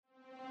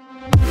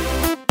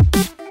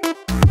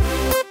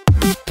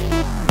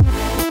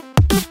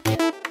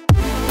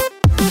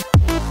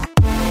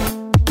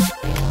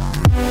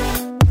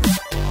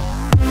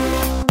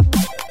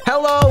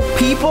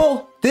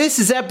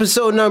is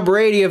episode number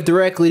 80 of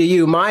Directly to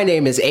You. My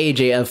name is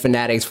AJ of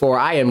Fanatics 4.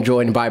 I am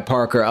joined by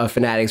Parker of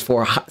Fanatics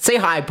 4. Say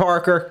hi,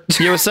 Parker.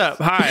 Yo, what's up?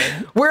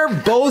 Hi. We're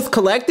both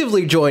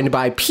collectively joined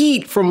by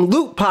Pete from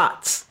Loot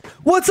Pots.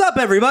 What's up,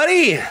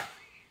 everybody?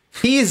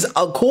 He's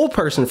a cool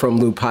person from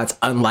Loot Pots,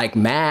 unlike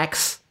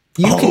Max.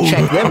 You can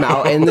check them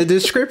out in the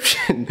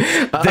description.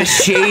 The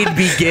shade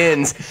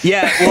begins.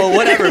 Yeah, well,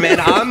 whatever,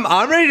 man.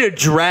 I'm ready to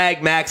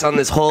drag Max on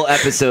this whole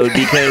episode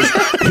because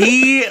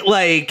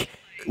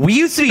we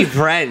used to be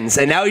friends,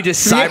 and now he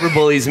just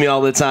cyberbullies me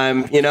all the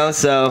time, you know?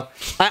 So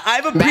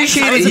I've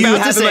appreciated you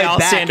having my I'll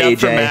back, stand AJ. up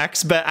for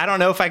Max, but I don't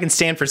know if I can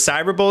stand for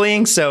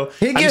cyberbullying, so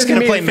He I'm gives just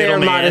going me to play a fair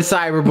amount of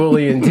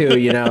cyberbullying too,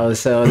 you know?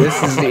 So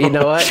this is, you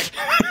know what?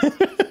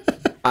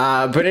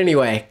 But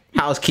anyway,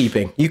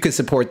 housekeeping. You can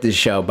support this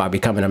show by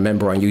becoming a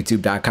member on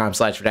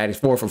youtube.com/fanatics4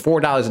 for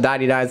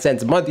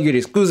 $4.99 a month. You get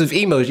exclusive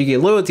emotes, you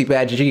get loyalty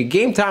badges, you get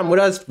game time with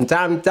us from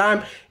time to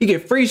time, you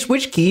get free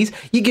Switch keys,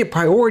 you get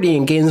priority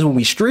in games when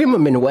we stream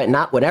them and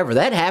whatnot, whatever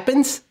that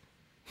happens.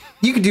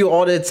 You can do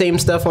all that same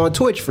stuff on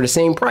Twitch for the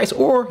same price,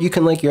 or you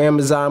can link your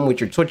Amazon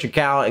with your Twitch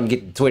account and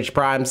get the Twitch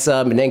Prime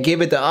sub and then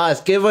give it to us.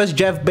 Give us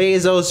Jeff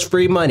Bezos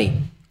free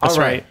money. That's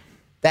right.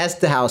 That's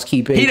the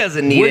housekeeping. He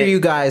doesn't need it. What do you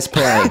guys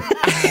play?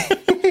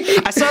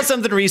 I saw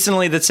something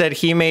recently that said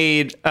he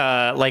made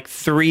like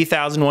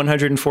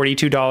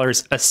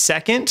 $3,142 a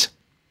second,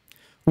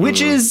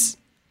 which is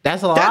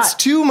That's a lot. that's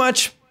too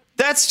much.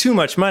 That's too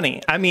much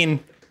money. I mean,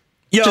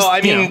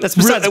 that's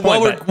besides the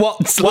point, while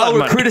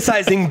we're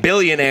criticizing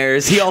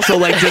billionaires, he also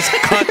just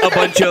cut a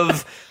bunch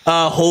of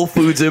Whole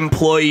Foods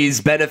employees'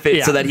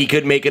 benefits so that he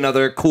could make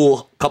another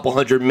cool couple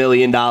 $100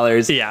 million.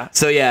 Yeah.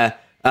 So yeah.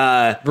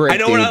 I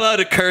know we're not allowed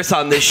to curse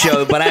on this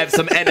show, but I have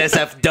some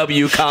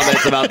NSFW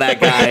comments about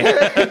that guy.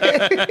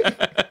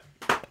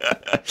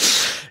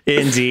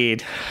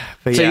 Indeed.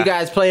 But So you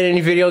guys playing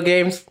any video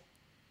games?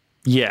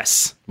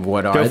 Yes.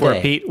 What are Go for they?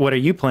 it, Pete. What are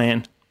you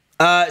playing?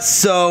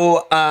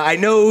 So I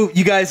know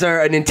you guys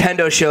are a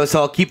Nintendo show,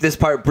 so I'll keep this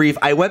part brief.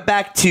 I went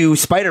back to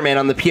Spider-Man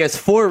on the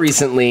PS4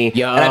 recently,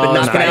 Yo, and I've been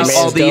knocking out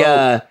all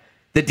Spider-Man's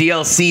the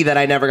DLC that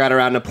I never got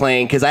around to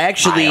playing because I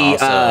actually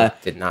also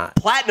did not.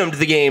 platinumed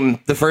the game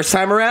the first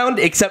time around,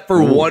 except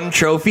for one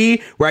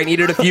trophy where I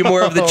needed a few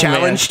more of the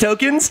challenge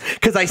tokens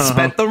because I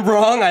spent them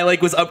wrong. I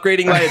was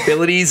upgrading my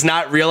abilities,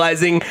 not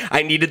realizing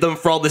I needed them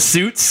for all the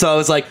suits. So I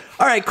was like,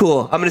 all right,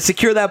 cool. I'm going to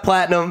secure that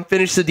platinum,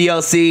 finish the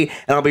DLC,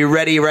 and I'll be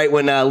ready right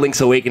when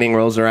Link's Awakening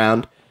rolls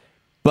around.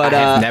 But I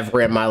have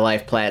never in my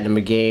life platinum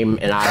a game,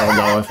 and I don't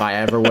know if I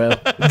ever will.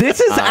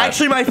 this is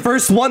actually my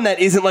first one that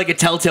isn't like a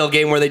Telltale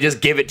game where they just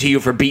give it to you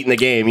for beating the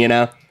game, you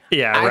know?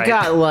 Yeah, I right.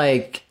 got I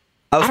was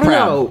don't proud.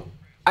 know.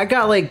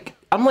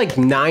 I'm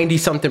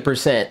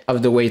 90-something%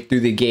 of the way through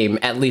the game,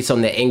 at least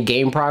on the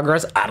in-game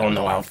progress. I don't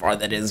know how far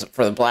that is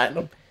for the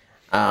platinum.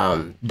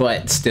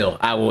 But still,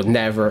 I will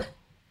never,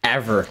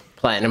 ever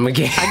platinum a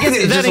game. I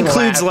guess that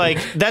includes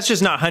that's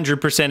just not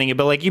 100%ing it,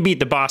 but you beat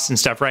the boss and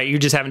stuff, right? You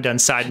just haven't done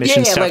side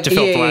mission stuff to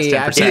fill up the last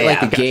 10%.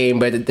 I beat the game,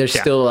 but there's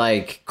still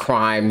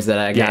crimes that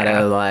I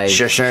gotta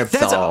Sure.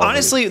 That's solve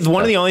honestly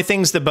one of the only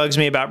things that bugs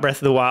me about Breath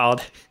of the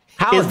Wild.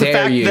 How is the dare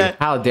fact you? that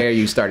How dare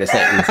you start a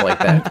sentence like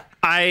that?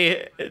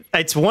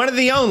 It's one of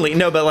the only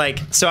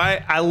so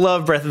I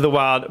love Breath of the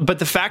Wild, but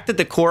the fact that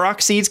the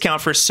Korok seeds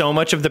count for so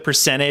much of the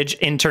percentage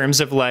in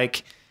terms of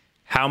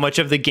how much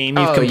of the game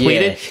you've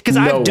completed, because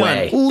I've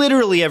done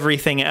literally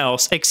everything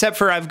else except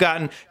for I've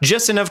gotten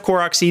just enough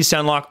Korok seeds to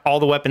unlock all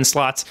the weapon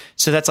slots,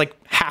 so that's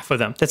half of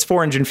them. That's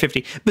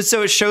 450, but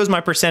so it shows my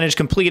percentage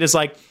complete as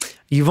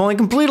you've only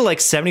completed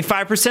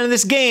 75% of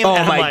this game. Oh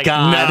and my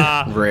God.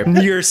 Nah, Rip.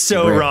 you're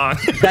so wrong.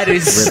 That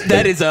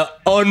is a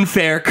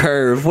unfair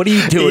curve. What are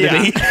you doing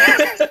to me?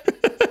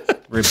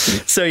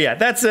 So yeah,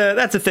 that's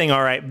a thing.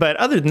 All right, but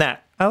other than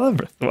that, I love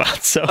Breath of the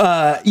Wild. So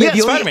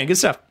Spider-Man, good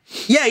stuff.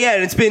 Yeah,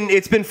 and it's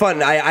been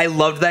fun. I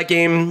loved that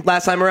game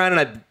last time around,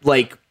 and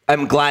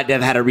I'm glad to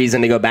have had a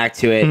reason to go back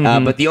to it.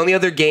 But the only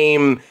other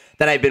game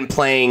that I've been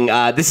playing,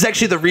 this is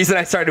actually the reason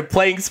I started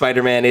playing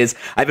Spider-Man, is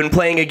I've been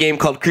playing a game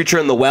called Creature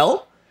in the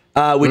Well,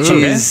 which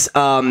is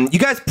you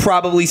guys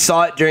probably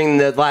saw it during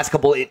the last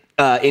couple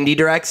indie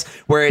directs,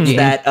 where it's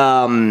that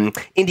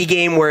indie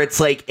game where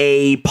it's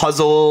a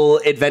puzzle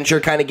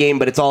adventure kind of game,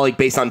 but it's all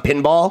based on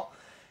pinball.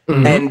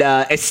 And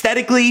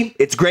aesthetically,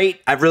 it's great.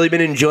 I've really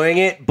been enjoying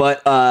it,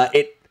 but a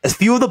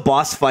few of the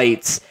boss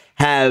fights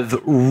have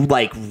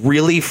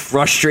really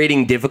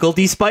frustrating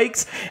difficulty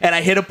spikes, and I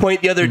hit a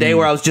point the other day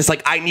where I was just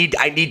I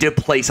need to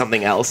play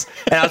something else,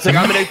 and I was I'm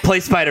gonna play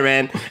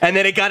Spider-Man, and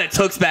then it got its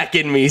hooks back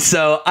in me.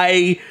 So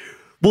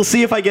we'll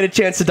see if I get a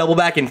chance to double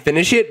back and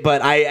finish it,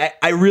 but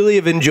I really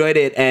have enjoyed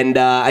it, and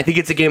I think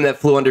it's a game that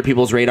flew under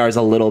people's radars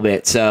a little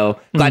bit. So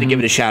glad to give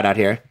it a shout out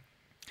here.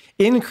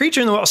 In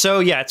Creature in the Well, so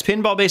yeah, it's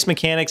pinball-based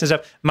mechanics and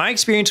stuff. My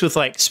experience with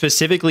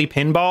specifically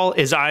pinball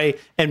is I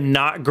am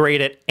not great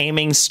at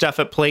aiming stuff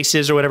at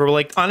places or whatever.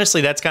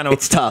 Honestly, that's kind of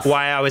it's tough.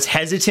 Why I was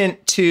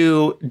hesitant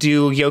to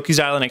do Yoku's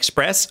Island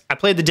Express. I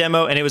played the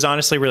demo and it was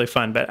honestly really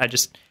fun, but I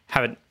just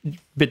haven't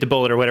bit the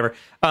bullet or whatever.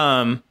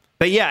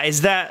 But yeah,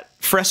 is that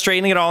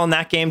frustrating at all in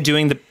that game,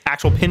 doing the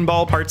actual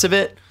pinball parts of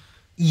it?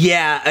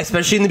 Yeah,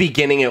 especially in the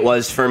beginning it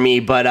was for me,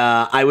 but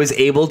I was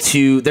able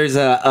to. There's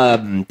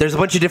a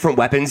bunch of different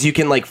weapons you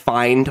can like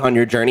find on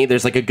your journey.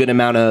 There's like a good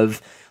amount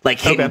of like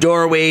hidden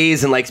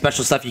doorways and like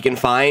special stuff you can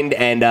find.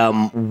 And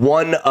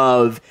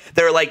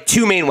there are like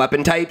two main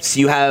weapon types.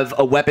 You have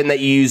a weapon that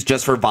you use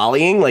just for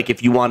volleying, like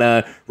if you want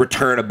to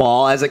return a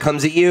ball as it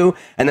comes at you,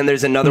 and then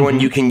there's another one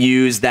you can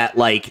use that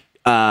like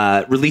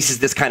releases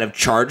this kind of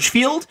charge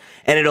field,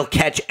 and it'll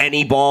catch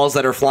any balls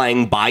that are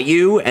flying by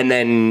you and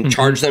then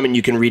charge them, and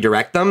you can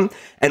redirect them.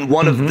 And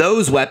one of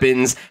those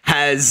weapons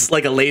has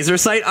like a laser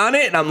sight on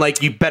it, and I'm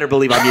like, you better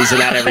believe I'm using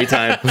that every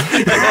time.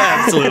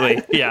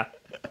 Absolutely. Yeah.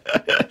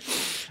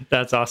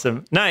 That's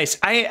awesome. Nice.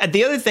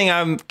 The other thing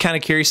I'm kind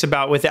of curious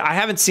about with it, I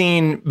haven't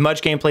seen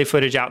much gameplay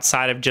footage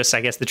outside of just, I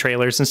guess, the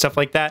trailers and stuff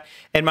like that.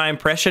 And my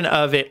impression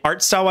of it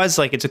art style wise,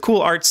 like it's a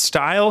cool art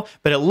style,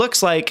 but it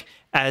looks like,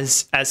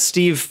 as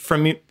Steve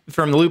from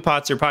the Loot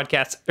Pots or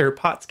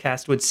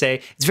Potscast would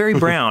say, it's very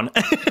brown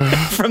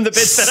from the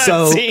bits that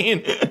I've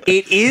seen.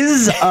 It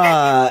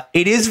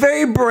is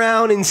very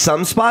brown in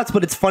some spots,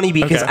 but it's funny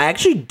because I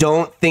actually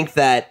don't think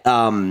that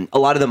a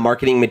lot of the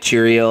marketing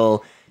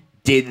material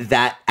did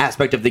that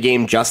aspect of the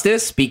game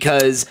justice,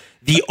 because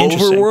the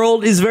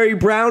overworld is very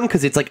brown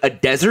because it's like a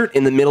desert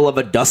in the middle of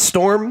a dust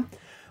storm.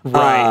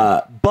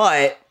 Right.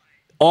 But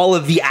all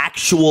of the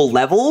actual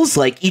levels,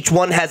 like each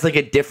one has like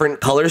a different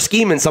color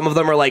scheme, and some of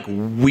them are like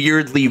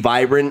weirdly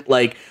vibrant.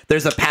 Like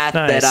there's a path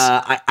that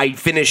I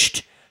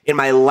finished in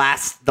the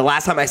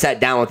last time I sat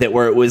down with it,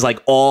 where it was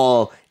like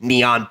all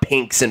neon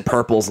pinks and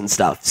purples and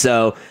stuff.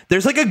 So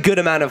there's like a good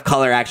amount of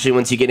color actually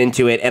once you get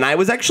into it. And I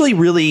was actually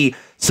really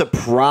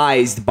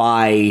surprised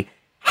by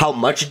how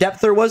much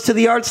depth there was to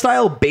the art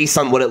style based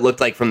on what it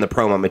looked like from the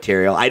promo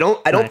material. I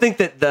don't think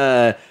that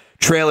the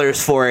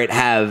trailers for it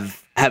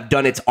have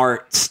done its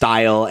art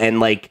style and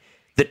like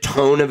the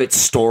tone of its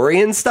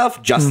story and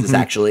stuff justice.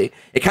 Actually,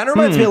 it kind of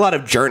reminds me a lot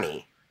of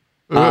Journey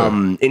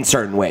in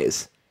certain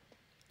ways.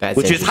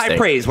 Which is high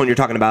praise when you're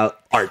talking about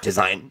art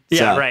design.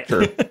 Yeah, right.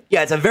 Sure.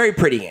 Yeah, it's a very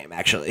pretty game,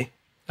 actually.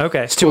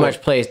 Okay, it's too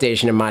much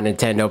PlayStation in my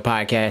Nintendo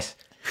podcast.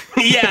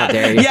 Yeah.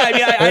 I mean,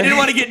 I didn't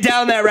want to get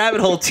down that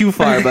rabbit hole too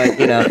far, but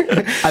you know,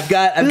 I've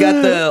got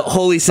the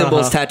holy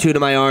symbols tattooed on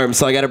my arm,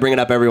 so I got to bring it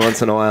up every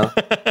once in a while.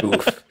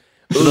 Oof.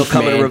 They'll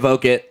come and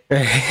revoke it.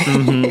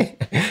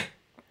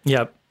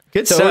 Yep.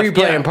 Good so stuff. What are you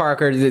playing,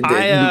 Parker?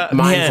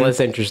 Mine's less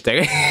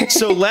interesting.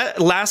 So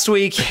last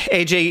week,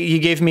 AJ, you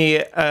gave me,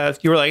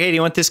 you were like, hey, do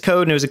you want this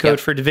code? And it was a code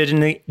for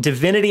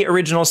Divinity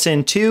Original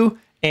Sin 2.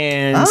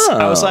 And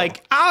I was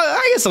like,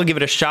 I guess I'll give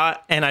it a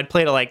shot. And I'd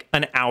played it like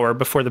an hour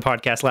before the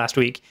podcast last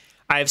week.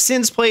 I have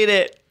since played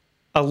it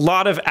a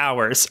lot of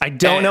hours. I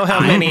don't know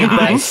how many,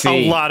 but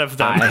a lot of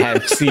them. I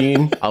have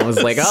seen. I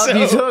was like,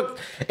 he's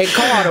hooked. It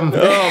caught him.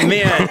 Oh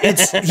man,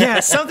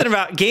 it's something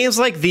about games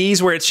like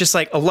these where it's just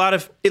like a lot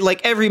of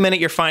like every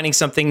minute you're finding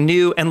something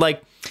new, and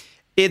like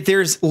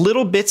there's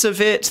little bits of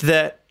it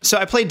that. So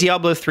I played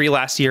Diablo 3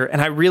 last year,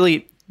 and I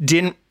really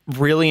didn't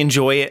really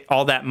enjoy it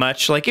all that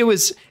much. Like it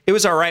was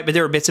all right, but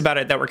there were bits about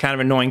it that were kind of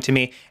annoying to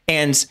me,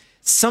 and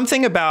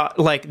something about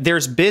like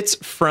there's bits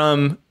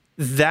from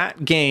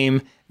that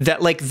game that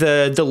like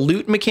the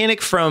loot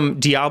mechanic from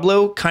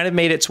Diablo kind of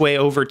made its way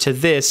over to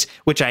this,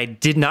 which I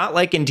did not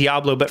like in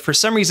Diablo, but for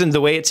some reason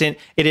the way it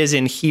is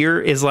in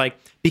here is like,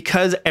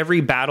 because every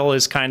battle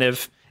is kind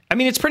of, I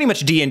mean, it's pretty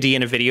much D&D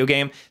in a video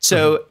game.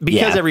 So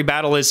because every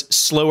battle is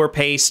slower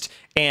paced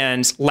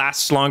and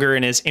lasts longer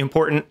and is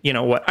important, you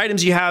know, what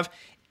items you have,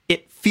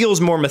 it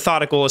feels more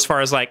methodical as far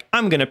as like,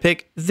 I'm going to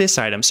pick this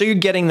item. So you're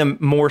getting them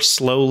more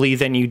slowly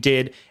than you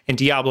did in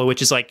Diablo,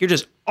 which is like, you're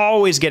just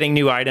always getting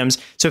new items.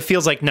 So it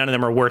feels like none of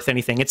them are worth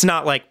anything. It's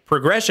not like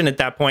progression at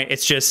that point.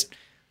 It's just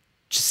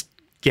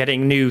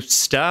getting new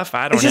stuff.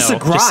 I don't know. It's just a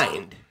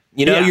grind.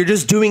 You're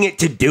just doing it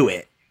to do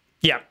it.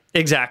 Yeah,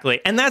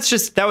 exactly. And that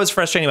was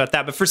frustrating about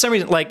that. But for some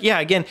reason, like, yeah,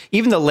 again,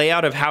 even the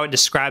layout of how it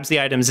describes the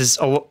items is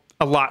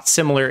a lot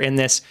similar in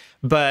this.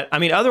 But I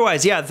mean,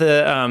 otherwise, yeah,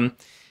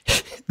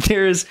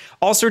 there's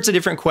all sorts of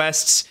different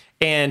quests,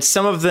 and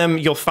some of them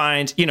you'll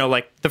find,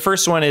 like the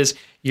first one is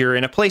you're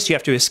in a place, you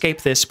have to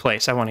escape this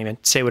place. I won't even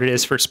say what it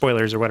is for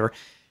spoilers or whatever.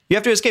 You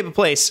have to escape a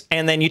place,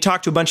 and then you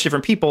talk to a bunch of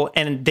different people,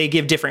 and they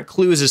give different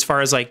clues as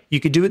far as like,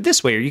 you could do it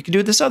this way, or you could do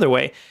it this other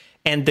way.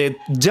 And the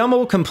dumb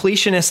old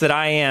completionist that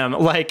I am,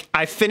 like,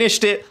 I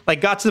finished it,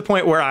 like, got to the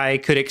point where I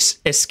could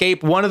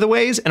escape one of the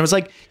ways, and was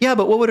like, yeah,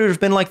 but what would it have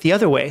been like the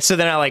other way? So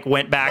then I, like,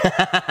 went back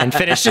and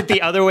finished it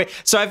the other way.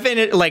 So I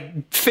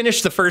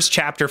finished the first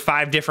chapter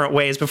 5 different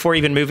ways before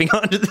even moving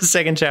on to the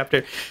second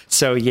chapter.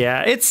 So,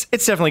 yeah, it's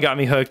definitely got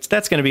me hooked.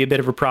 That's going to be a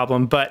bit of a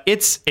problem, but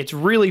it's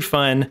really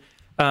fun.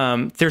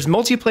 There's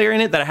multiplayer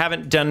in it that I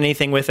haven't done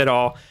anything with at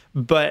all,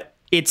 but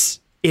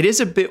it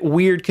is a bit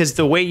weird because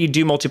the way you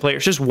do multiplayer,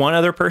 it's just one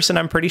other person,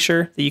 I'm pretty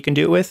sure, that you can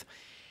do it with.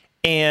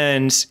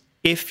 And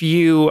if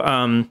you,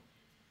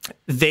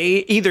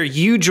 either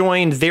you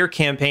join their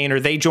campaign or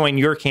they join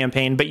your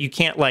campaign, but you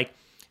can't like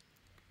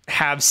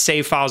have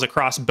save files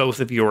across both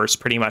of yours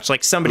pretty much.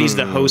 Like somebody's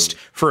the host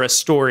for a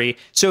story.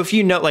 So if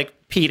you know, like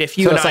Pete, if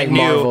you So and it's I like knew,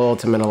 Marvel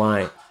Ultimate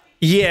Alliance.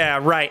 yeah,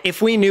 right.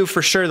 If we knew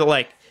for sure that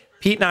like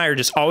Pete and I are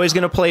just always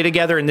going to play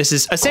together, and this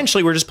is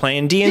essentially we're just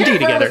playing D&D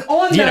together,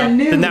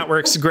 then that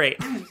works great.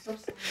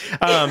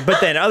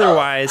 But then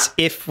otherwise,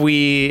 if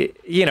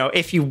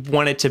if you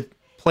wanted to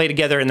play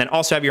together and then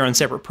also have your own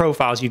separate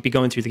profiles, you'd be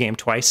going through the game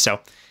twice. So,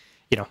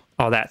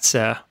 all that's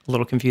a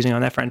little confusing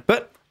on that front.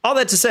 But all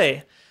that to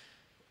say,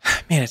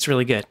 man, it's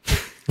really good.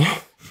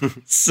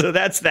 So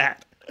that's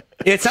that.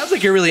 Yeah, it sounds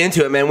like you're really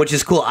into it, man, which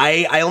is cool.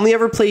 I only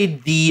ever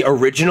played the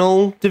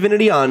original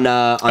Divinity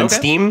on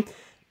Steam,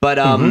 but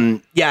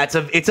yeah,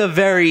 it's a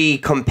very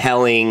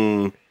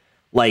compelling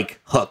like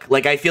hook.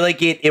 Like I feel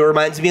like it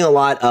reminds me a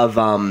lot of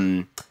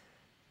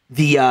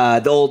the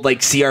old like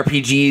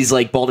CRPGs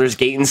like Baldur's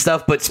Gate and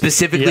stuff, but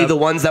specifically the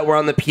ones that were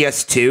on the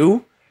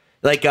PS2.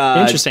 Like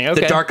interesting.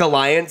 Okay. The Dark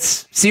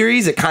Alliance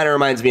series, it kind of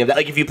reminds me of that.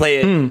 Like if you play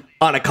it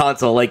on a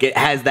console, like it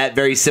has that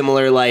very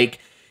similar like,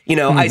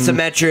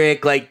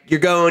 isometric, like you're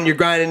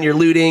grinding, you're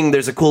looting,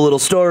 there's a cool little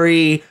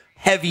story,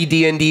 heavy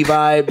D&D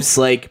vibes.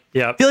 Like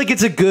I feel like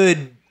it's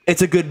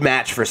a good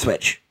match for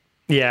Switch.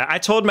 Yeah, I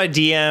told my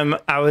DM,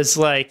 I was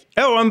like,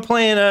 "Oh, I'm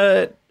playing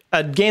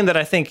a game that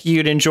I think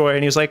you'd enjoy,"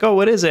 and he was like, "Oh,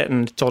 what is it?"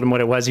 And told him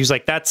what it was. He was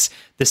like, "That's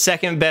the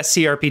second best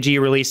CRPG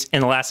release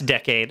in the last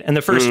decade, and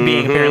the first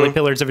being apparently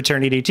Pillars of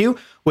Eternity 2,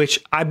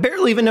 which I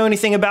barely even know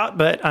anything about,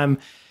 but I'm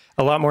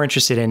a lot more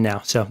interested in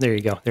now." So there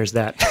you go. There's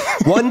that.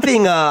 One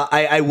thing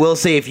I will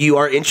say, if you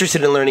are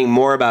interested in learning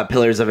more about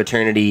Pillars of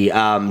Eternity,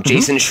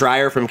 Jason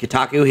Schreier from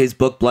Kotaku, his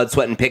book Blood,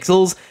 Sweat, and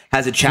Pixels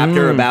has a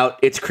chapter about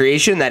its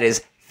creation that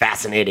is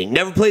fascinating.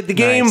 Never played the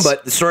game,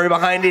 but the story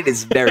behind it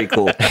is very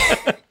cool.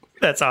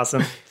 That's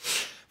awesome.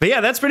 But yeah,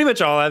 that's pretty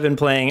much all I've been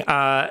playing.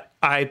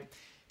 I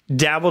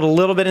dabbled a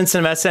little bit in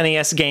some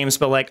SNES games,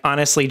 but like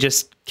honestly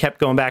just kept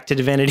going back to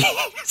Divinity.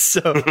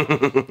 So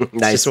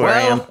nice. Where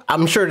I am.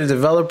 I'm sure the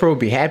developer will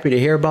be happy to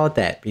hear about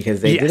that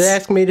because they did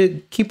ask me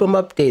to keep them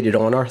updated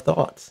on our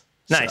thoughts.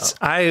 Nice. So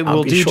I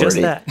will do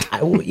just that.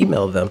 I will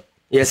email them.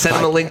 Yeah, send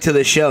them a link to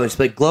the show. It's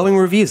like glowing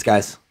reviews,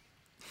 guys.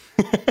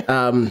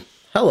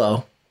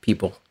 Hello,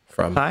 people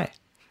from Hi.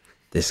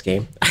 this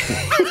game.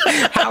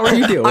 How are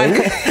you doing?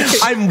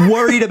 I'm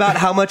worried about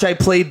how much I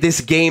played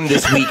this game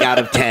this week out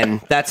of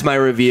 10. That's my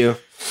review.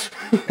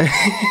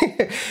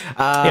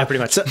 Yeah, pretty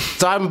much.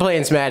 So I've been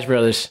playing Smash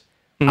Brothers.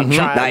 I'm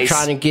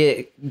trying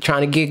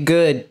to get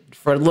good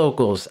for the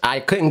locals.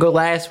 I couldn't go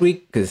last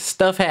week because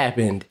stuff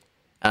happened.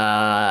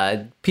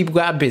 People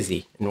got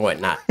busy and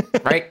whatnot,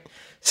 right?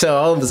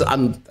 So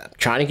I'm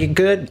trying to get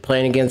good,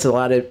 playing against a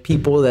lot of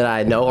people that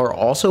I know are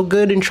also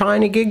good and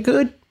trying to get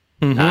good.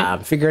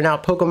 Figuring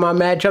out Pokemon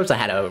matchups. I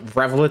had a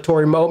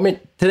revelatory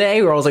moment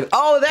today where I was like,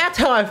 "Oh, that's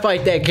how I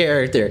fight that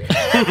character."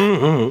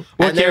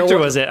 What character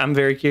was it? I'm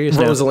very curious.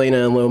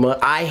 Rosalina and Luma.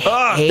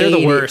 They're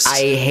the worst. I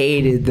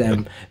hated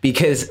them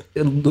because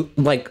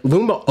like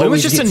Luma always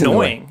Luma's just gets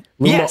annoying.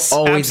 Luma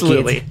always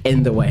absolutely. gets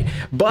in the way.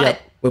 But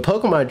with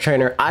Pokemon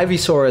Trainer,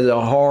 Ivysaur is a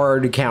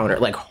hard counter.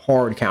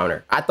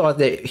 I thought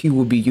that he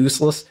would be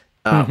useless.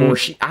 Or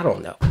she, I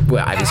don't know.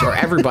 Well, Ivysaur,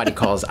 everybody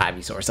calls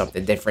Ivysaur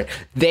something different.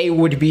 They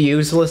would be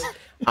useless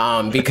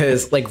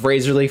because like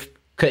Razor Leaf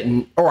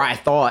couldn't, or I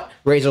thought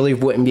Razor Leaf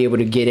wouldn't be able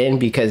to get in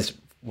because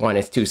one,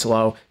 it's too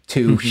slow.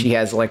 Two, she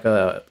has like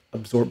a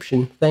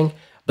absorption thing,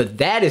 but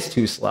that is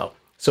too slow.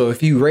 So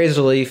if you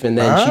Razor Leaf and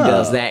then she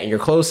does that and you're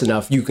close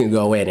enough, you can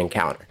go in and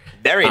counter.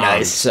 Very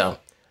nice. So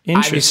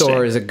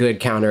Ivysaur is a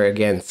good counter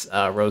against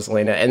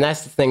Rosalina, and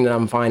that's the thing that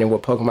I'm finding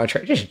with Pokemon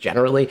Trainer. Just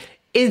generally,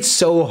 it's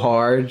so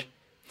hard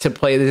to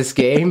play this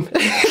game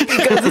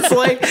because it's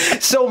like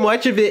so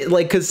much of it,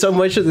 like because so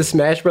much of the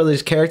Smash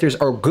Brothers characters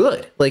are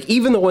good. Like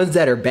even the ones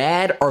that are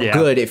bad are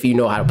good if you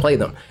know how to play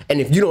them, and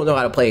if you don't know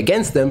how to play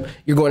against them,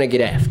 you're going to get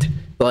effed.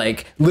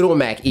 Like Little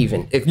Mac,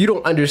 even if you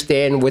don't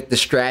understand what the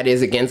strat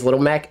is against Little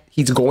Mac,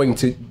 he's going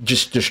to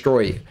just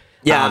destroy you.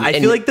 Yeah, I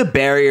feel like the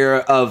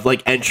barrier of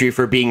like entry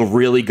for being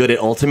really good at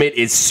Ultimate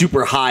is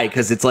super high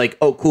because it's like,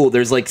 oh cool,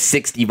 there's like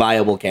 60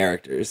 viable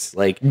characters.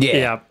 Like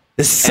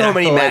there's so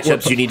many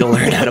matchups you need to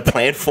learn how to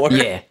plan for.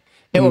 Yeah.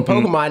 And with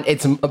Pokemon,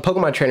 it's a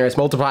Pokemon Trainer. It's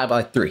multiplied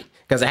by 3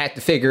 because I have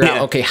to figure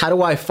out, okay, how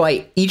do I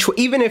fight each,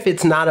 even if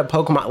it's not a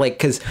Pokemon, like,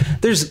 because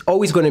there's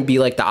always going to be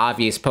like the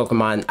obvious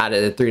Pokemon out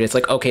of the 3 that's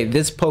like, okay,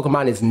 this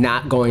Pokemon is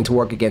not going to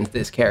work against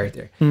this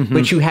character.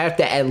 But you have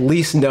to at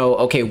least know,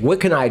 okay,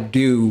 what can I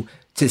do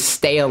to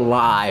stay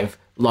alive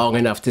long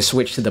enough to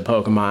switch to the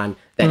Pokemon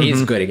that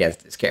is good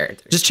against this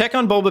character. Just check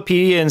on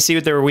Bulbapedia and see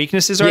what their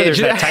weaknesses are. There's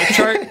that type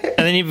chart, and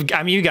then you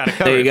got to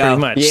cover it pretty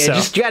much. Yeah,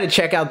 just you got to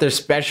check out their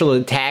special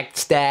attack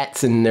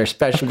stats and their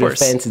special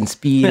defense and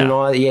speed and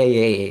all that.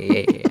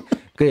 Yeah.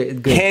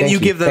 Good. Can you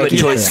give them a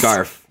choice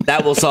scarf?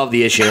 That will solve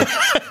the issue.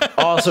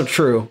 Also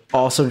true.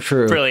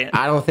 Brilliant.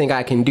 I don't think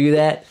I can do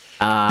that.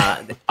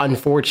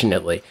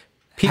 Unfortunately,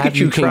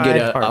 Pikachu can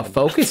get a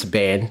focus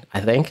band. I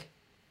think.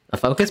 A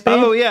focus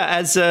band? Oh, yeah,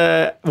 as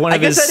one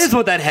of his... I guess that is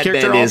what that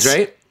headband is,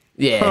 right?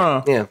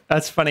 Yeah. Yeah.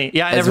 That's funny.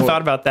 Yeah, I never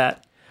thought about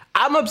that.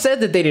 I'm upset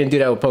that they didn't do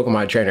that with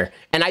Pokemon Trainer.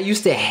 And I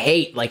used to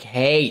hate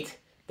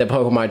the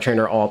Pokemon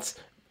Trainer alts.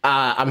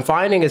 I'm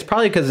finding it's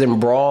probably because in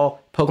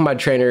Brawl, Pokemon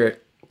Trainer,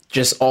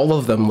 just all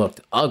of them looked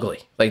ugly.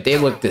 Like, they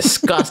looked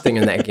disgusting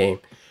in that game.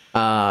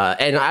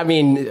 And I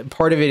mean,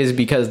 part of it is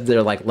because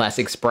they're like less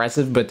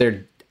expressive, but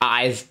their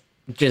eyes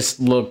just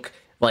look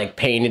like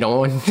painted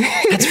on.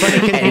 That's funny,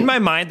 because in my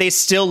mind, they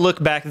still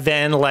look back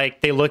then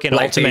like they look in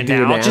Like Ultimate they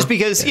do now. now. Just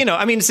because, you know,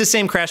 I mean, it's the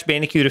same Crash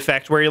Bandicoot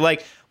effect where you're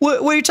like,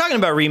 what are you talking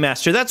about,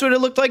 remaster? That's what it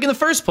looked like in the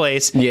first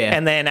place. Yeah.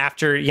 And then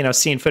after, you know,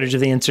 seeing footage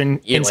of the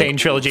Insane like,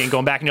 Trilogy and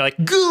going back and you're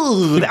like,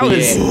 goo, that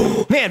was,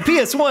 man,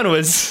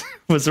 PS1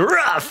 was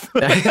rough.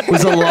 It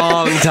was a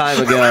long time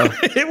ago.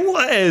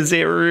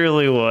 It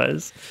really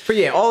was. But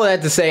yeah, all of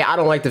that to say, I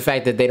don't like the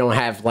fact that they don't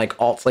have like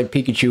alts like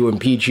Pikachu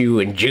and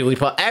Pichu and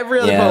Jigglypuff. Every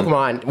other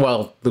Pokemon,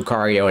 well,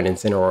 Lucario and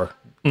Incineroar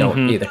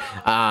don't either.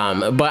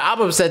 But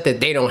I'm upset that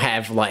they don't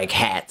have like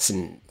hats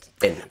and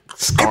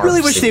scarves. I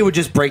really wish they would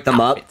just break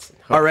them up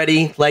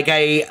already. Like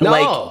I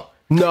don't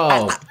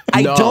want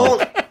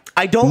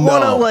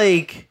to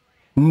like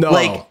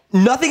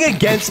nothing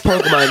against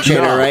Pokemon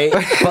Trainer, right?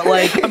 But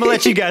like, I'm gonna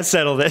let you guys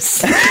settle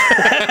this.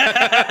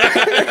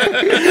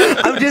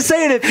 I'm just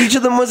saying, if each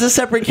of them was a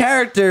separate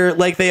character,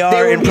 like they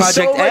are in Project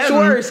so much M,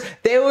 worse.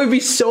 They would be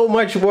so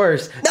much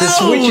worse. The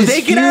Switch no, is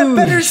they could have huge.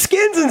 better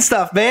skins and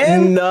stuff,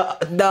 man.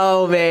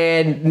 No,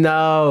 man,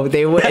 no.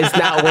 They would. It's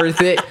not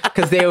worth it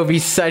because they would be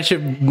such a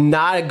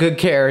not a good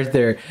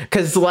character.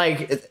 Because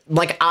like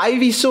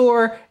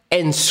Ivysaur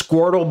and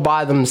Squirtle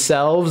by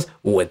themselves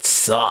would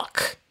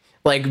suck.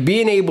 Like,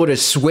 being able to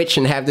switch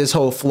and have this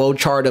whole flow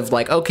chart of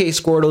like, okay,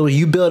 Squirtle,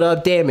 you build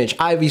up damage.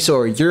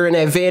 Ivysaur, you're an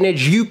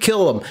advantage. You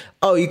kill him.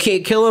 Oh, you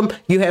can't kill him.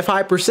 You have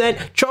 5%.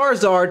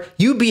 Charizard,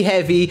 you be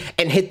heavy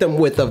and hit them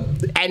with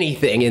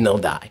anything and they'll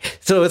die.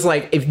 So it's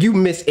like, if you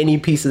miss any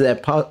piece of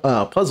that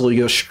puzzle,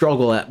 you'll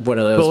struggle at one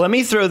of those. Well, let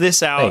me throw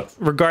this out. Thanks.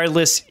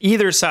 Regardless,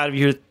 either side of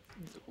you,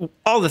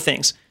 all the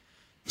things.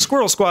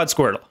 Squirtle Squad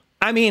Squirtle.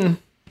 I mean,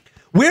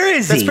 Where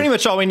is that's he? pretty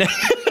much all we know.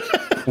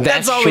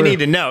 That's all true. we need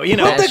to know. You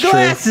know, Put the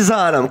glasses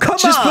on him. Come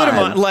just on. put them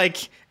on.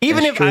 Like,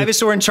 even That's if true.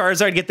 Ivysaur and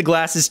Charizard get the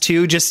glasses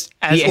too, just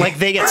as like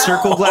they get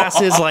circle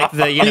glasses, like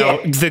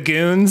the the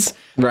goons.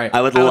 Right.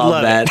 I would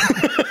love that.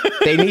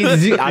 They need to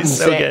do. I'm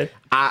so saying. good.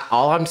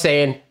 All I'm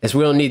saying is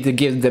we don't need to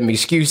give them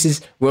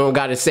excuses. We don't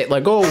got to say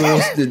like, oh,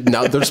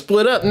 no, they're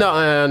split up. No.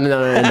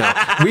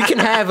 We can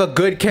have a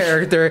good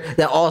character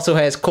that also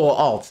has cool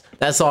alts.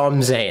 That's all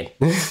I'm saying.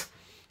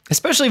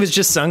 Especially if it's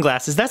just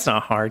sunglasses. That's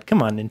not hard.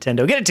 Come on,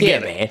 Nintendo, get it Yeah,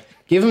 together. man.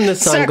 Give them the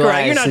sunglasses.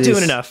 Sakurai, you're not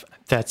doing enough.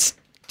 That's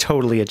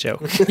totally a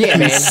joke. Yeah,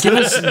 man. Give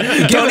us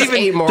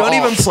 8 more don't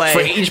even alts play.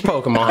 for each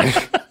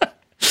Pokemon.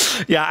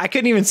 Yeah, I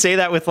couldn't even say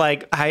that with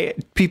like I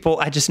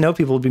just know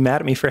people would be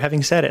mad at me for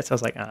having said it. So I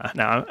was like,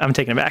 no, I'm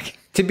taking it back.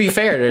 To be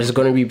fair, there's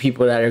going to be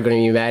people that are going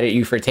to be mad at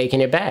you for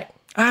taking it back.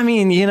 I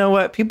mean, you know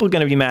what? People are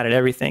going to be mad at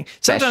everything.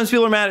 Sometimes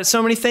people are mad at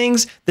so many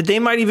things that they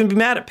might even be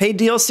mad at paid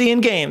DLC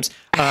in games.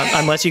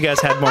 Unless you guys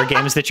had more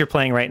games that you're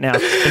playing right now,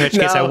 in which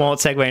case I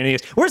won't segue into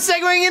news. We're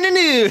segueing into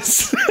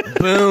news.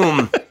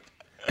 Boom.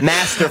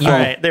 Masterful. All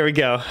right, there we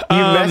go. You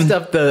messed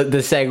up the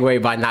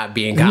segue by not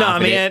being confident. Nah,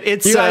 man,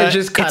 it's you gotta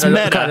just it's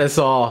meta. cut us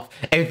off.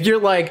 If you're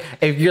like,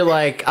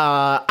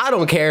 I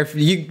don't care if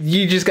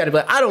you just gotta be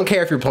like, I don't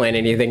care if you're playing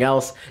anything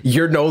else.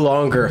 You're no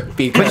longer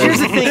because. But here's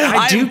the thing,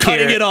 I do I'm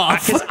cutting care it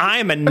off. because I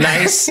am a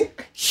nice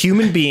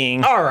human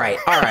being. All right.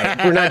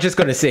 We're not just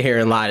gonna sit here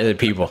and lie to the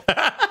people.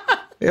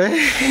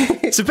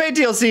 So paid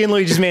DLC in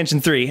Luigi's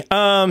Mansion 3.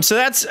 So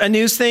that's a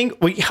news thing.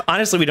 We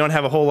don't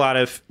have a whole lot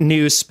of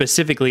news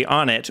specifically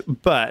on it,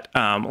 but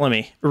let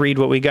me read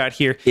what we got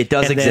here. It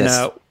does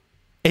exist.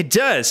 It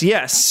does,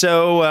 yes.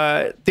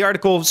 So the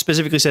article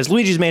specifically says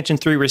Luigi's Mansion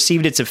 3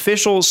 received its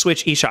official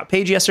Switch eShop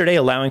page yesterday,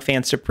 allowing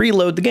fans to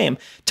preload the game.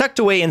 Tucked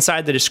away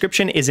inside the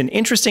description is an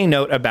interesting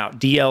note about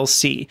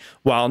DLC.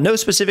 While no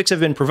specifics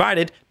have been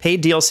provided,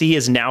 paid DLC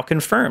is now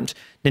confirmed.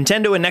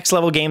 Nintendo and Next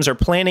Level Games are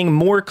planning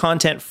more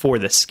content for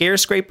the Scare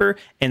Scraper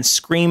and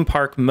Scream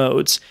Park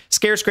modes.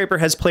 Scare Scraper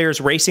has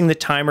players racing the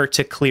timer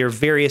to clear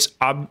various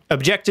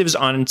objectives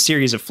on a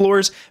series of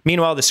floors.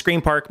 Meanwhile, the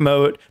Scream Park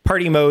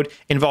party mode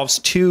involves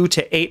 2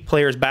 to 8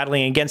 players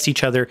battling against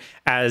each other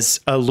as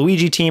a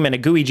Luigi team and a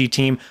Gooigi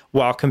team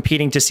while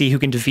competing to see who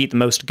can defeat the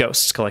most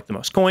ghosts, collect the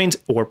most coins,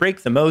 or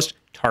break the most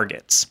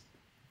targets.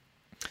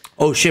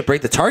 Oh shit!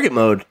 Break the target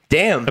mode.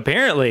 Damn.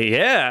 Apparently,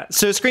 yeah.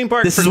 So Scream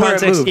Park, This for is where it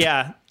context, moved.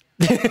 yeah.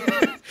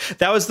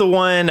 That was the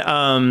one.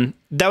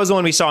 That was the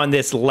one we saw in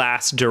this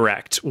last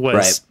direct. Was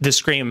Right. the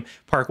Scream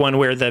Park one,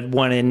 where the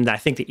one in I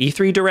think the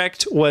E3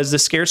 direct was the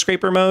Scare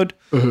Scraper mode.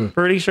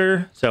 Pretty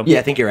sure. So Yeah,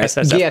 I think you're right.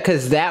 that's Yeah,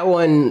 because that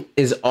one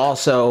is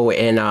also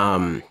in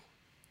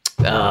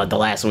the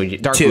last Luigi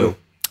Dark 2.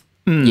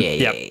 Moon. Yeah.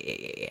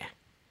 Yep.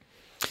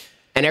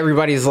 And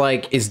everybody's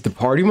like, is the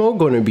party mode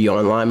going to be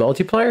online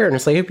multiplayer? And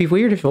it's like, it'd be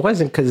weird if it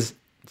wasn't, because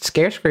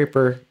Scare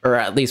Scraper, or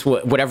at least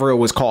whatever it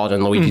was called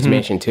in Luigi's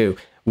Mansion 2,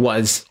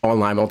 was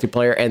online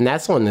multiplayer, and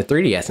that's on the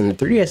 3DS, and the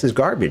 3DS is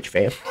garbage,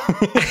 fam.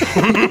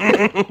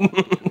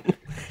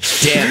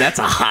 Damn, that's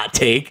a hot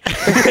take.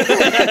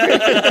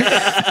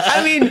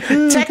 I mean,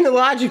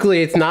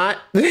 technologically, it's not.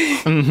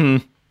 No,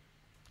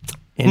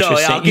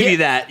 I'll give you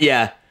that.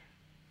 Yeah.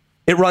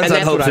 It runs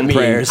on hopes and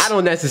prayers. I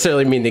don't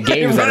necessarily mean the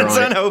games that are runs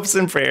on on hopes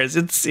and prayers.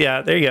 It's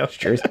there you go.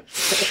 Truth.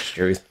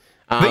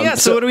 But yeah,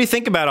 so what do we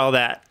think about all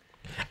that?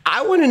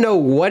 I want to know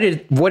what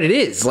it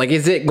is. Like,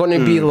 is it going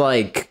to be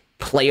like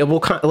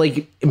playable,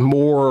 like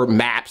more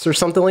maps or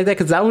something like that?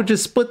 Because that would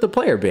just split the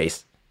player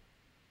base.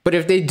 But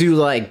if they do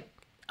like,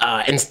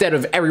 instead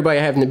of everybody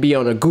having to be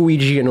on a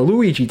Gooigi and a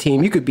Luigi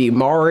team, you could be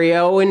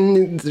Mario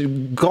and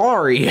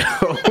Gario.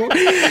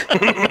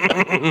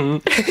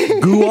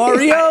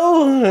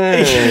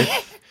 Guario?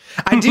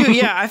 I do,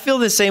 yeah. I feel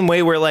the same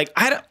way where like,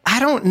 I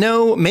don't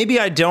know. Maybe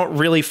I don't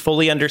really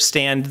fully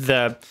understand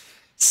the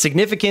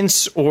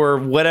significance or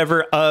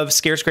whatever of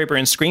Scarescraper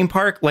and Scream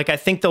Park. Like, I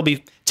think they'll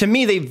be, to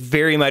me, they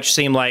very much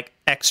seem like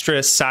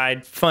extra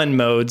side fun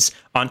modes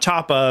on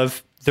top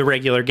of the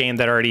regular game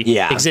that already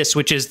exists,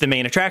 which is the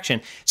main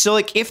attraction. So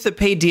like if the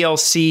paid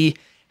DLC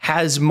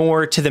has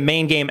more to the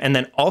main game and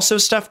then also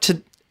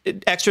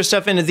extra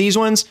stuff into these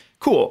ones,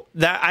 cool.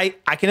 That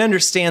I can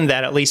understand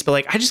that at least, but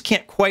like I just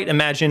can't quite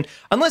imagine,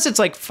 unless it's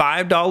like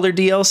 $5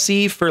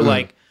 DLC for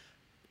like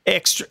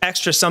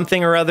extra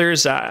something or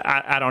others.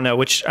 I don't know,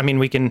 which, I mean,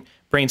 we can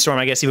brainstorm,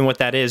 I guess, even what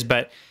that is,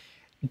 but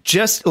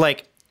just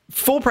like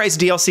full price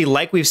DLC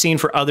like we've seen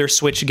for other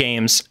Switch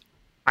games,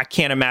 I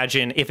can't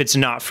imagine if it's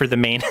not for the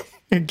main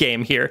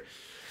game here.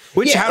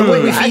 Which, how do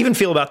we even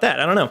feel about that?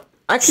 I don't know.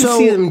 I can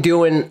see them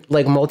doing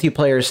like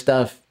multiplayer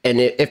stuff, and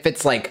if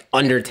it's like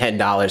under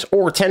 $10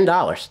 or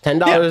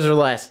 $10 or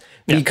less,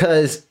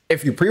 because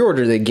if you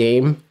pre-order the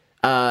game,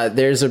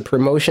 there's a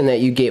promotion that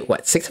you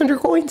get 600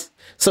 coins.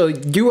 So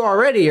you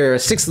already are a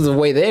sixth of the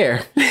way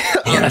there.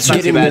 That's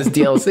getting this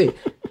DLC.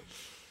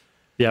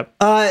 Yep.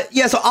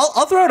 So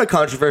I'll throw out a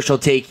controversial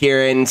take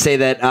here and say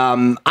that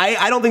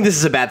I don't think this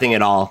is a bad thing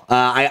at all.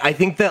 I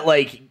think that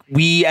like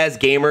we as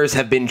gamers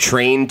have been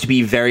trained to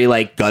be very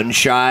like gun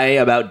shy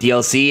about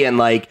DLC, and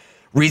like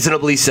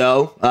reasonably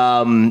so.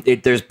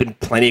 There's been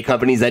plenty of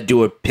companies that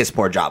do a piss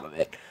poor job of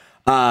it.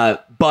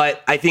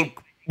 But I think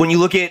when you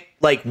look at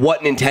like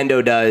what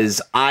Nintendo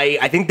does,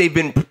 I think they've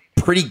been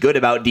pretty good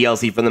about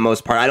DLC for the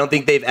most part. I don't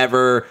think they've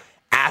ever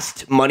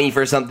asked money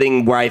for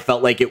something where I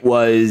felt like it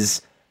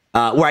was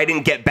where I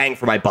didn't get bang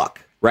for my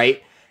buck,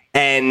 right?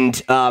 And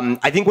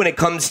I think when it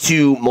comes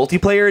to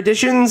multiplayer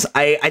editions,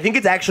 I think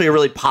it's actually a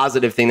really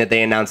positive thing that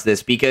they announced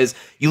this, because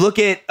you look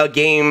at a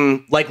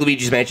game like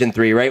Luigi's Mansion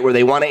 3, right, where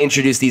they want to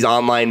introduce these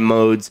online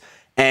modes,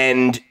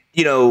 and,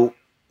 you know,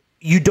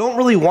 you don't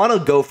really want to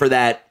go for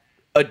that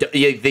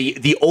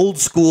the old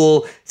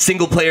school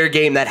single player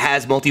game that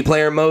has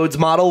multiplayer modes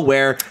model,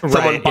 where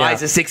someone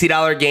buys a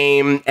 $60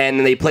 game and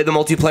then they play the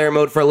multiplayer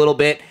mode for a little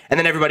bit and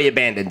then everybody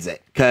abandons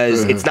it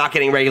because it's not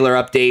getting regular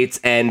updates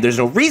and there's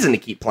no reason to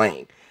keep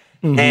playing.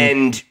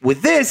 And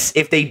with this,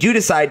 if they do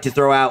decide to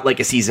throw out like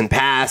a season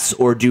pass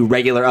or do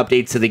regular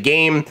updates to the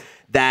game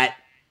that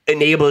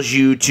enables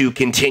you to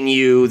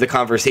continue the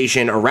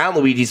conversation around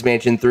Luigi's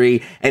Mansion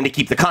 3 and to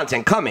keep the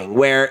content coming,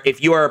 where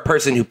if you are a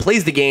person who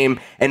plays the game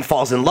and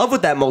falls in love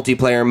with that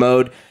multiplayer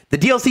mode, the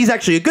DLC is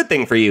actually a good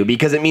thing for you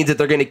because it means that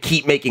they're going to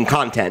keep making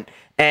content.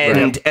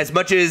 And as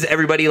much as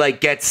everybody like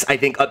gets, I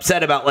think,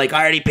 upset about like,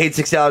 I already paid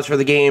 $60 for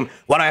the game,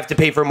 why do I have to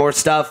pay for more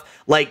stuff?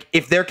 Like,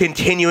 if they're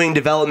continuing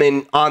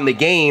development on the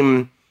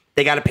game,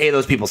 they got to pay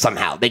those people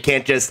somehow. They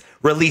can't just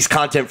release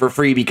content for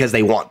free because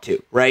they want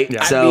to, right?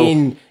 Yeah. So, I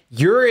mean,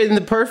 you're in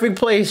the perfect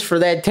place for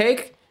that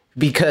take,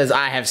 because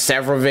I have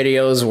several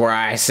videos where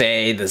I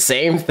say the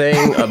same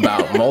thing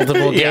about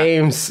multiple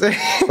games.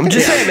 I'm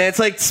just saying, man, it's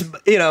like,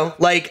 you know,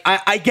 like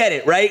I get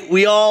it, right?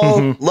 We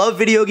all love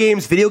video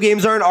games. Video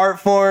games are an art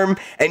form,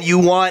 and you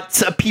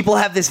want people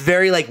have this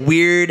very like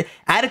weird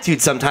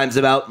attitude sometimes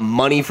about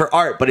money for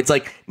art, but it's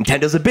like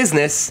Nintendo's a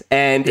business,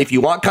 and if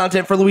you want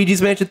content for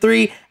Luigi's Mansion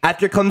 3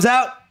 after it comes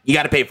out, you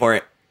got to pay for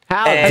it.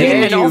 How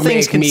dare you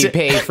make me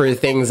pay for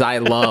things I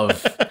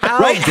love?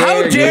 How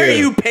dare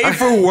you pay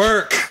for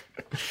work?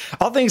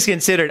 All things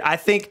considered, I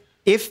think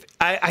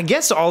I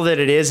guess all that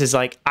it is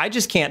like, I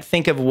just can't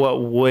think of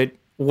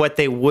what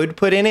they would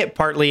put in it,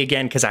 partly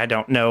again because I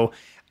don't know,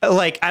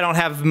 like I don't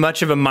have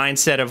much of a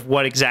mindset of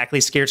what exactly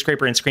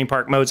Scarescraper and Scream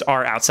Park modes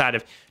are outside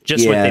of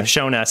just what they've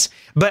shown us.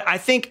 But I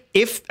think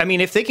if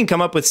they can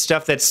come up with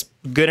stuff that's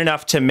good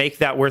enough to make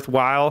that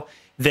worthwhile,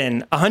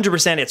 then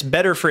 100% it's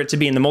better for it to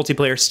be in the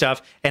multiplayer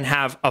stuff and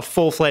have a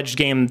full-fledged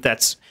game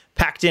that's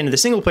packed into the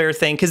single player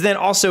thing, because then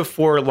also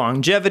for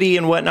longevity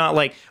and whatnot,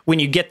 like when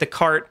you get the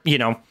cart, you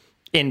know,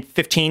 in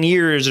 15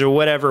 years or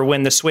whatever,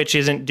 when the Switch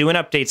isn't doing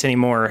updates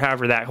anymore, or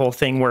however that whole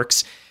thing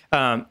works,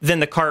 then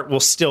the cart will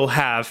still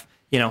have,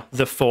 you know,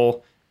 the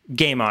full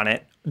game on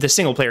it, the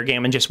single player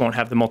game, and just won't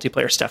have the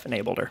multiplayer stuff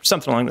enabled or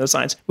something along those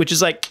lines, which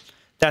is like,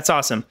 that's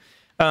awesome.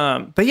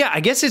 But yeah, I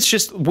guess it's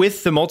just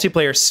with the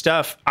multiplayer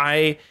stuff,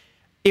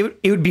 it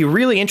would be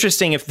really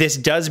interesting if this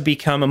does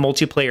become a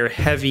multiplayer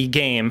heavy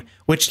game,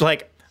 which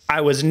like I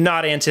was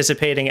not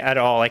anticipating at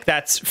all. Like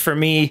that's, for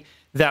me,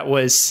 that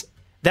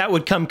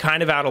would come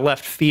kind of out of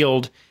left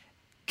field.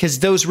 because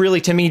those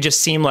really to me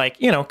just seem like,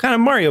 you know, kind of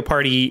Mario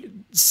Party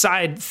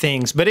side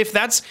things. But if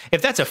that's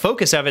a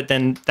focus of it,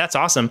 then that's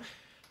awesome.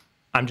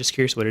 I'm just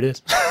curious what it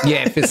is.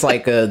 Yeah, if it's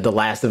like The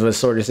Last of Us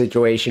sort of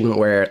situation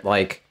where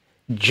like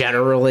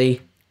generally,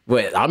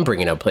 I'm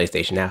bringing up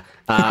PlayStation now,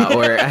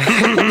 or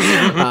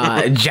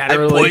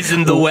generally I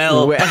poisoned the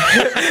well.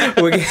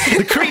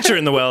 The creature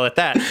in the well at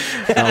that.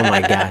 Oh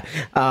my god,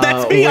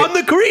 That's me. I'm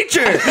the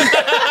creature.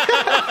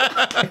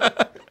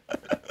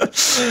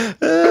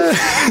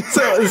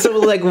 So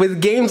like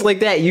with games like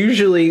that,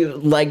 usually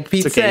like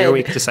Pete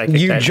said,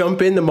 you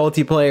jump into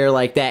multiplayer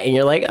like that and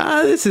you're like,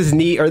 this is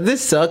neat, or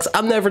this sucks,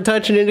 I'm never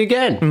touching it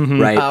again.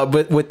 Mm-hmm. Right.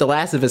 But with The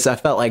Last of Us, I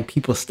felt like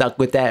people stuck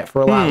with that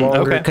for a lot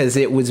longer because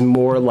it was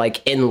more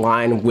like in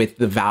line with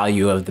the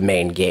value of the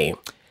main game.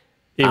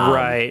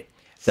 Right.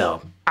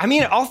 So I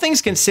mean, all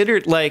things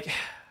considered, like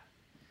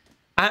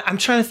I'm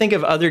trying to think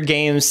of other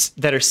games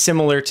that are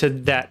similar to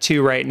that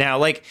too right now.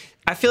 Like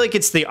I feel like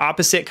it's the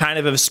opposite kind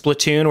of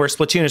Splatoon, where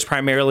Splatoon is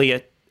primarily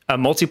a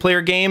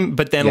multiplayer game,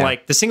 but then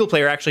like the single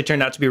player actually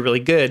turned out to be really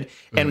good.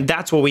 And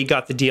that's what we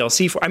got the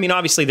DLC for. I mean,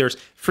 obviously there's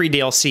free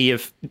DLC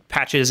of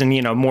patches and,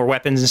 you know, more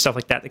weapons and stuff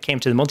like that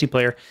came to the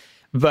multiplayer.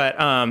 But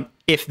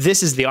if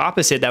this is the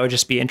opposite, that would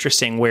just be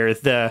interesting, where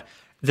the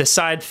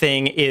side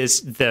thing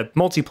is the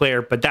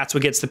multiplayer, but that's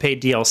what gets the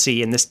paid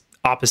DLC in this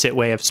opposite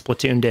way of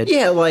Splatoon did.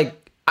 Yeah, like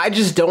I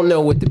just don't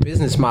know what the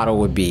business model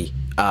would be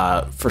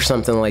for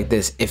something like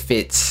this if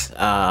it's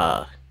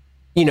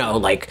you know,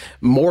 like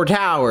more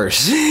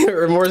towers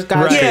or more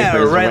skyscrapers. Yeah,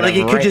 right. Like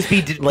it could right? just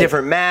be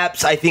different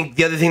maps. I think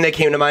the other thing that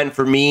came to mind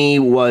for me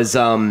was,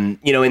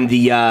 you know, in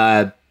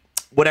the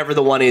whatever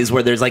the one is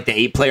where there's like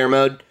the 8-player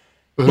mode,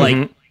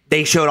 like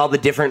they showed all the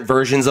different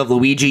versions of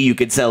Luigi. You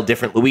could sell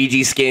different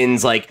Luigi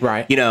skins. Like,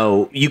 you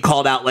know, you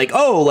called out like,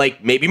 oh,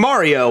 like maybe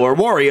Mario or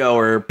Wario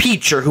or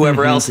Peach or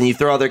whoever else, and you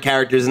throw other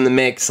characters in the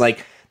mix.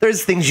 Like,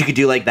 there's things you could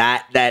do like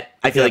that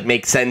I feel like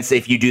make sense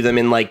if you do them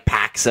in like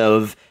packs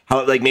of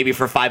how, like maybe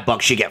for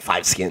 $5 you get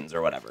 5 skins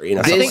or whatever. You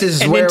know, this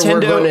is where we're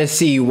going to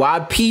see why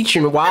Peach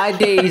and why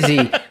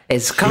Daisy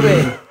is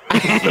coming.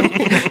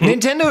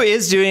 Nintendo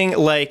is doing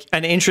like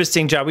an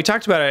interesting job. We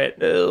talked about it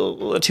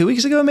 2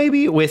 weeks ago,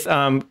 maybe, with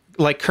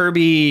like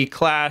Kirby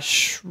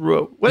Clash,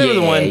 whatever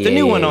the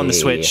new one on the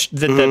Switch,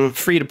 the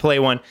free to play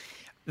one,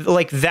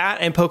 like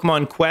that, and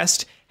Pokemon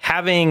Quest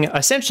having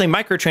essentially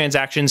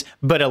microtransactions,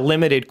 but a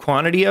limited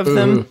quantity of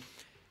them.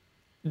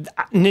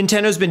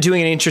 Nintendo's been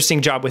doing an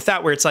interesting job with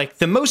that, where it's like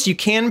the most you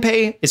can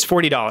pay is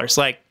 $40.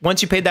 Like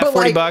once you paid that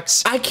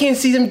 $40, I can't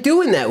see them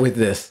doing that with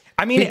this.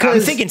 I mean, I'm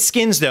thinking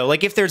skins though.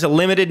 Like if there's a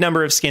limited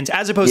number of skins,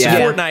 as opposed to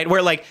Fortnite,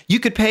 where like you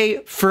could pay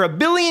for 1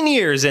 billion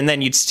years and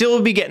then you'd still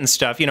be getting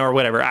stuff, you know, or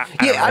whatever.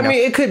 I mean,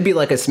 it could be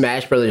like a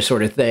Smash Brothers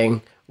sort of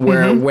thing,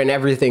 where when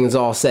everything's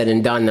all said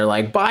and done, they're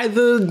like, buy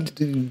the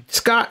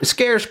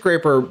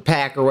Scarescraper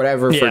pack or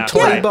whatever for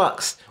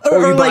 $20,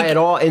 or you buy it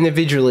all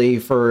individually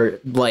for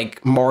like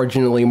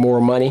marginally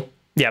more money.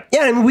 Yeah,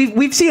 and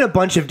we've seen a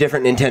bunch of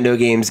different Nintendo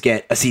games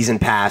get a season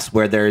pass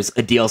where there's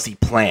a DLC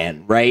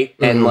plan, right?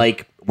 And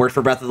like Word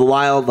for Breath of the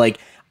Wild, like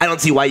I don't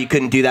see why you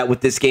couldn't do that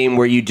with this game,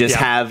 where you just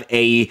have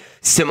a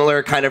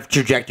similar kind of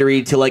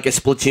trajectory to like a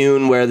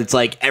Splatoon, where it's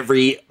like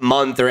every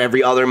month or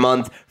every other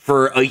month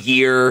for a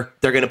year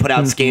they're going to put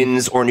out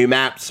skins or new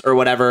maps or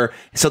whatever.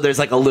 So there's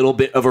like a little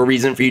bit of a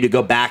reason for you to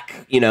go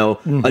back, you know,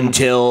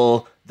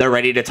 until they're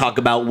ready to talk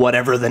about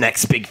whatever the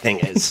next big thing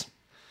is.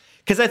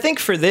 Because I think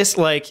for this,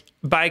 like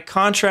by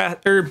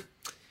contrast, or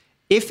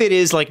if it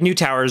is like new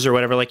towers or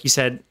whatever, like you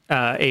said,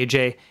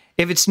 AJ,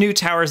 if it's new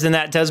towers, then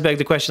that does beg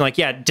the question, like,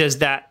 does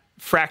that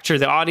fracture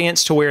the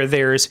audience to where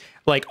there's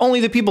like only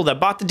the people that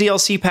bought the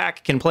DLC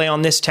pack can play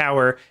on this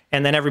tower,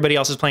 and then everybody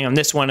else is playing on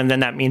this one, and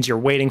then that means you're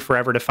waiting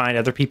forever to find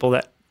other people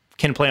that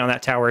can play on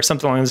that tower or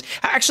something along those.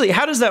 Actually,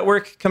 how does that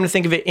work? Come to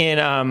think of it,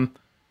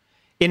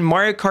 in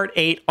Mario Kart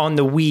 8 on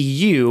the Wii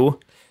U,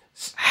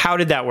 how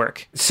did that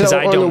work? So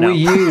on the Wii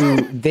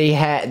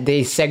U,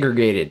 they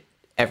segregated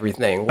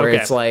everything, where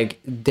it's like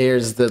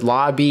there's the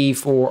lobby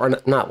for, or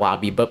not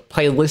lobby, but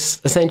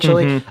playlists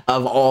essentially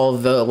of all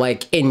the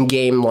like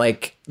in-game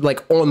like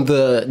on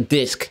the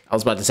disc, I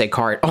was about to say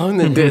cart, on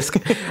the disc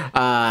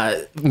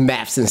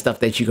maps and stuff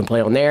that you can play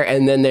on there,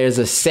 and then there's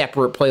a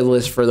separate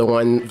playlist for the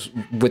one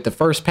with the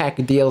first pack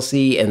of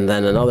DLC, and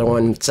then another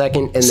one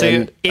second, and so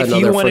then if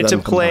you wanted to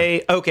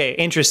play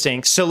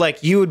interesting, so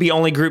like you would be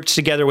only grouped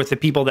together with the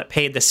people that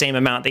paid the same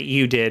amount that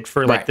you did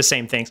for like the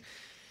same things.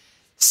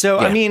 So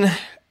I mean,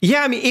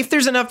 if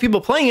there's enough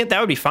people playing it, that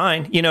would be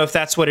fine. You know, if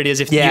that's what it is,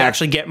 if you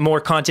actually get more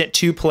content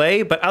to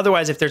play. But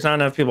otherwise, if there's not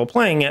enough people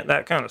playing it,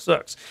 that kind of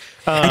sucks.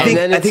 I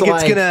think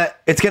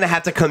it's gonna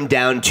have to come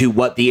down to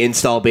what the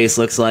install base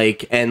looks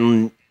like,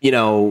 and you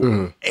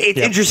know, it's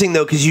interesting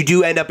though, because you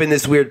do end up in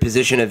this weird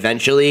position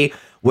eventually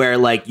where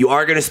like you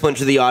are gonna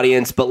splinter the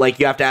audience, but like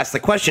you have to ask the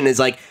question is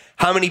like,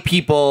 how many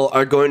people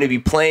are going to be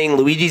playing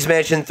Luigi's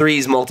Mansion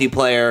 3's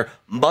multiplayer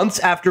months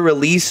after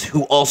release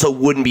who also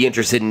wouldn't be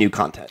interested in new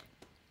content?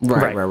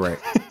 Right.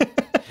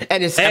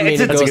 And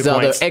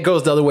it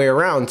goes the other way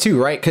around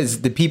too, right?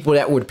 Because the people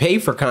that would pay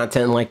for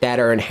content like that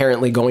are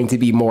inherently going to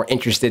be more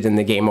interested in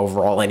the game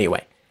overall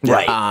anyway.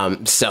 Right.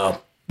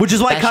 Which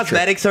is why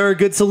cosmetics are a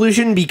good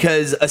solution,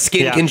 because a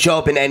skin can show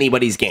up in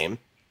anybody's game.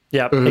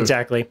 Yep,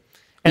 exactly.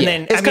 And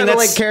then it's kind of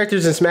like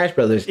characters in Smash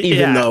Brothers,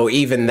 even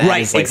that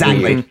is like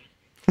exactly.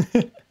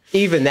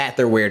 Even that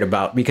they're weird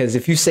about, because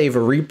if you save a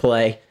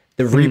replay,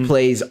 the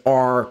replays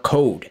are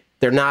code.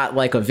 They're not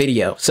like a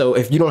video. So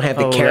if you don't have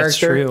the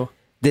character,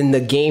 then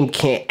the game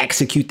can't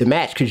execute the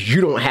match because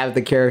you don't have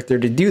the character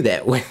to do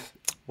that with.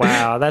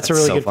 Wow, that's a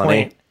really good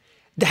point.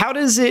 How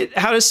does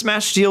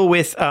Smash deal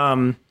with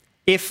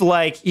if,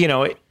 like, you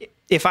know,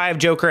 if I have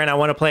Joker and I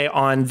want to play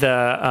on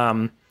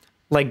the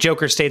like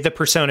Joker stage, the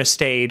Persona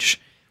stage,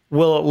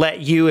 will it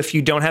let you, if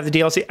you don't have the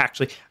DLC?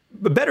 Actually,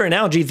 a better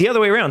analogy, the other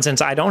way around,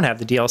 since I don't have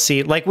the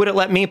DLC, like, would it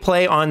let me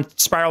play on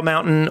Spiral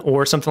Mountain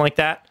or something like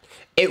that?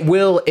 It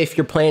will if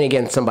you're playing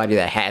against somebody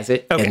that has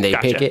it and they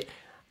pick it.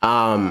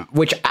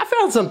 Which I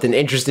found something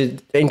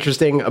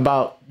interesting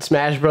about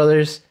Smash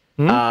Brothers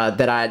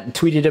that I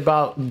tweeted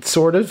about,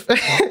 sort of.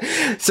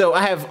 So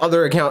I have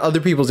other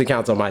people's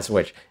accounts on my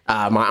Switch.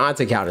 My aunt's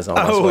account is on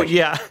my Switch.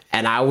 Yeah.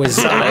 And I was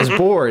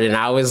bored, and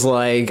I was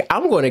like,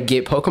 I'm going to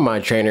get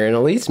Pokemon Trainer in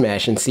Elite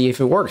Smash and see if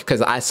it works,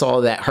 because I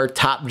saw that her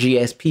top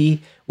GSP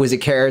was a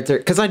character,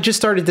 because I just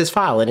started this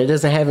file and it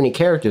doesn't have any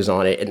characters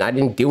on it, and I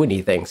didn't do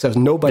anything, so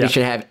nobody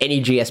should have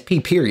any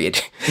GSP,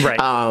 period. Right.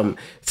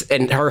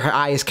 And her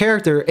highest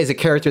character is a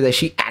character that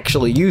she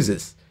actually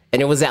uses,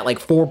 and it was at like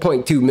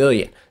 4.2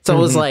 million. So I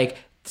was like,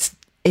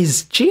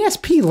 is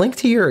GSP linked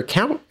to your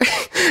account?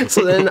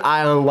 So then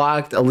I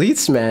unlocked Elite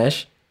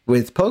Smash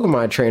with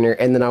Pokemon Trainer,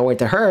 and then I went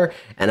to her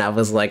and I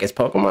was like, is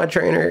Pokemon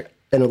Trainer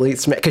an Elite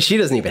Smash? Because she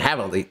doesn't even have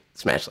an Elite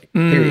Smash, like,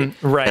 period.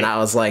 Right. And I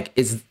was like,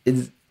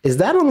 is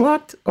that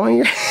unlocked on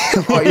your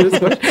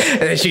Switch?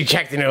 And then she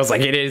checked and it was like,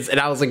 it is. And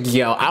I was like,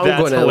 yo, I'm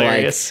going to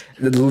like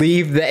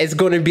leave that. It's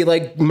going to be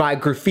like my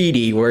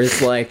graffiti, where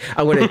it's like,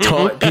 I'm going to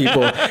taunt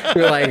people.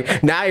 You're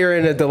like, now you're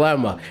in a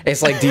dilemma.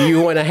 It's like, do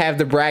you want to have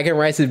the bragging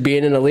rights of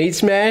being an Elite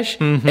Smash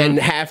and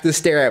have to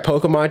stare at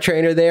Pokemon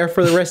Trainer there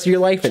for the rest of your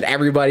life and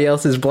everybody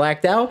else is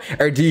blacked out?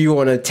 Or do you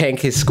want to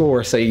tank his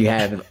score so you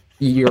have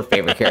your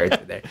favorite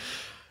character there?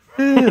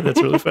 That's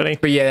really funny.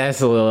 But yeah,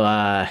 that's a little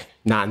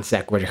non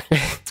sequitur.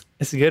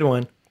 It's a good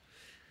one.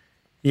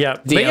 Yeah.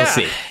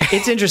 DLC. Yeah,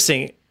 it's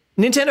interesting.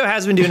 Nintendo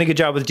has been doing a good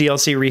job with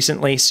DLC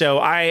recently, so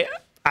I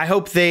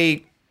hope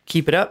they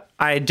keep it up.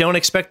 I don't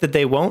expect that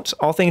they won't,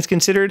 all things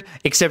considered,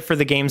 except for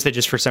the games that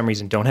just for some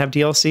reason don't have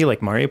DLC,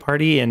 like Mario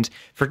Party, and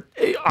for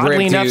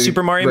oddly enough,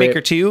 Super Mario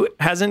Maker 2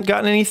 hasn't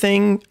gotten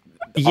anything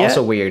yet.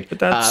 Also weird.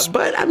 But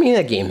I mean,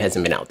 that game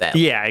hasn't been out that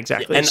long. Yeah,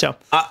 exactly. And so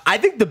I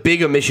think the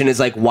big omission is,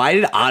 like, why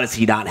did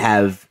Odyssey not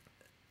have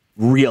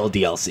real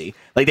DLC?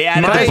 Like, they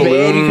added the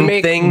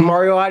balloon thing.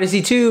 Mario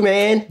Odyssey 2,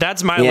 man.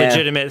 That's my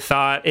legitimate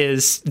thought,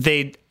 is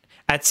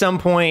at some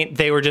point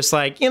they were just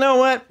like, you know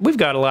what? We've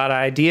got a lot of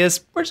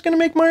ideas. We're just going to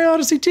make Mario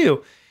Odyssey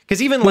 2.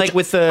 Because even like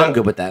with the... I'm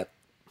good with that.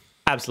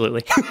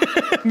 Absolutely.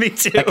 Me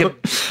too.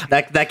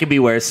 That could be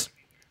worse.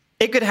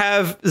 It could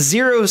have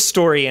zero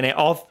story in it,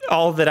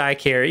 all that I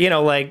care, you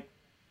know, like,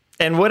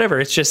 and whatever.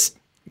 It's just...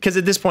 Because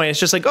at this point, it's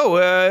just like,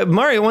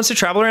 Mario wants to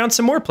travel around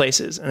some more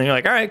places. And then you're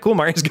like, all right, cool,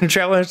 Mario's going to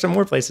travel around some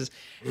more places.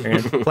 You're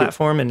going to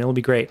platform, and it'll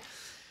be great.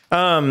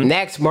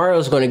 Next,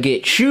 Mario's going to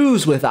get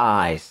shoes with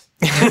eyes.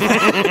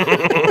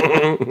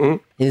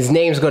 His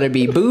name's going to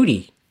be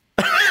Booty.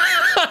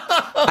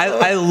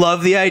 I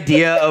love the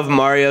idea of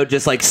Mario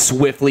just, like,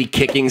 swiftly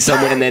kicking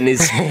someone, and then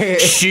his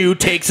shoe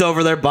takes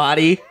over their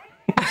body.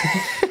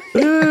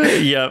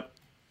 Yep.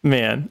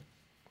 Man,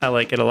 I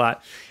like it a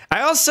lot.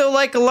 I also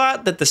like a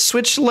lot that the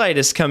Switch Lite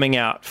is coming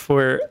out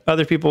for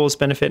other people's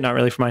benefit, not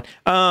really for mine.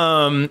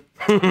 And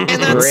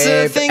that's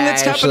the thing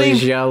that's happening.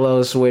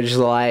 Yellow Switch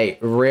Lite,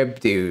 rip,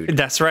 dude.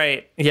 That's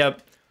right.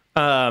 Yep.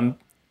 Long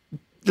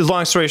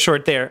story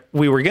short, there,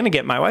 we were going to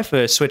get my wife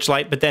a Switch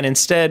Lite, but then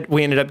instead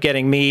we ended up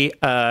getting me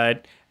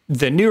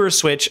the newer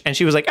Switch, and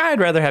she was like, I'd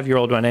rather have your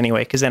old one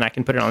anyway, because then I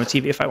can put it on the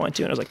TV if I want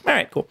to. And I was like, all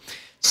right, cool.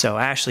 So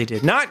Ashley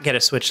did not get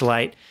a Switch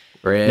Lite,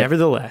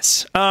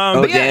 nevertheless.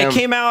 But yeah, it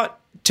came out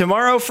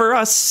tomorrow for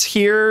us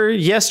here,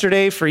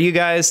 yesterday for you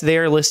guys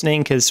there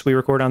listening, because we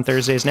record on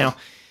Thursdays now.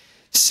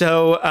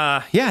 So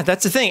yeah,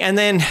 that's the thing. And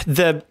then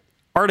the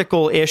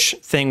article-ish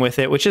thing with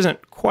it, which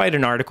isn't quite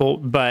an article,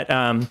 but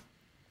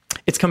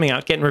it's coming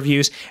out, getting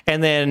reviews.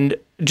 And then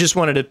just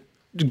wanted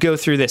to go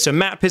through this. So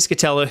Matt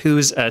Piscatella,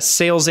 who's a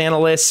sales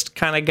analyst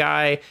kind of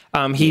guy,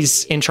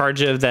 he's in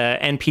charge of the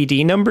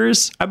NPD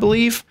numbers, I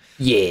believe.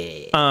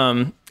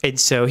 Yeah. And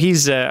so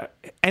he's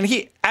and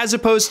he, as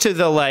opposed to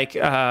the like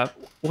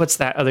what's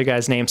that other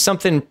guy's name?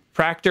 Something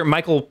Proctor,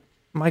 Michael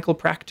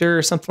Proctor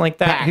or something like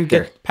that. Who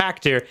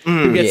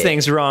gets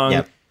things wrong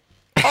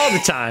all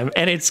the time,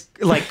 and it's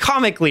like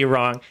comically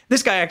wrong.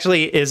 This guy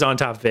actually is on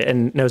top of it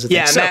and knows the thing.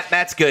 Yeah,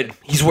 Matt's good.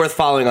 He's worth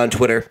following on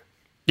Twitter.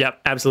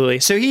 Yep, absolutely.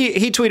 So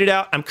he tweeted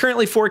out, I'm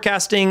currently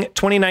forecasting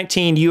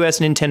 2019 US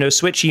Nintendo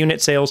Switch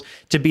unit sales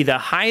to be the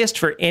highest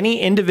for any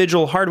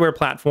individual hardware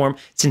platform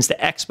since the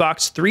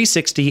Xbox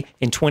 360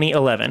 in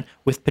 2011,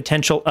 with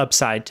potential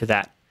upside to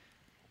that.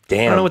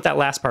 Damn. I don't know what that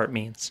last part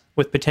means.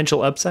 With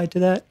potential upside to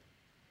that?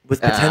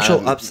 With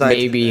potential upside.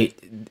 Maybe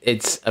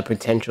it's a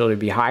potential to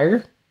be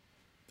higher.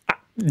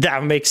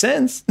 That makes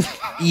sense.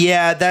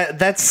 Yeah,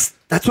 that's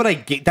what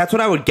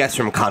I would guess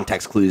from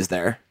context clues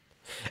there.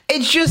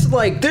 It's just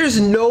like, there's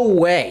no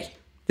way.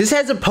 This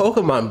has a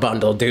Pokemon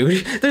bundle,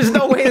 dude. There's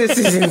no way this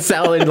isn't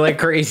selling like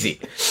crazy.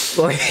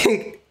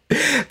 Like,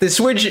 the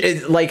Switch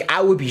is like,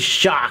 I would be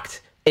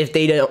shocked if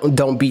they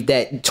don't beat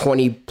that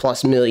 20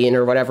 plus million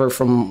or whatever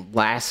from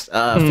last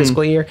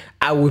fiscal year.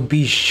 I would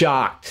be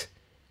shocked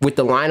with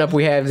the lineup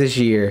we have this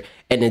year,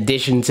 in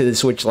addition to the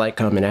Switch Lite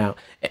coming out.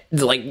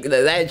 Like,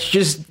 that's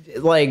just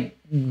like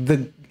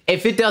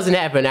if it doesn't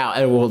happen now,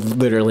 it will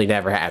literally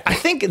never happen. I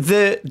think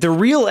the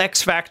real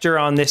X factor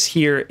on this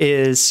here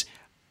is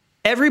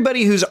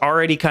everybody who's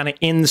already kind of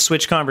in the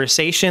Switch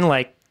conversation,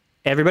 like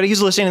everybody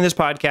who's listening to this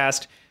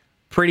podcast,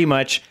 pretty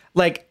much,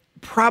 like,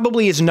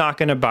 probably is not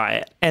going to buy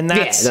it. And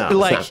that's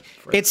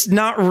it's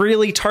not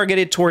really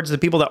targeted towards the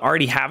people that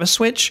already have a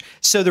Switch.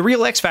 So the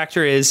real X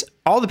factor is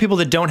all the people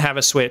that don't have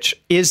a Switch.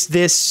 Is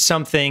this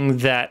something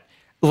that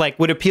like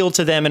would appeal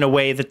to them in a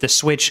way that the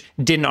Switch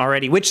didn't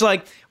already? Which,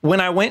 like, when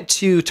I went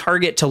to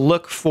Target to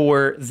look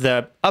for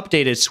the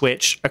updated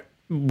Switch,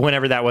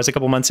 whenever that was, a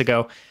couple months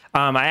ago,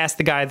 I asked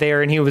the guy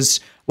there, and he was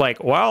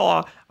like,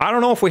 well, I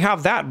don't know if we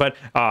have that, but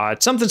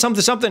it's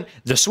something,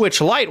 the Switch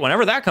Lite,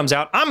 whenever that comes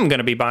out, I'm going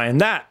to be buying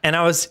that. And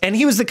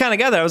he was the kind of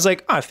guy that I was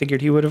like, I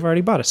figured he would have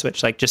already bought a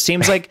Switch. Like, just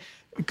seems like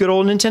a good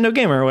old Nintendo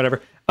gamer or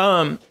whatever.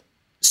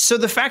 So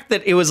the fact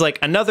that it was like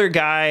another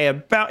guy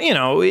about,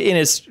 in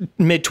his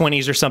mid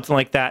 20s or something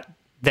like that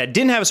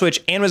didn't have a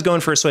Switch and was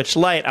going for a Switch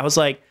Lite, I was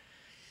like,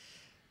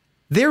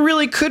 there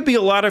really could be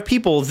a lot of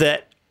people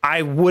that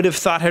I would have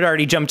thought had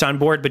already jumped on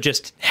board, but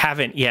just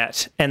haven't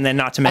yet. And then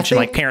not to mention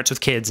like parents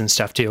with kids and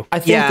stuff too. I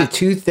think the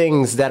two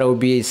things that will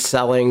be a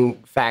selling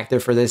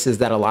factor for this is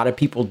that a lot of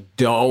people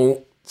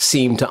don't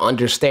seem to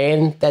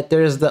understand that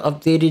there's the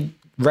updated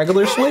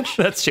regular Switch.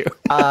 That's true.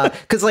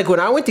 Because like when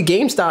I went to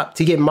GameStop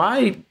to get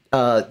my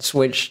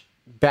Switch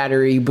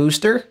battery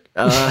booster,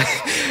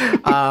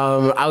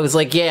 I was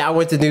like, yeah, I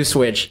want the new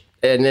Switch.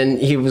 And then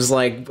he was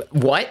like,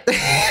 what?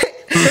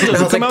 I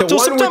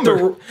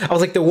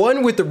was like, the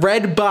one with the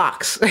red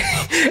box.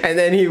 And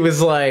then he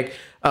was like,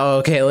 oh,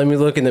 okay, let me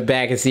look in the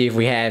back and see if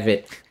we have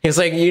it. He was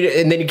like,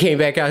 and then he came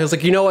back out. He was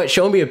like, you know what?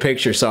 Show me a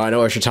picture so I know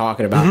what you're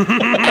talking about.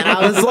 And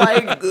I was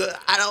like,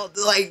 I don't,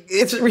 like,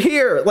 it's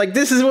here. Like,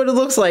 this is what it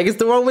looks like. It's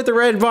the one with the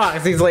red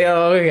box. He's like,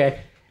 oh,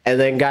 okay. And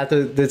then got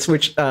the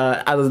Switch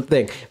out of the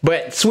thing.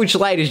 But Switch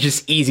Lite is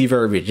just easy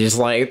verbiage. It's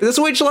like, the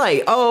Switch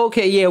Lite. Oh,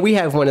 okay, yeah, we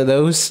have one of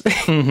those.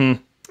 Mm-hmm.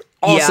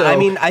 Also, yeah, I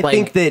mean, I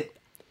think that...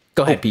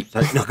 Go ahead, Pete.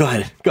 No, go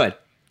ahead.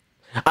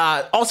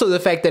 Also, the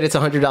fact that it's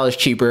 $100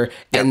 cheaper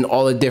and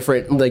all the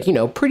different, like,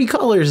 pretty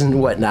colors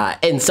and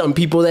whatnot. And some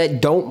people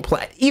that don't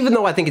play, even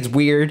though I think it's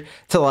weird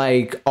to,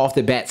 like, off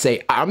the bat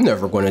say, I'm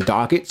never going to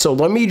dock it, so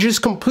let me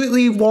just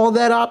completely wall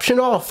that option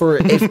off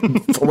for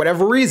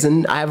whatever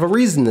reason, I have a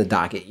reason to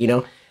dock it,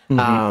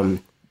 Mm-hmm.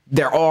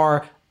 There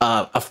are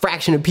a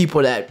fraction of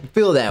people that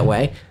feel that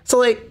way. So,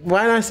 like,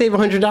 why not save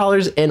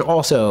 $100 and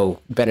also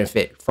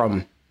benefit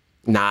from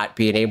not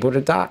being able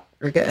to dock,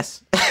 I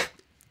guess?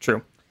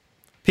 True.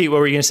 Pete, what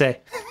were you going to say?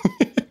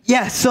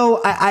 Yeah, so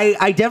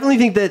I definitely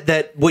think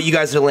that what you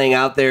guys are laying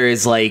out there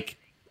is like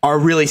are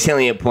really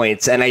salient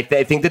points, and I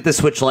think that the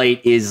Switch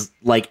Lite is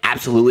like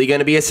absolutely going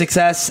to be a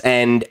success.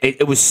 And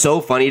it was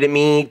so funny to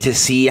me to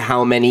see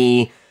how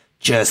many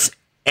just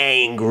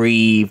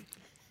angry,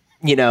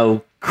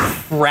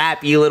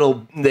 crappy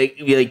little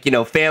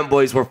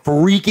fanboys were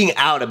freaking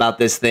out about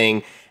this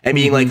thing. And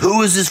being like,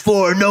 who is this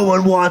for? No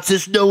one wants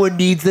this. No one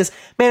needs this.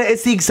 Man,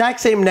 it's the exact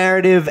same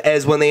narrative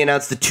as when they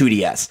announced the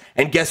 2DS.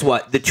 And guess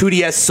what? The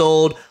 2DS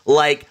sold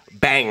like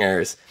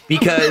bangers.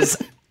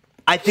 Because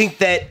I think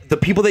that the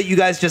people that you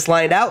guys just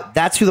lined out,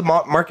 that's who the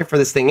market for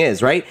this thing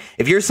is, right?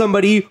 If you're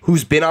somebody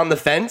who's been on the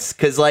fence,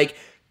 because like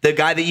the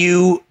guy that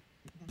you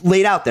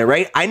laid out there,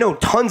 right? I know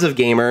tons of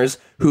gamers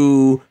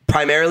who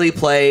primarily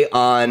play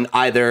on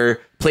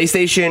either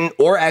PlayStation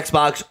or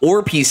Xbox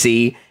or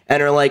PC,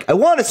 and are like, I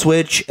want to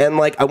Switch, and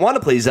like, I want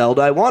to play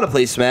Zelda, I want to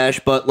play Smash,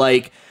 but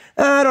like,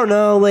 I don't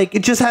know, like,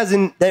 it just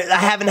hasn't, I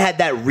haven't had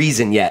that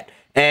reason yet.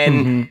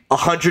 And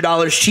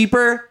 $100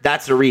 cheaper,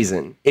 that's the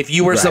reason. If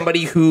you were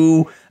somebody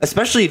who,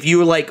 especially if you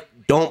were like,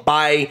 don't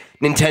buy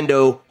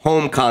Nintendo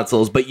home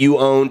consoles, but you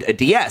owned a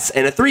DS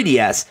and a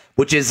 3DS,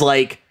 which is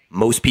like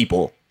most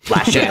people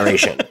last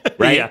generation,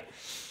 right? Yeah.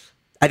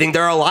 I think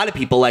there are a lot of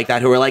people like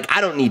that who are like, I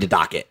don't need to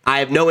dock it. I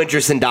have no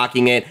interest in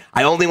docking it.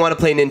 I only want to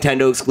play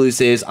Nintendo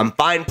exclusives. I'm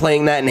fine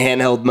playing that in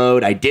handheld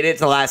mode. I did it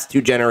the last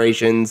 2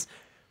 generations.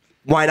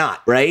 Why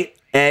not, right?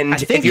 And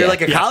if you're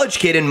like a college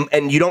kid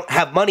and you don't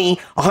have money,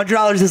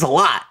 $100 is a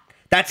lot.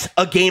 That's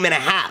a game and a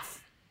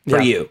half for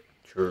you.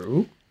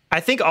 True. I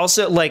think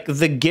also like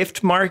the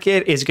gift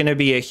market is going to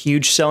be a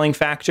huge selling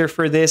factor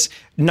for this,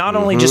 not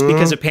only just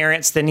because of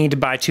parents that need to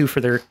buy 2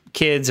 for their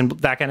kids and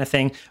that kind of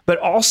thing, but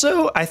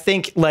also I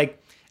think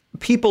like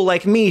people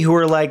like me who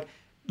are like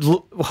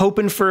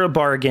hoping for a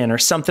bargain or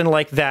something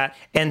like that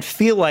and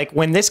feel like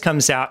when this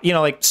comes out, you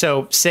know, like,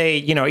 so say,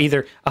 you know,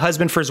 either a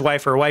husband for his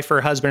wife or a wife for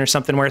her husband or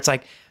something where it's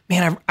like,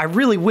 man, I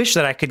really wish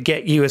that I could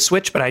get you a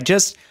Switch, but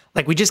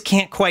we just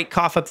can't quite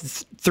cough up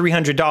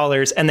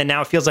 $300. And then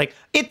now it feels like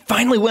it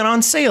finally went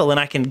on sale and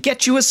I can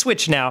get you a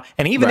Switch now.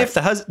 And even if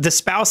the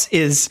spouse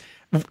is,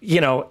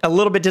 you know, a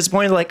little bit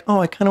disappointed, like,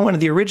 oh, I kind of wanted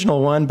the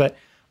original one, but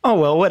oh,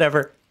 well,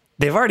 whatever.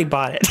 They've already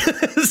bought it.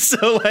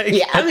 So like,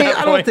 yeah, I mean,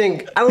 I don't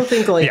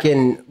think like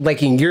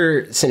in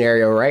your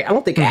scenario, right? I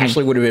don't think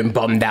Ashley would have been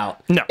bummed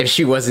out if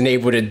she wasn't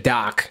able to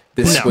dock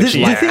the Switch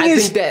Lite. I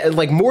think that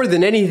like more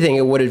than anything,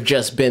 it would have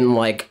just been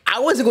like, I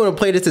wasn't going to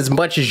play this as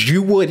much as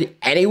you would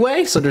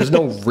anyway. So there's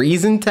no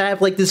reason to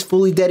have like this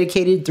fully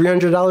dedicated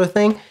 $300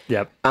 thing.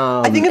 Yep.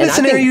 I think in the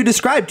scenario you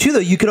described too, though,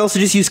 you could also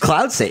just use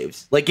cloud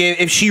saves. Like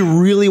if she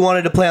really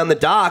wanted to play on the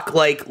dock,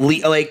 my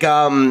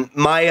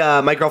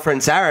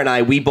girlfriend Sarah and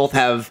I, we both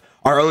have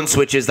our own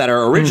Switches that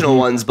are original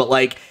ones, but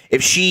like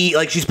if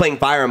she's playing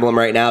Fire Emblem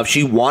right now, if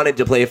she wanted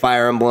to play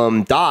Fire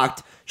Emblem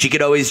docked, she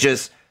could always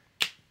just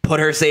put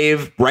her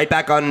save right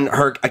back on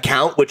her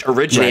account, which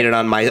originated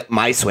on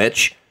my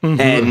Switch,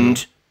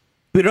 and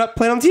boot it up,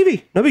 play it on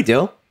TV. No big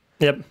deal.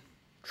 Yep.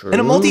 True. In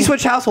a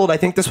multi-Switch household, I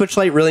think the Switch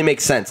Lite really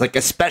makes sense. Like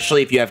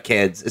especially if you have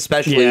kids,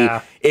 especially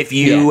if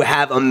you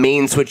have a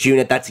main Switch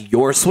unit that's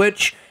your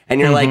Switch. And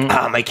you're like,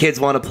 my kids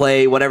want to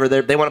play whatever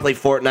they want to play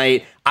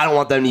Fortnite. I don't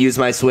want them to use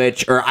my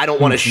Switch, or I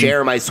don't want to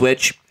share my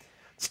Switch.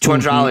 It's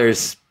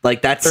 $200.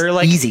 Like that's or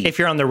like easy. If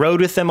you're on the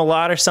road with them a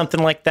lot or something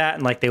like that,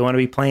 and like they want to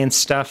be playing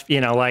stuff, you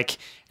know, like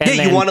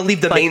you want to leave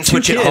the main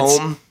Switch at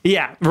home.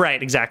 Yeah,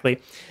 right, exactly.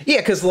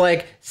 Yeah, because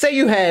like say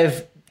you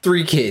have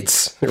 3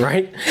 kids,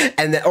 right,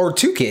 or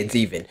 2 kids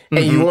even,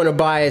 and you want to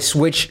buy a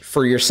Switch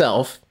for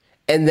yourself,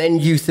 and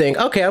then you think,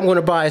 okay, I'm going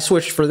to buy a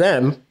Switch for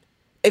them.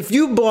 If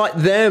you bought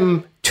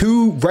them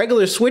 2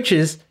 regular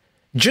Switches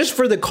just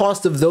for the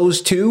cost of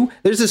those 2,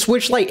 there's a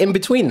Switch Lite in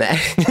between that.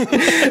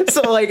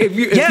 So like if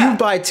you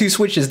buy 2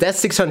 Switches, that's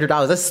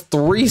 $600. That's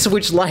 3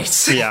 Switch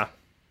Lites. Yeah.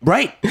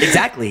 Right,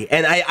 exactly.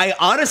 And I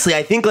honestly,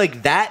 I think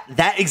like that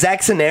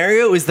exact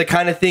scenario is the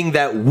kind of thing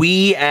that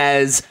we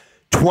as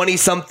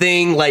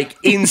 20-something like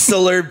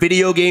insular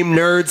video game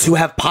nerds who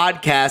have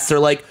podcasts are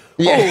like,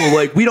 oh,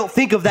 like we don't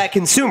think of that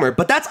consumer.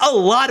 But that's a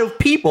lot of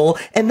people,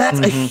 and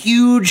that's a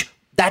huge...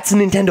 That's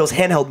Nintendo's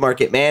handheld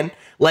market, man.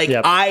 Like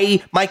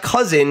my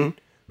cousin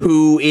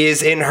who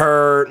is in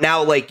her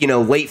now like, you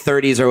know, late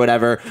 30s or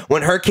whatever,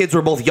 when her kids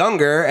were both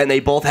younger and they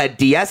both had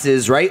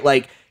DSs, right?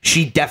 Like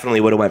she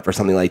definitely would have went for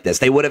something like this.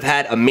 They would have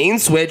had a main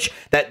Switch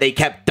that they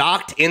kept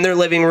docked in their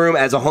living room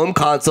as a home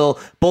console.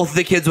 Both of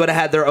the kids would have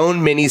had their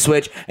own mini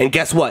Switch. And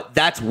guess what?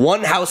 That's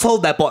one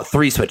household that bought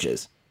 3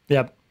 Switches.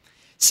 Yep.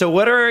 So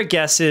what are our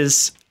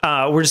guesses?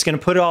 We're just going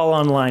to put it all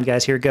online,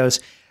 guys. Here it goes.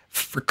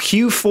 For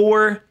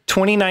Q4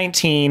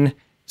 2019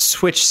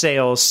 Switch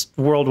sales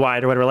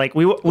worldwide or whatever, like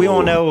we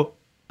won't know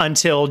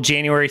until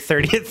January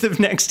 30th of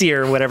next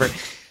year or whatever.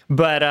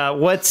 But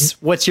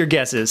what's your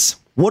guesses?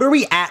 What are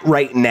we at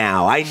right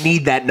now? I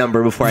need that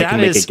number before I can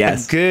make a guess. That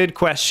is a good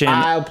question.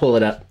 I'll pull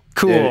it up.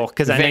 Cool,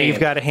 because I know you've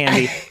got it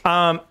handy.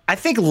 I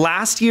think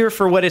last year,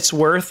 for what it's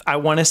worth, I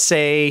want to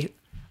say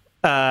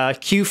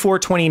Q4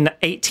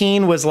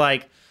 2018 was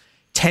like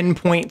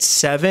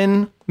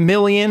 10.7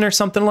 million or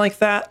something like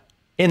that.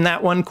 In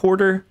that one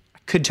quarter. I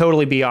could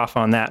totally be off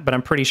on that, but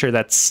I'm pretty sure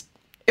that's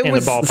in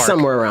the ballpark.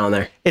 Somewhere around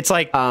there. It's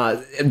like,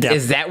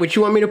 is that what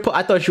you want me to pull?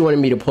 I thought you wanted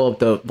me to pull up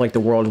the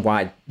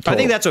worldwide total. I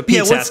think that's what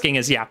Pete's asking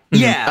is, Yeah,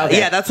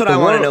 that's what I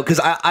want to know, because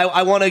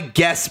I want to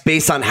guess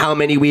based on how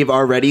many we've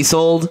already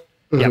sold.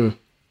 Yep.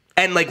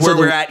 And like where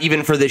we're at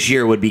even for this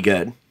year would be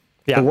good.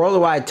 Yeah. The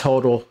worldwide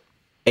total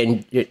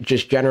and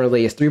just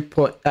generally is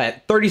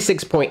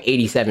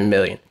 36.87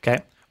 million.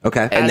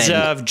 Okay. As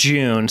of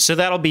June. So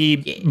that'll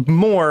be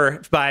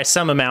more by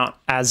some amount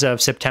as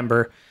of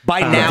September. By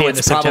now,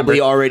 it's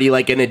probably already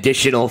like an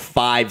additional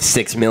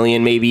 5-6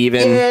 million, maybe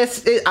even.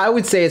 Yes, I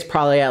would say it's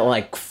probably at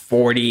like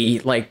 40,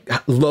 like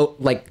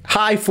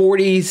high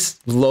 40s,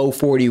 low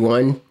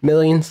 41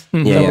 millions,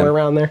 somewhere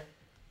around there.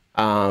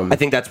 I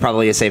think that's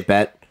probably a safe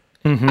bet.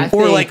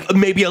 Or like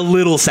maybe a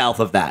little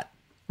south of that.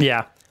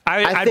 Yeah.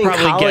 I'd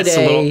probably guess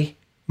a little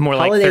more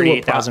like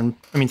 38,000.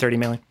 30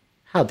 million.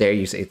 How dare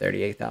you say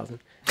 38,000?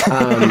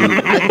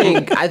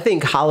 I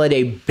think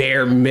holiday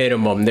bare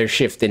minimum they're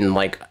shifting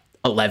like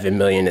 11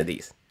 million of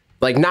these,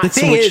 like not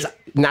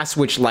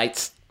Switch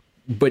Lites,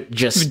 but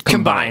just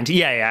combined.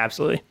 Yeah,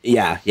 absolutely.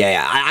 Yeah.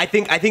 I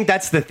think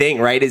that's the thing,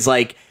 right? Is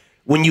like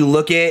when you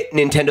look at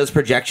Nintendo's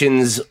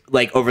projections,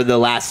 like over the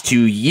last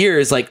 2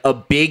 years, like a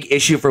big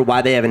issue for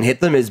why they haven't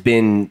hit them has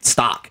been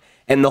stock,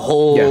 and the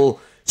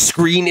whole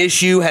screen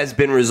issue has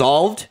been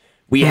resolved.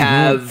 We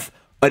have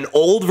an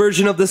old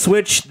version of the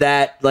Switch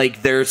that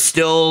like they're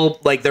still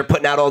like they're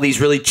putting out all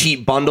these really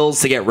cheap bundles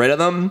to get rid of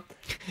them.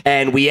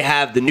 And we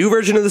have the new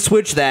version of the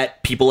Switch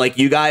that people like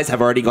you guys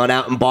have already gone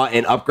out and bought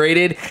and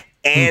upgraded.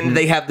 And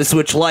they have the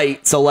Switch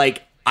Lite. So,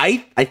 like, I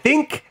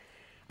think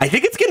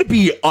it's going to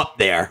be up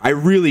there. I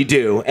really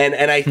do.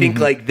 And I think,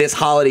 like, this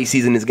holiday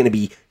season is going to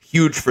be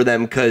huge for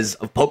them because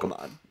of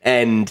Pokemon.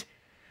 And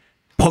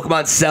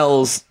Pokemon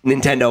sells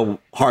Nintendo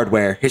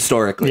hardware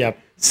historically. Yep.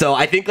 So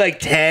I think, like,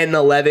 10,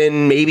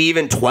 11, maybe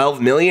even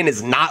 12 million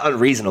is not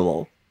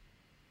unreasonable.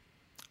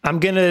 I'm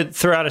going to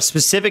throw out a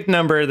specific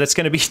number that's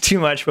going to be too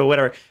much, but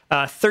whatever.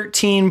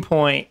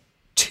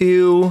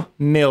 13.2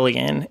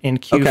 million in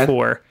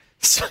Q4. Okay.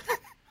 So,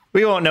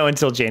 we won't know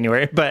until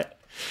January, but...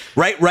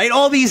 Write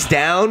all these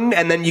down,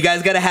 and then you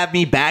guys got to have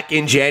me back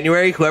in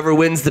January. Whoever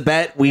wins the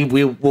bet,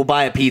 we'll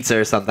buy a pizza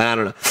or something. I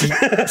don't know.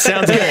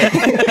 Sounds good.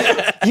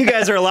 You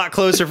guys are a lot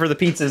closer for the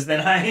pizzas than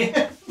I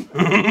am.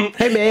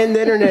 Hey, man,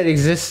 the internet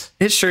exists.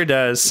 It sure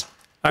does.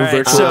 All right,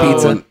 Virtual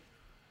pizza.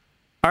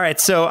 All right,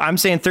 so I'm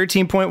saying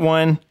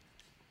 13.1.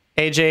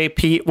 AJ,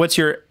 Pete, what's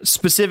your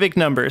specific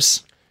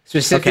numbers?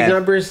 Specific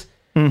numbers?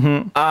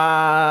 Mm-hmm.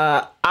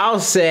 I'll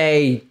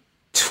say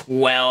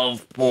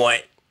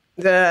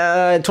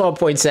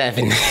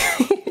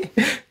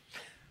 12.7.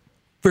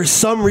 For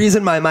some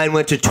reason, my mind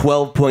went to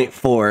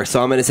 12.4,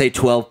 so I'm going to say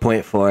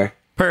 12.4.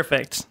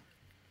 Perfect.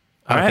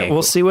 All right,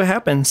 we'll see what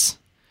happens.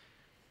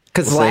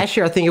 Because last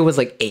year, I think it was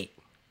like 8.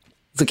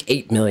 It's like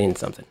 8 million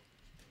something.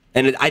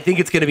 And I think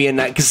it's going to be a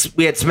night, because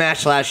we had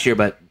Smash last year,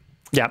 but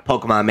yeah,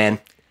 Pokemon, man.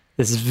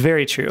 This is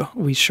very true.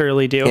 We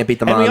surely do. Can't beat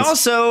the And we Mons.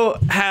 also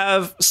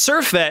have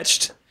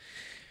Surfetched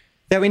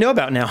that we know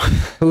about now.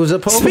 Who's a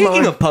Pokemon?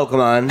 Speaking of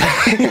Pokemon,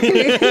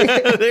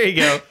 There you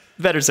go.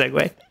 Better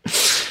segue.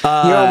 you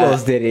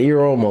almost did it.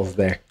 You're almost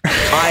there.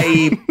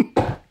 I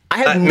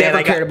have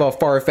never cared about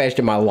Farfetch'd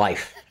in my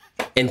life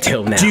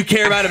until now. do you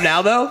care about him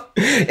now, though?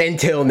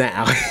 Until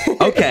now.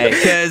 Okay,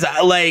 because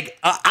like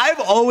I've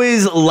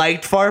always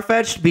liked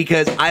Farfetch'd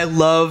because I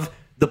love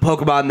the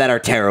Pokemon that are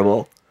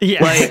terrible.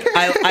 Yeah. Like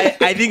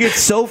I think it's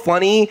so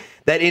funny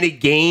that in a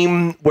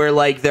game where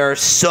like there are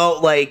so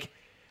like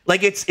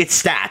it's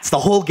stats. The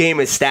whole game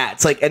is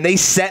stats. Like, and they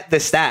set the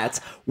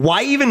stats.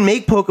 Why even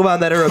make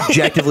Pokemon that are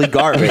objectively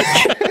garbage?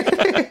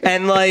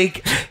 And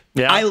like,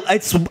 yeah.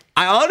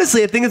 I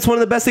honestly think it's one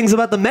of the best things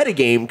about the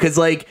metagame because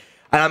like.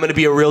 And I'm going to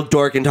be a real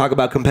dork and talk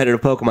about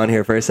competitive Pokemon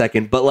here for a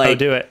second. But like,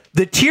 do it.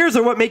 The tiers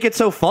are what make it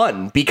so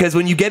fun because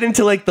when you get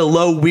into like the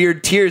low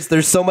weird tiers,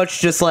 there's so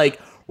much just like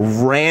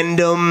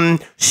random,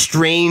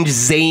 strange,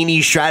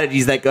 zany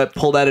strategies that got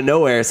pulled out of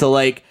nowhere. So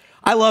like,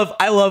 I love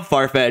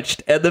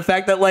Farfetch'd, and the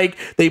fact that like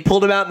they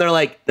pulled him out and they're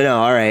like,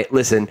 no, all right,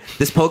 listen,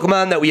 this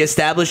Pokemon that we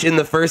established in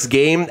the first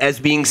game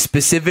as being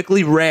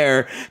specifically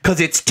rare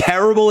because it's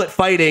terrible at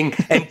fighting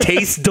and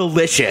tastes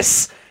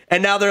delicious,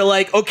 and now they're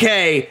like,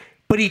 okay.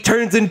 But he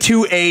turns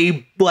into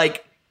a,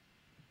 like,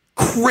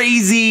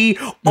 crazy,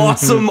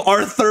 awesome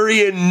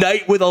Arthurian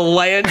knight with a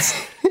lance.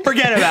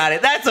 Forget about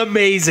it. That's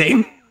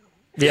amazing.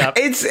 Yeah.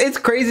 It's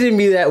crazy to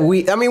me that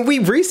we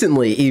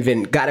recently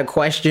even got a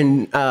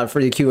question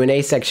for the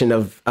Q&A section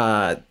of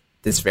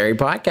this very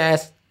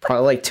podcast,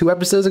 probably like 2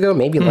 episodes ago,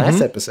 maybe last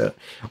episode,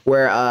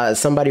 where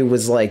somebody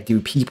was like,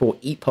 do people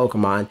eat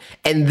Pokemon?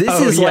 And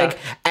this is like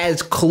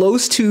as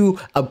close to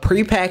a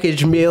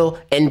prepackaged meal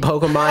in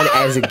Pokemon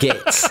as it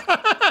gets.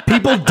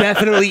 People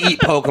definitely eat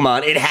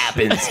Pokemon. It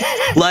happens.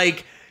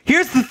 Like,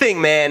 here's the thing,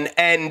 man.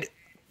 And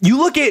you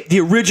look at the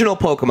original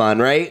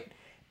Pokemon, right?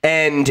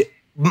 And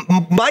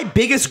my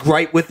biggest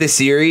gripe with this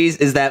series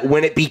is that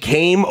when it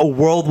became a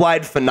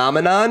worldwide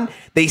phenomenon,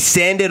 they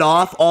sanded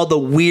off all the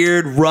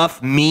weird,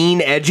 rough,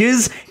 mean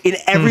edges in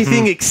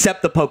everything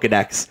except the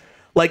Pokedex.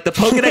 Like, the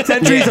Pokedex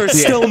entries are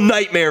still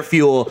nightmare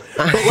fuel.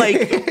 But,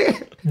 like,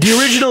 the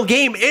original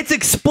game, it's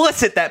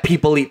explicit that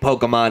people eat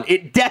Pokemon.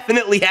 It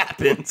definitely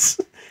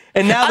happens.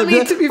 And now I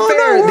mean, to be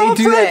fair, they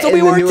do that in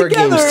the newer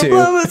games too.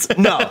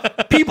 No,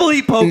 people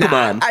eat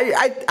Pokemon.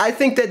 I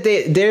think that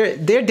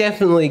they're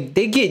definitely,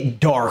 they get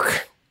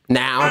dark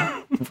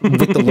now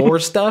with the lore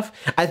stuff.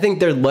 I think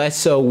they're less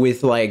so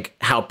with like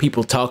how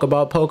people talk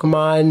about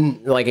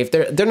Pokemon. Like if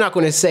they're not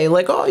going to say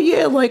like, oh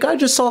yeah, like I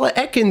just saw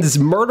Ekans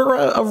murder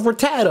a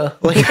Rattata.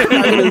 Like I'm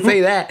not going to say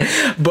that,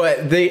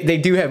 but they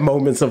do have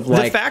moments of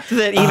like the fact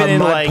that even in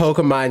my like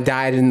Pokemon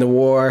died in the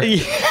war.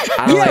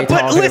 Yeah,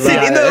 but listen,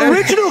 in the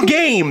original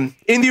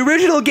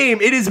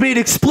game, it is made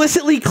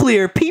explicitly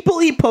clear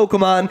people eat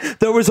Pokemon.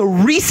 There was a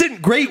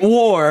recent Great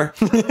War,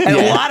 and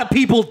a lot of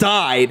people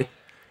died.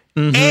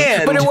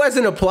 And But it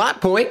wasn't a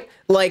plot point.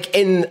 Like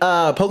in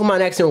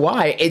Pokemon X and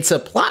Y, it's a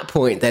plot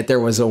point that there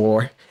was a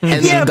war.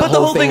 And yeah, but the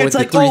whole thing, it's with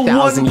like, the oh,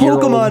 one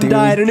 3,000-year-old Pokemon dude.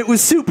 died, and it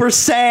was super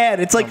sad.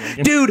 It's like,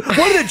 dude,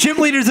 one of the gym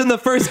leaders in the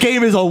first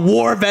game is a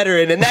war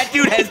veteran, and that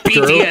dude has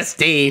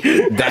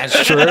PTSD.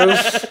 That's true.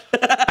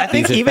 I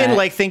think even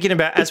like thinking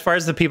about as far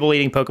as the people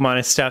eating Pokemon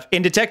and stuff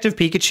in Detective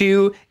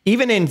Pikachu,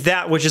 even in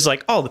that, which is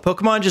like, oh, the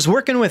Pokemon just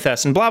working with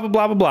us and blah, blah,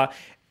 blah, blah, blah.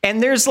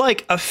 And there's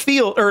like a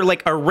field or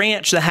like a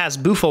ranch that has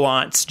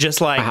Bouffalants just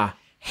like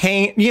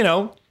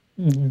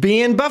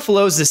being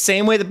buffaloes the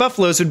same way that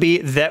buffaloes would be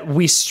that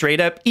we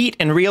straight up eat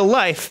in real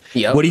life.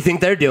 Yep. What do you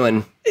think they're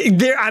doing?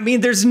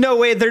 There's no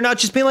way they're not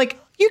just being like,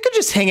 you could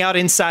just hang out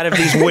inside of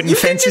these wooden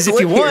fences if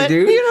you want.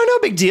 Here, dude. No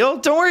big deal.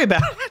 Don't worry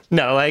about it.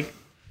 No, like,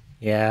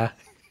 yeah,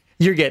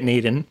 you're getting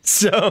eaten.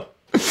 So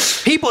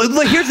People,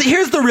 look,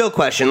 here's the real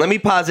question. Let me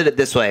posit it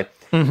this way.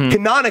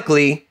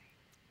 Canonically,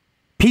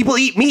 people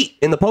eat meat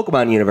in the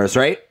Pokemon universe,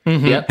 right?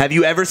 Yep. Have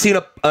you ever seen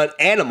an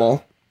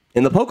animal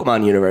in the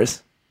Pokemon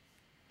universe?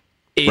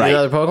 Eat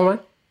another Pokemon?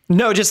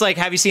 No, just like,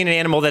 have you seen an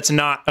animal that's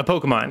not a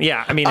Pokemon?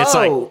 Yeah, I mean, it's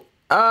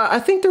I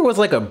think there was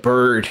like a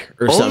bird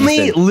or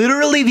something.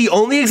 Literally, the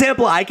only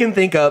example I can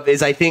think of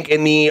is I think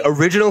in the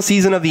original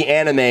season of the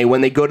anime,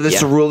 when they go to the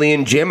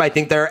Cerulean Gym, I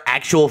think there are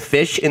actual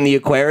fish in the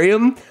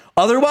aquarium.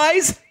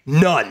 Otherwise,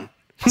 none.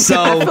 So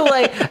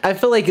I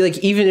feel like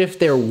even if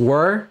there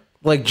were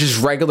like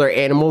just regular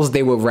animals,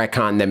 they would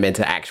retcon them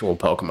into actual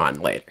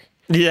Pokemon later.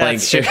 Yeah,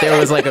 like if there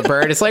was like a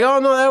bird, it's like, oh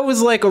no, that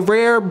was like a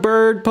rare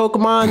bird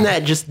Pokemon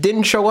that just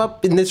didn't show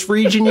up in this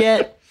region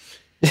yet.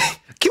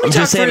 Can we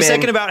talk for a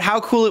second about how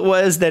cool it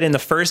was that in the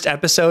first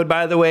episode,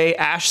 by the way,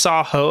 Ash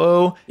saw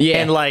Ho-Oh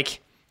and like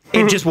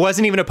it just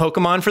wasn't even a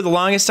Pokemon for the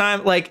longest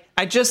time. Like,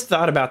 I just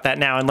thought about that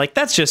now, and like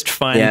that's just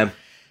fun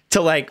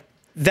to like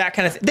that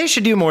kind of they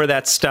should do more of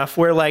that stuff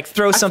where like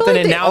throw something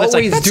in now that's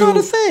like that's not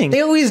a thing.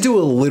 They always do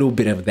a little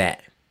bit of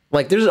that.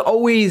 Like, there's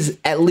always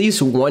at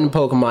least one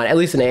Pokemon, at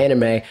least in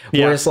anime,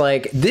 where it's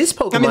like, this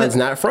Pokemon's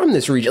not from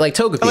this region. Like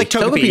Togepi. Like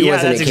Togepi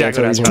wasn't a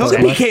exactly region.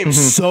 Togepi came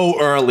so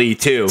early,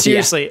 too.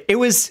 Seriously, it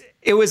was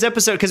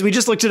episode, because we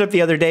just looked it up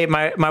the other day.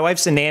 My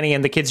wife's a nanny,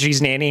 and the kids she's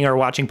nannying are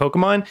watching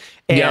Pokemon.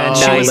 And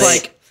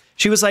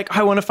she was like,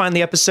 I want to find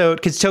the episode,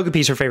 because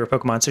Togepi's her favorite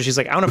Pokemon. So she's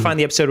like, I want to find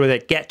the episode where they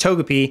get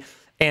Togepi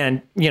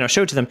and,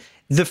 show it to them.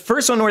 The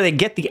first one where they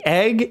get the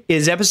egg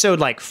is episode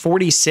like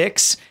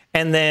 46.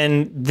 And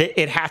then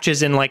it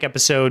hatches in like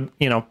episode,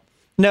 no,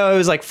 it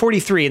was like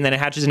 43, and then it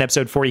hatches in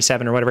episode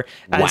 47 or whatever,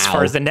 as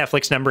far as the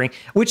Netflix numbering,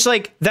 which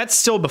like that's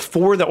still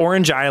before the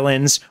Orange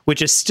Islands,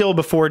 which is still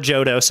before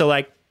Johto. So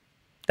like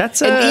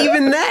that's and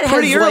even that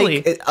pretty has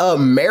early. Like a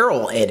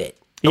Meryl in it.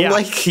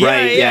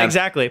 Yeah,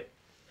 exactly.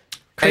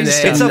 Crazy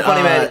stuff. It's so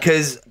funny, man,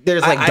 because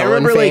there's like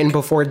Dawn Fan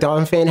before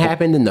Dawn Fan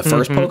happened in the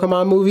first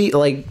Pokemon movie.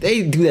 Like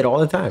they do that all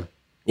the time.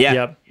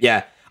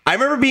 Yeah. I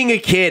remember being a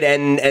kid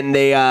and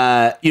they,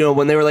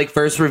 when they were like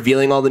first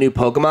revealing all the new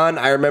Pokemon,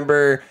 I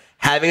remember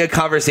having a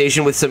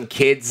conversation with some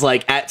kids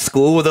like at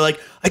school where they're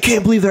like, I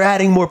can't believe they're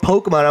adding more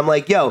Pokemon. I'm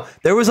like, yo,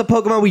 there was a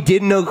Pokemon we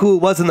didn't know who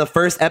it was in the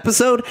first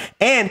episode.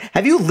 And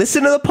have you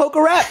listened to the Poke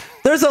Rap?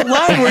 There's a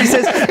line where he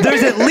says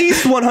there's at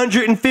least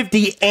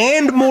 150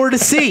 and more to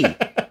see.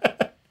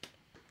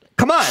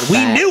 Come on,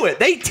 we knew it.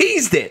 They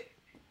teased it.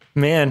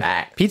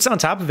 Man, Pete's on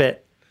top of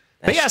it.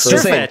 But yeah,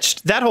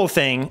 Sirfetch'd, that whole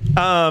thing.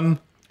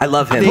 I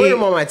love him. I put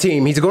him on my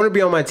team. He's going to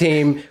be on my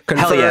team.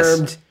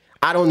 Confirmed. Yes.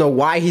 I don't know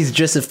why he's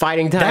just a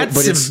fighting type,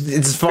 but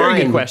it's fine.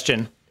 Very good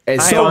question.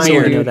 It's so fine.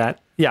 weird to know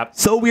that. Yeah.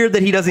 So weird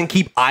that he doesn't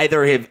keep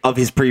either of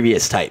his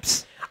previous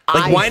types.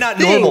 Like, why not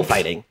normal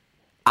fighting?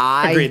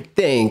 I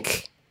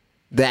think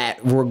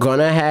that we're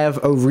gonna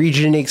have a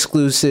region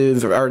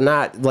exclusive, or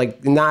not.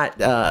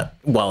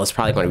 Well, it's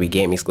probably going to be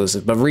game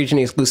exclusive, but region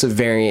exclusive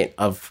variant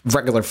of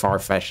regular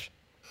Farfetch'd,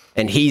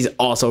 and he's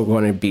also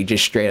going to be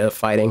just straight up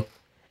fighting.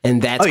 And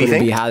that's going to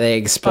be how they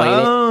explain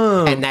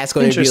it. And that's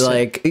going to be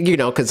like,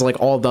 because like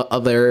all the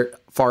other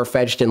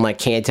Farfetch'd in like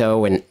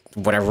Kanto and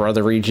whatever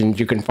other regions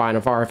you can find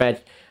a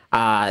Farfetch'd,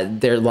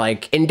 they're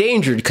like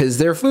endangered because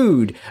they're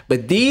food.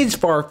 But these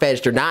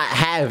Farfetch'd are not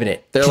having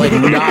it. They're like,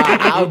 nah,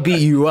 I'll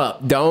beat you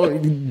up.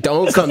 Don't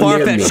come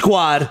near me. Farfetch'd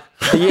squad.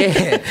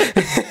 Yeah.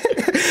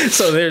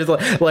 So there's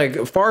like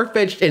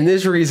Farfetch'd in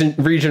this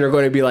region are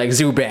going to be like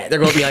Zubat. They're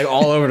going to be like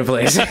all over the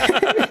place.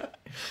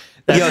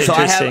 So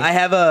I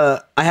have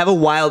a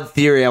wild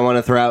theory I want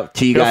to throw out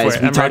to you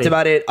guys. We talked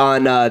about it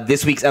on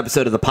this week's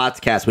episode of the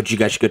podcast, which you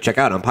guys should go check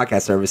out on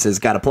podcast services.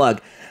 Got a plug.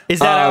 Is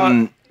that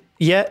out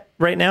yet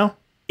right now?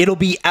 It'll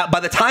be out by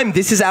the time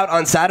this is out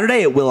on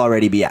Saturday. It will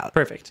already be out.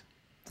 Perfect.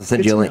 I'll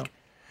send you a link.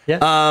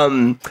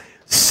 Yeah.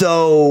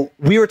 So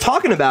we were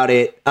talking about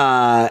it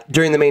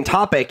during the main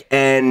topic,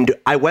 and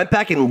I went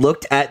back and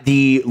looked at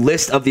the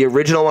list of the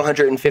original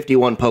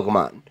 151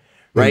 Pokemon,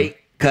 right?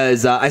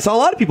 Because I saw a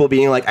lot of people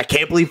being like, I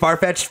can't believe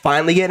Farfetch'd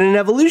finally getting an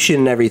evolution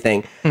and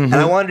everything. And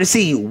I wanted to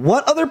see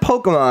what other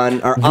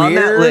Pokemon are on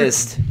that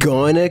list.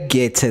 Gonna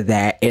get to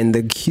that in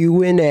the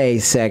Q&A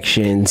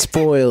section.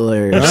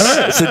 Spoilers.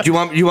 So do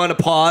you want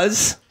to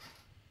pause?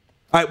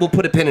 All right, we'll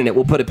put a pin in it.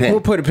 We'll put a pin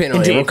on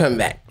it. We'll come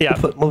back. Yeah.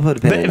 We'll put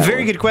a pin in it.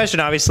 Very good question,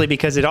 obviously,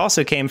 because it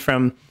also came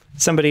from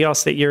somebody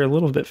else that you're a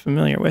little bit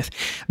familiar with.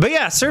 But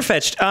yeah,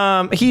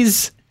 Sirfetch'd,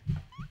 he's...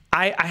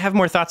 I have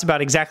more thoughts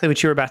about exactly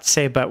what you were about to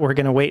say, but we're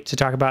going to wait to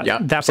talk about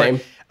that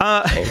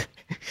part.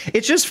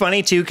 It's just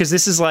funny, too, because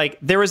this is like,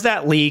 there was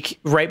that leak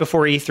right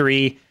before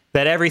E3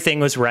 that everything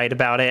was right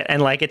about it.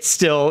 And like, it's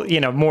still,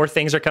 more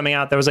things are coming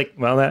out that was like,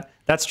 well,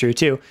 that's true,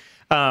 too.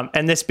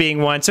 And this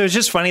being one. So it's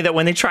just funny that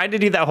when they tried to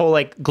do that whole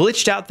like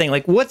glitched out thing,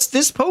 like, what's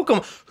this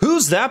Pokemon?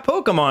 Who's that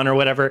Pokemon or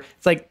whatever?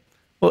 It's like,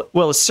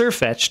 well, it's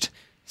Sirfetch'd.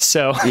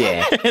 So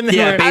Yeah.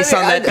 Based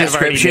on that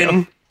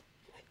description.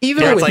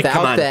 Even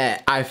without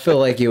that, I feel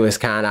like it was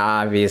kind of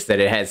obvious that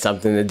it had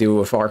something to do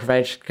with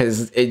Farfetch'd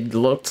because it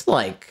looked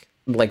like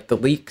the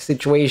leak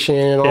situation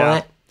and all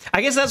that.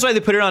 I guess that's why they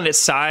put it on its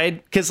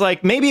side, because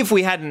like maybe if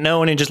we hadn't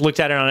known and just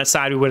looked at it on its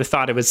side, we would have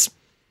thought it was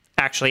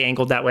actually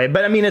angled that way.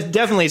 But I mean, it's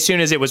definitely, as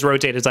soon as it was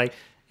rotated, it's like,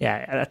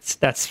 yeah,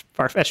 that's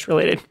Farfetch'd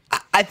related.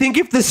 I think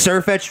if the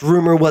Sirfetch'd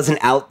rumor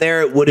wasn't out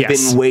there, it would have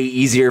been way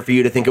easier for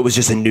you to think it was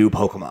just a new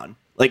Pokemon.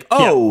 Like,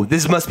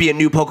 this must be a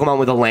new Pokemon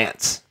with a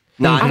lance.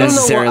 Not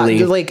necessarily.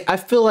 I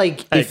feel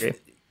like if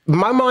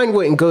my mind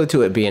wouldn't go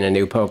to it being a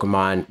new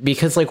Pokemon,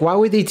 because like, why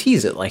would they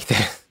tease it like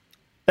that?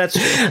 That's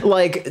true.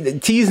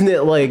 Like teasing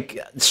it, like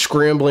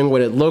scrambling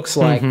what it looks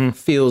like,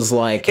 feels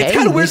like it's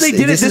kind of weird they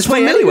did it this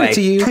way anyway.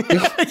 To you.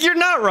 You're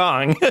not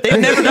wrong. They've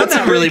never done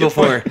that really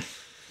before.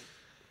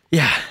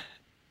 Yeah.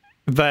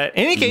 But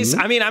in any case,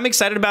 I mean, I'm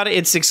excited about it.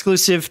 It's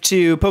exclusive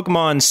to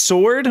Pokemon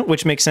Sword,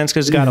 which makes sense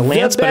because it's got a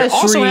lance, but it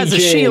also has a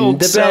shield.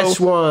 The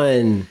best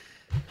one.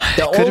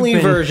 The only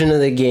version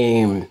of the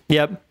game.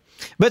 Yep.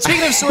 But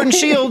speaking of Sword and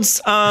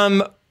Shields,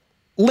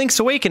 Link's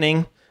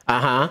Awakening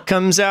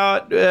comes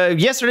out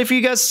yesterday for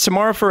you guys,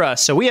 tomorrow for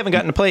us. So we haven't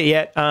gotten to play it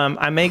yet.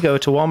 I may go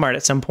to Walmart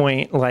at some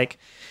point, like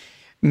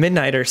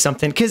midnight or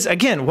something. Because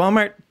again,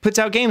 Walmart puts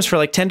out games for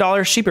like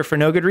 $10 cheaper for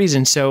no good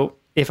reason. So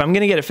if I'm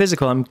going to get a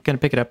physical, I'm going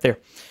to pick it up there.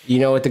 You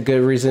know what the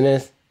good reason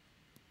is?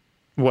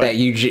 What? That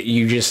you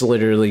just said the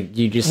good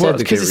reason.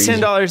 Because it's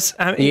 $10.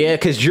 I mean, yeah,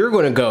 because you're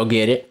going to go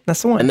get it.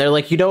 That's the one. And they're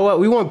like, you know what?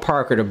 We want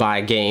Parker to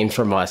buy games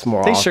from us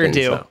more often. They sure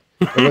do. So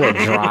we're going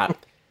to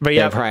drop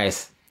the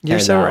price. You're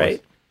so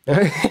right.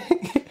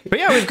 But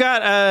yeah, we've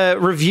got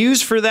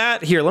reviews for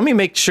that. Here, let me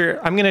make sure.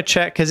 I'm going to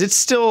check because it's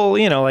still,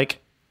 like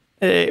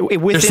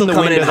within the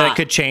window that it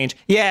could change.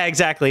 Yeah,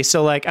 exactly.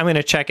 So like, I'm going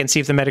to check and see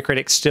if the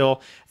Metacritic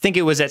still, I think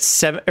it was at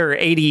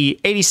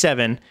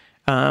 87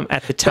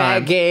 at the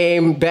time.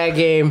 Bad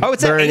game. Oh,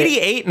 it's at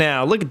 88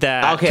 now. Look at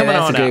that. Okay,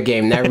 that's a good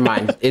game. Never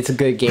mind. It's a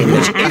good game.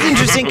 It's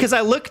interesting because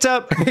I looked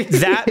up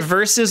that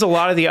versus a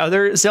lot of the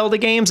other Zelda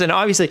games, and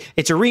obviously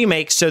it's a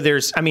remake, so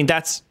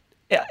that's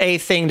a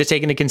thing to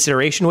take into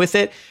consideration with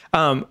it.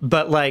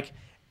 But like,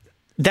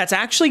 that's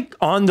actually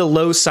on the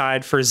low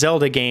side for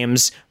Zelda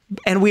games.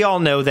 And we all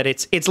know that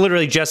it's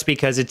literally just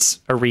because it's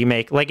a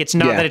remake. Like, it's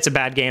not that it's a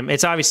bad game.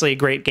 It's obviously a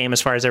great game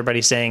as far as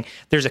everybody's saying.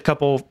 There's a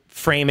couple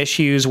frame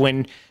issues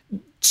when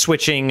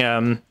switching,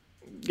 when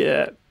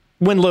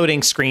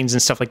loading screens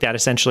and stuff like that,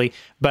 essentially.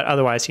 But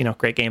otherwise,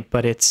 great game.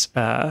 But it's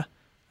a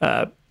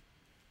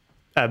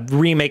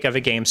remake of a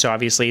game, so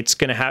obviously it's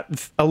going to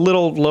have a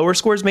little lower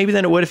scores maybe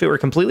than it would if it were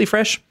completely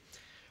fresh.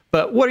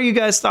 But what are you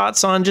guys'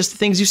 thoughts on just the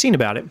things you've seen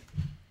about it?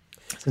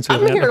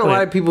 I'm hearing a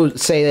lot of people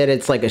say that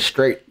it's like a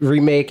straight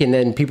remake, and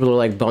then people are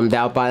like bummed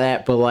out by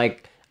that. But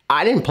like,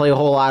 I didn't play a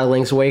whole lot of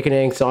Link's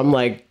Awakening, so I'm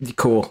like,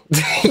 cool.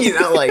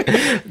 Like,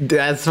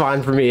 that's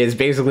fine for me. It's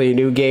basically a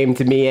new game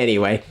to me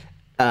anyway.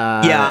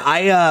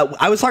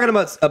 I was talking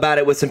about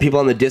it with some people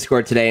on the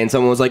Discord today, and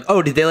someone was like,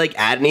 "Oh, did they like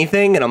add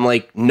anything?" And I'm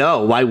like,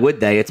 "No, why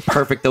would they? It's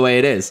perfect the way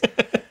it is." So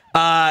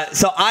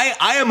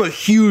I am a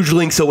huge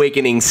Link's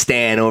Awakening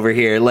stan over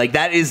here. Like,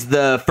 that is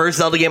the first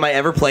Zelda game I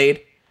ever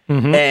played.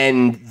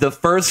 And the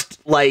first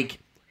like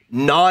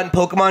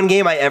non-Pokemon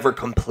game I ever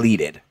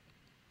completed.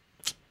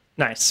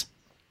 Nice.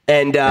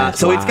 And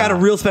so it's got a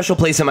real special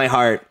place in my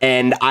heart.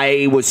 And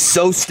I was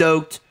so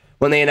stoked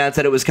when they announced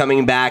that it was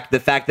coming back.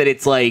 The fact that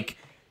it's like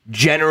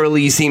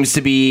generally seems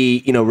to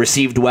be,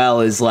 received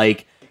well is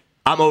like,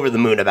 I'm over the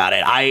moon about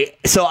it. I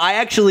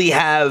actually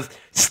have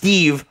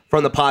Steve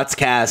from the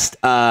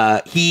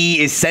Potscast.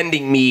 He is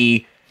sending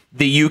me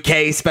the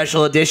UK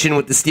special edition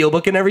with the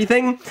steelbook and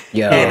everything.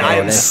 And I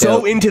am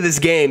so into this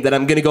game that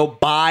I'm going to go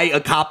buy a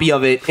copy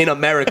of it in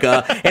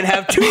America and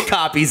have 2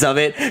 copies of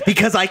it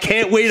because I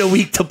can't wait a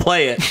week to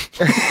play it.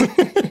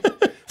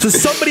 So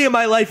somebody in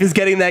my life is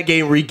getting that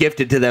game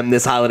re-gifted to them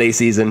this holiday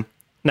season.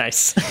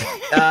 Nice.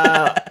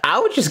 I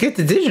would just get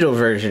the digital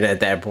version at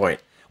that point.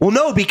 Well,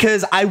 no,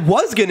 because I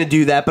was going to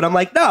do that, but I'm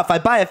like, no, if I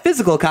buy a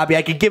physical copy,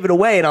 I could give it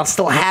away and I'll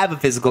still have a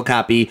physical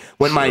copy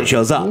when mine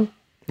shows up.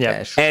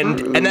 Yeah, and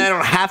then I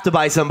don't have to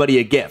buy somebody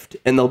a gift,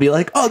 and they'll be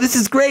like, "Oh, this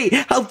is great!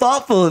 How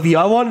thoughtful of you!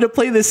 I wanted to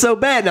play this so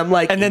bad." And I'm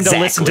like, and then they'll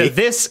listen to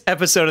this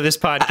episode of this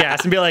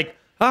podcast and be like,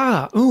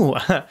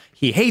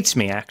 he hates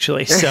me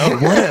actually. So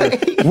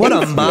what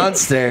a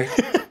monster!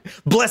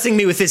 Blessing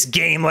me with this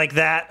game like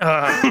that.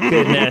 Oh,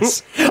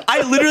 goodness.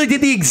 I literally did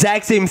the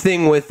exact same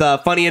thing with,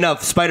 funny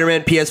enough,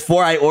 Spider-Man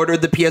PS4. I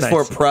ordered the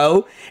PS4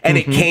 Pro, and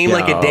it came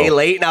like a day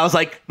late, and I was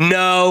like,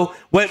 no.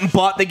 Went and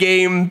bought the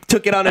game,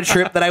 took it on a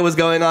trip that I was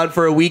going on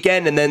for a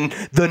weekend, and then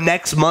the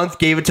next month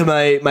gave it to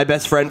my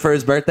best friend for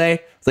his birthday.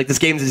 It's like, this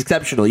game is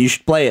exceptional. You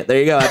should play it. There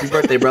you go. Happy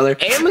birthday, brother.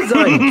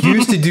 Amazon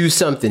used to do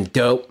something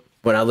dope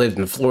when I lived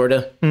in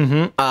Florida.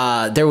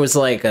 There was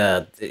like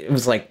it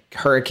was like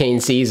hurricane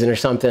season or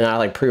something. I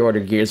like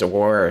pre-ordered Gears of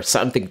War or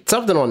something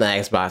on the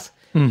Xbox.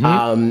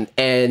 And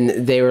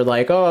they were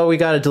like, oh, we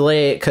got to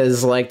delay it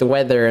because like the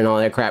weather and all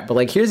that crap. But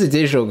like, here's a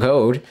digital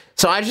code.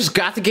 So I just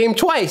got the game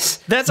twice.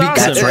 That's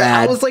awesome.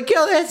 I was like,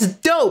 yo, that's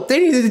dope. They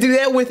need to do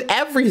that with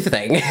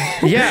everything.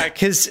 Yeah,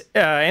 because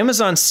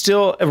Amazon's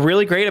still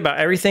really great about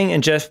everything,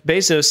 and Jeff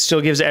Bezos still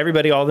gives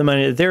everybody all the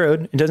money that they're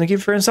owed and doesn't keep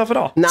it for himself at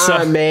all.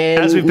 Nah,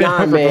 man. As we've been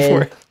over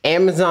before.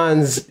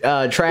 Amazon's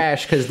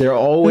trash because they're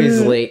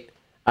always late.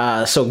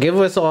 So give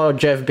us all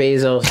Jeff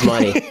Bezos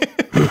money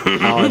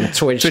on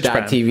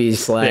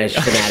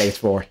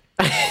twitch.tv/Fanatics4.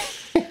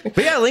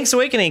 But yeah, Link's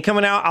Awakening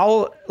coming out.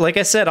 I'm going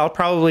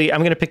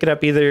to pick it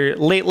up either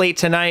late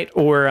tonight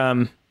or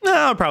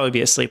I'll probably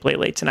be asleep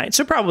late tonight.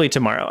 So probably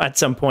tomorrow at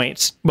some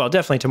point. Well,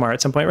 definitely tomorrow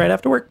at some point right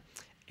after work.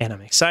 And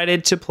I'm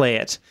excited to play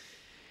it.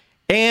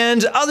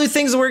 And other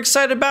things that we're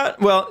excited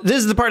about. Well, this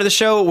is the part of the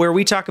show where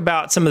we talk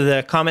about some of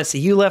the comments that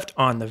you left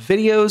on the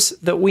videos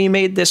that we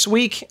made this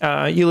week.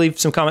 You leave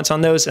some comments on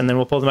those and then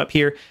we'll pull them up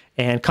here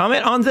and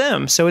comment on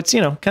them. So it's,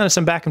 kind of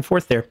some back and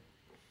forth there.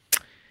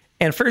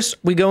 And first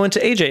we go into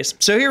AJ's.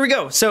 So here we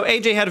go. So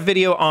AJ had a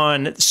video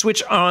on not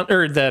Switch Online,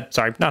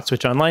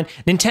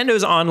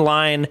 Nintendo's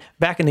Online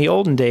back in the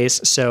olden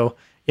days. So,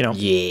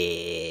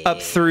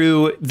 up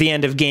through the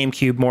end of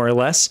GameCube, more or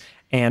less.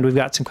 And we've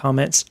got some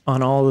comments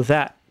on all of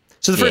that.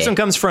 So the first one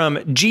comes from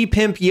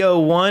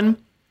GPimpYo1.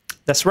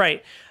 That's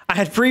right. I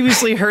had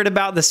previously heard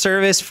about the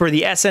service for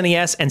the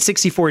SNES and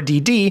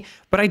 64DD,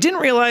 but I didn't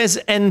realize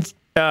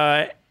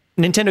Nintendo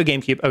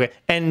GameCube,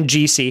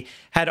 NGC,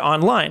 had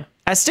online.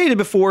 As stated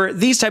before,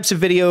 these types of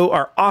video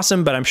are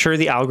awesome, but I'm sure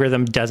the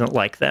algorithm doesn't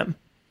like them.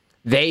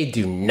 They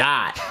do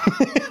not.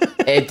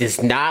 It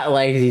does not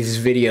like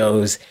these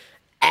videos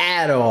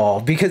at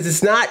all because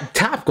it's not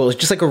topical. It's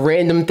just like a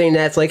random thing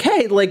that's like,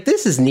 hey, like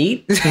this is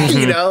neat,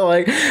 and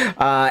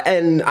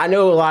I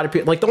know a lot of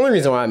people, like the only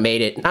reason why I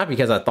made it, not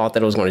because I thought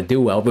that it was going to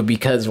do well, but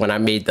because when I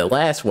made the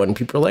last one,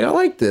 people were like, I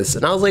like this.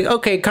 And I was like,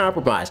 okay,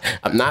 compromise.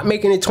 I'm not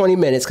making it 20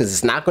 minutes because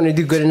it's not going to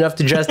do good enough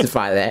to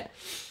justify that.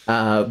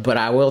 But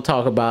I will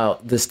talk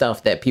about the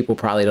stuff that people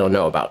probably don't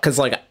know about. Because,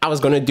 like, I was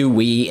going to do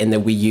Wii and the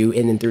Wii U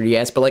and then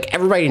 3DS, but, like,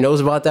 everybody knows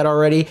about that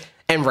already.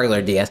 And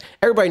regular DS.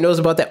 Everybody knows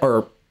about that,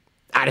 or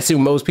I'd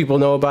assume most people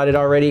know about it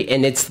already.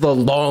 And it's the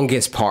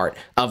longest part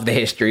of the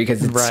history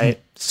because it's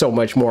so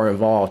much more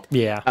involved.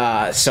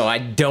 Yeah. So I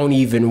don't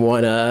even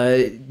want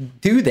to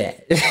do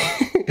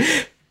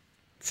that.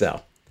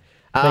 So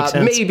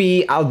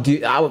maybe I'll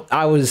do...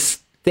 I was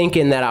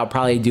thinking that I'll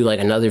probably do like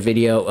another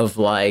video of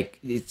like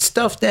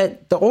stuff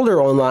that the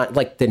older online,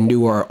 like the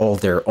newer,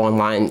 older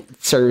online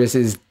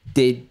services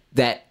did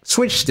that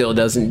Switch still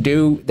doesn't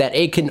do, that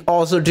it can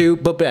also do,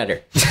 but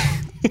better.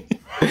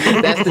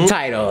 That's the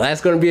title.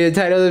 That's going to be the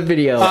title of the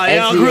video. The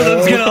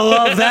algorithm's going to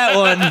love that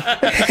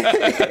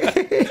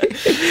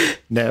one.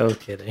 No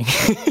kidding.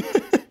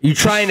 You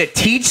trying to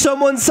teach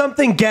someone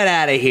something? Get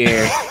out of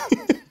here.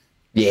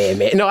 Yeah,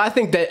 man. No, I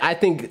think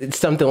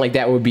something like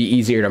that would be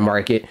easier to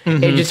market.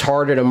 It's just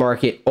harder to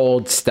market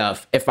old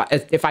stuff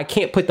if I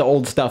can't put the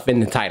old stuff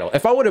in the title.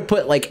 If I would have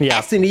put like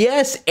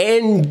SNES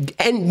and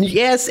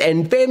NES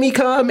and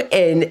Famicom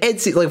and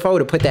NC, like if I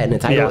would have put that in the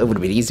title, it would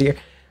have been easier.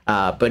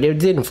 But it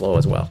didn't flow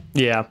as well.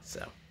 Yeah.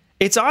 So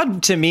it's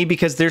odd to me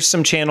because there's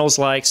some channels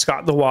like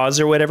Scott the Woz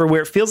or whatever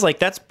where it feels like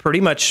that's pretty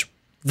much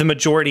the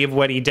majority of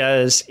what he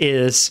does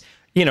is,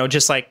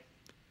 just like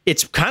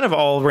it's kind of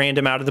all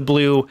random out of the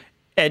blue.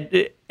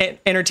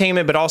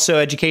 Entertainment, but also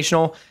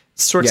educational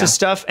sorts of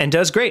stuff, and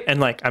does great.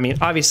 And like, I mean,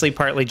 obviously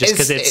partly just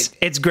because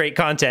it's great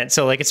content,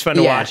 so like it's fun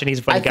to watch, and he's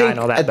a funny guy and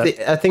all that.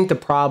 I think the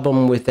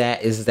problem with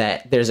that is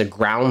that there's a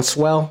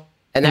groundswell.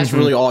 And that's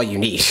really all you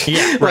need.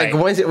 Yeah, like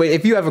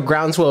if you have a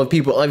groundswell of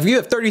people, like if you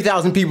have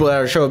 30,000 people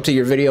that show up to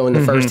your video in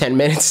the first 10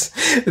 minutes,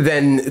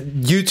 then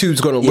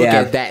YouTube's going to look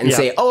at that and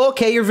say, "Oh,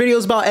 okay, your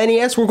video's about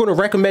NES. We're going to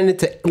recommend it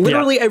to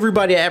literally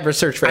everybody that ever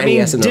searched for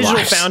NES in their lives."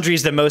 Digital Foundry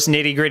is the most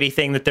nitty gritty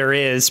thing that there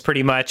is,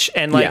 pretty much,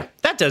 and like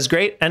that does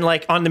great. And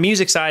like on the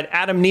music side,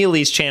 Adam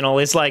Neely's channel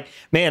is like,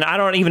 man, I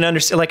don't even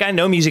understand. Like I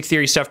know music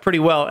theory stuff pretty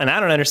well, and I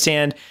don't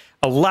understand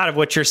a lot of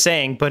what you're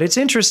saying, but it's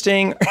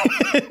interesting.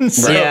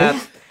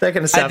 That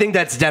kind of stuff. I think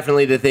that's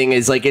definitely the thing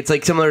is like, it's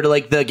like similar to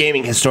like the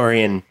Gaming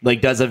Historian, like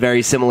does a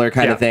very similar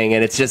kind of thing.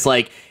 And it's just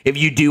like, if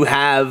you do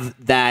have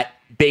that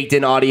baked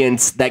in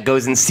audience that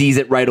goes and sees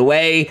it right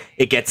away,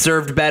 it gets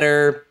served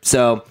better.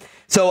 So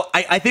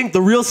I think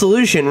the real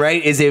solution,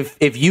 right, is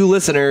if you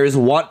listeners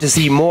want to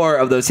see more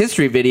of those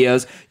history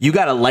videos, you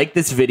got to like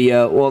this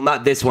video. Well,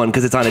 not this one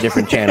because it's on a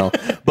different channel,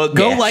 but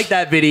go like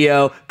that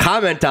video,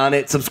 comment on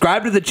it,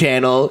 subscribe to the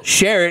channel,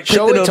 share it,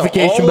 show click the it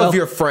notification to all bell. of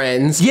your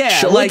friends. Yeah,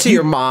 show it to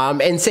your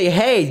mom and say,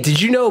 hey, did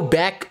you know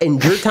back in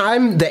your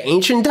time, the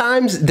ancient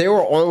times, there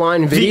were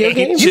online video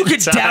games? You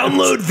could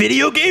download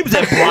video games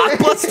at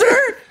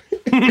Blockbuster?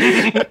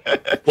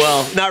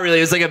 Well, not really.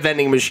 It was like a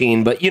vending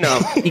machine, but you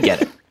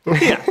get it.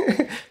 Yeah.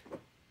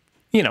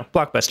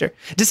 Blockbuster.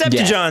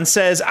 Decepticon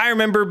says, I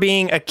remember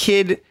being a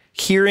kid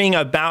hearing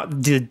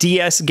about the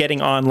DS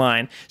getting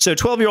online. So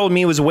 12-year-old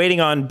me was waiting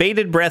on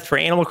bated breath for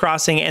Animal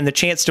Crossing and the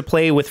chance to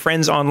play with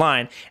friends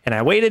online. And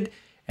I waited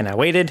and I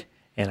waited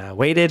And I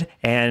waited,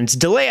 and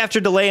delay after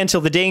delay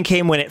until the day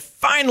came when it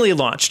finally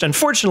launched.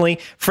 Unfortunately,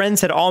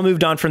 friends had all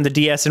moved on from the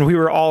DS, and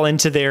were all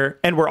into their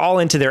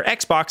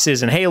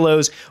Xboxes and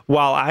Halos,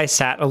 while I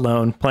sat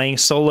alone playing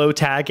solo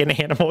tag in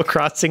Animal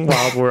Crossing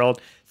Wild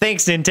World.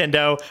 Thanks,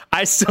 Nintendo.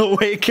 I still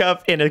wake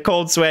up in a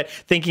cold sweat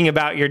thinking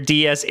about your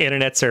DS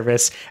internet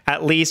service.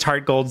 At least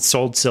Heart Gold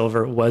Sold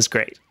Silver was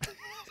great.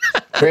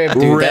 Rip,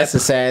 dude, that's a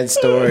sad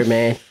story,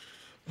 man.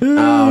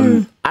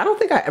 I don't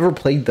think I ever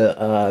played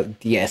the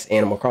DS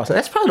Animal Crossing.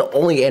 That's probably the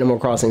only Animal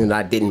Crossing that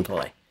I didn't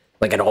play,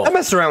 like, at all. I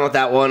messed around with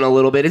that one a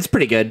little bit. It's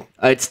pretty good.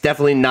 It's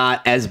definitely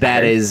not as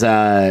bad as...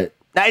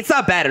 it's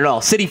not bad at all.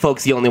 City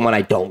Folk's the only one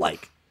I don't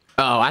like.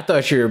 Oh, I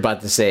thought you were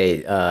about to say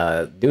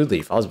New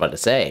Leaf. I was about to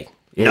say...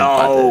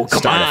 No,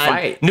 come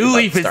on. New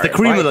Leaf is the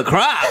cream of the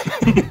crop.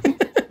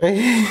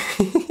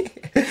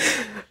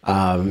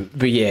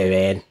 But yeah,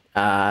 man,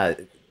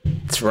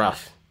 it's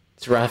rough.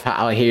 It's rough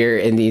out here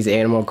in these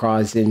Animal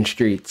Crossing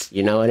streets.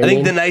 You know what I mean? I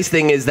think the nice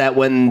thing is that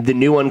when the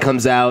new one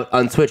comes out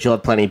on Switch, you'll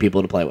have plenty of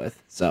people to play with.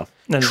 So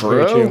That's true.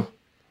 Very true.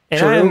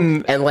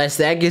 And unless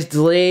that gets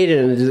delayed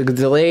and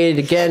delayed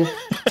again,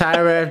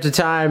 time after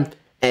time,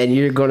 and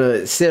you're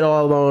gonna sit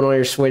all alone on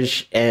your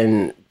Switch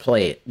and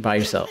play it by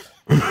yourself.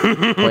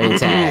 Playing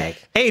tag.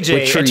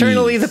 AJ,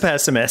 eternally the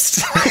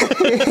pessimist.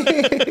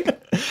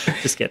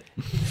 Just kidding.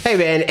 Hey,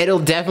 man, it'll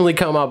definitely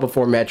come out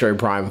before Metroid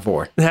Prime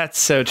 4. That's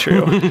so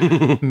true.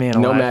 Man,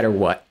 no matter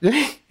what.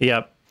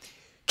 Yep.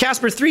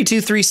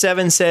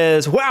 Casper3237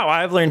 says, wow,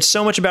 I've learned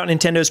so much about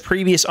Nintendo's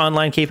previous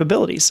online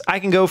capabilities. I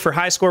can go for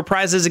high score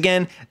prizes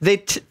again. They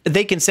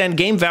can send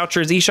game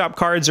vouchers, eShop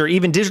cards, or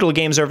even digital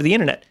games over the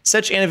internet.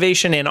 Such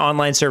innovation in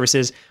online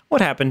services.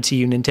 What happened to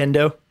you,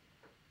 Nintendo?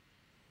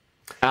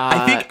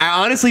 I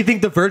honestly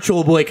think the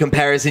Virtual Boy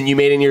comparison you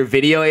made in your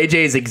video, AJ,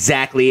 is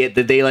exactly it.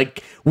 That they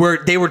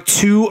were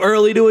too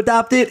early to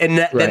adopt it, and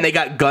then they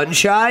got gun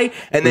shy,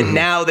 and then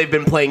now they've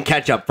been playing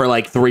catch up for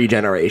like 3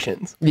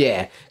 generations.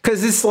 Yeah,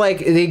 because it's like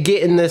they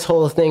get in this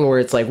whole thing where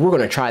it's like, we're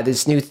going to try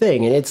this new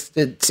thing, and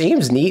it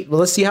seems neat. Well,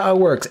 let's see how it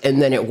works,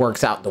 and then it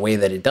works out the way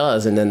that it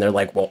does, and then they're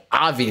like, well,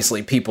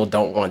 obviously people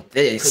don't want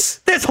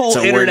this. This whole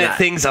internet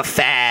thing's a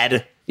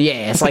fad.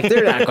 Yeah, it's like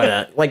they're not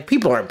gonna, like,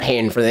 people aren't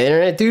paying for the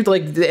internet, dude.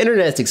 Like, the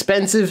internet's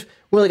expensive.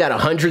 We only got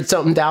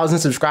 100-something thousand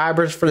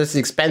subscribers for this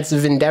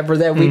expensive endeavor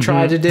that we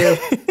tried to do.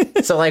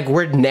 So, like,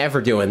 we're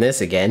never doing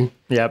this again.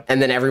 Yep. And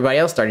then everybody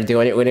else started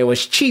doing it when it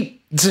was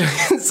cheap. So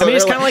I mean,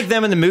 it's kind of like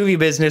them in the movie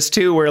business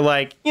too, where,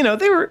 like, you know,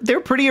 they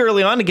were pretty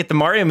early on to get the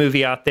Mario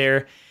movie out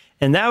there,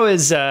 and that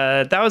was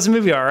a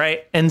movie, all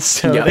right. And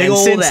so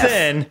since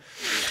then,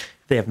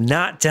 they have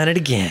not done it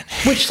again.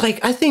 Which,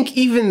 like, I think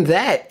even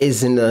that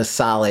isn't a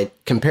solid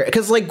compare.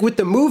 Because, like, with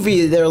the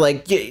movie, they're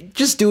like, yeah,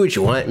 just do what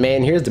you want,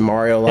 man. Here's the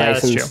Mario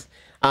license. Yeah, that's true.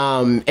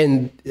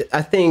 And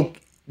I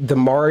think the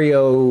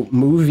Mario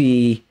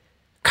movie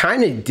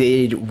kind of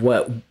did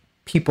what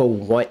people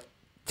want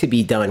to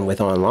be done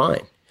with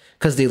online.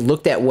 Because they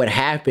looked at what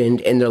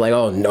happened and they're like,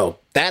 oh, no,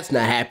 that's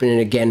not happening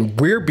again.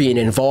 We're being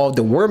involved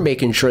and we're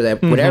making sure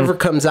that whatever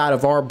comes out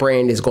of our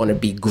brand is going to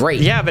be great.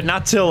 Yeah, but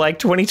not till like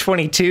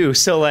 2022.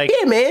 So, like,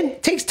 yeah, man,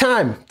 it takes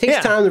time. It takes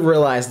time to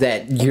realize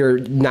that you're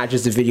not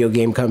just a video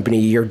game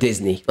company, you're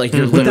Disney. Like,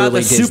 you're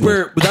literally Disney.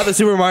 Without the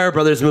Super Mario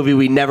Brothers movie,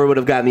 we never would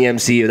have gotten the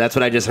MCU. That's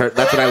what I just heard.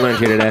 That's what I learned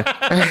here today.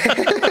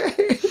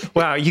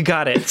 Wow, you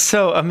got it.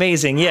 So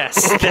amazing.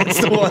 Yes,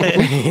 that's the one.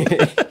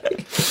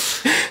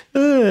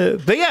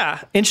 But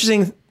yeah,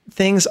 interesting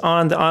things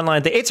on the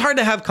online thing. It's hard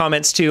to have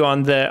comments too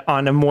on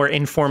a more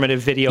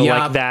informative video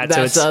like that. That's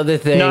so it's the other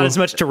thing. Not as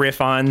much to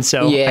riff on.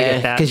 So yeah, I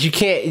get that. Because you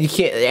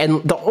can't.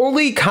 And the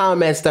only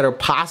comments that are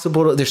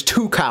possible, there's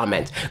 2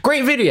 comments.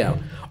 Great video.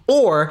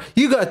 Or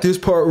you got this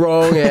part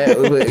wrong,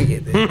 and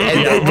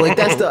like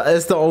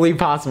that's the only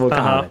possible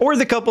comment. Or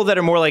the couple that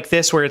are more like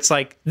this, where it's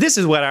like, this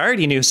is what I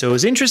already knew, so it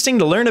was interesting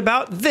to learn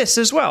about this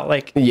as well.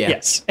 Like,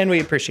 yes, and we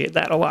appreciate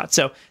that a lot.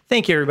 So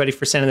thank you everybody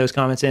for sending those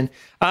comments in.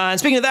 And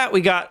speaking of that,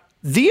 we got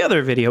the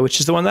other video,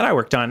 which is the one that I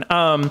worked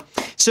on.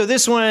 So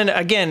this one,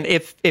 again,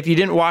 if you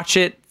didn't watch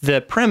it,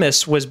 the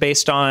premise was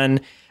based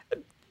on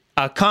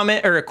a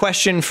comment or a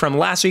question from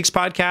last week's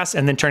podcast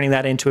and then turning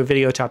that into a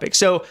video topic.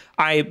 So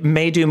I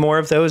may do more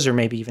of those, or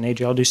maybe even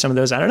AJ will do some of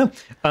those. I don't know.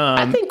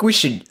 I think we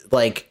should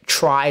like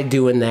try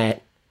doing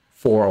that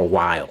for a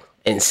while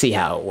and see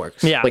how it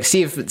works. Yeah. Like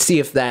see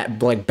if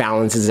that like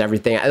balances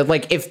everything.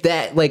 Like if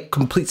that like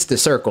completes the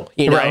circle,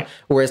 you know, right.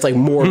 Where it's like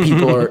more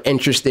people are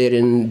interested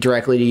in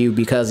directly to you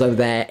because of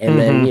that. And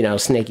then, you know,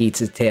 Snake eats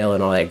his tail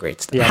and all that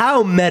great stuff. Yeah.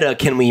 How meta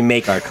can we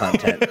make our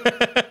content?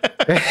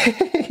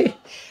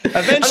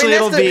 Eventually,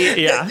 it'll be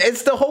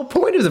It's the whole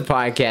point of the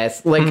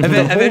podcast. Like,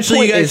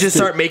 eventually, you guys just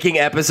start making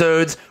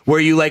episodes where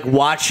you like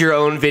watch your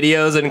own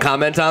videos and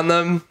comment on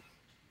them.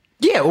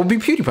 Yeah, it will be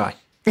PewDiePie.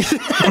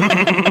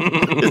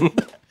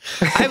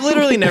 I've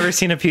literally never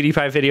seen a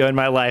PewDiePie video in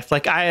my life.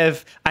 Like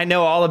I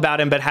know all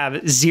about him, but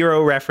have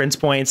 0 reference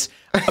points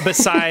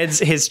besides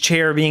his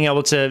chair being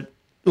able to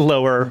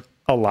lower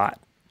a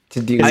lot.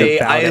 To do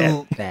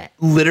I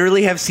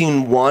literally have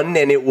seen one,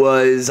 and it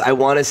was, I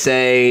want to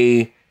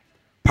say,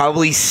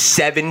 probably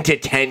 7 to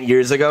 10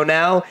 years ago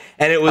now,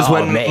 and it was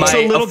when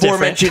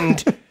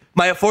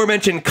my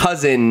aforementioned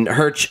cousin,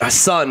 her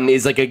son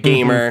is like a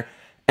gamer.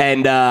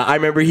 And I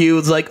remember he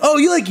was like, "Oh,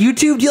 you like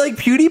YouTube? Do you like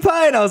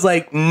PewDiePie?" And I was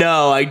like,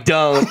 "No, I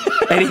don't."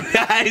 And he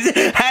guys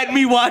had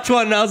me watch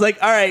one, and I was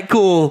like, "All right,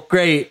 cool,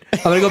 great. I'm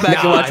gonna go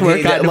back and watch more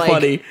kind of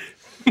funny."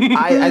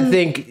 I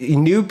think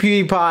new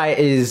PewDiePie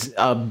is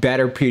a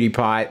better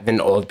PewDiePie than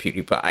old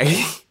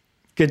PewDiePie.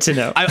 Good to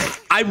know.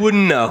 I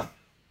wouldn't know.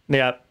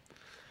 Yeah.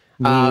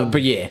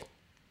 But yeah,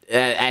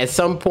 at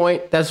some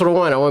point, that's what I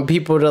want. I want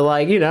people to,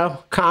 like, you know,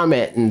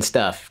 comment and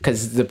stuff,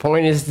 because the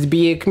point is to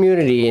be a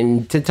community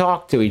and to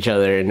talk to each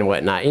other and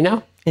whatnot, you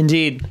know?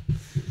 Indeed.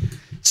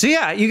 So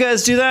yeah, you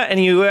guys do that,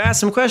 and you ask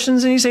some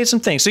questions, and you say some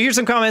things. So here's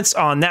some comments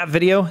on that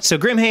video. So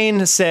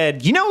Grimhane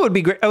said, you know what would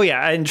be great? Oh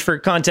yeah, and for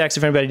context,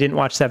 if anybody didn't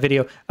watch that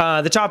video,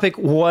 the topic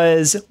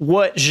was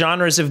what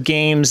genres of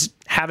games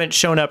haven't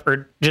shown up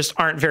or just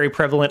aren't very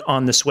prevalent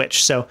on the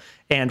Switch. So,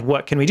 and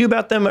what can we do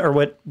about them, or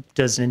what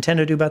does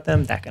Nintendo do about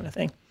them? That kind of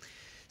thing.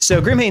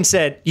 So Grimhane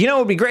said, you know, it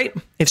would be great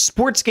if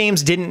sports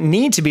games didn't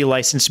need to be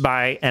licensed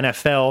by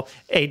NFL,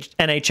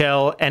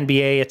 NHL,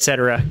 NBA,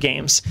 etc.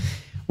 games.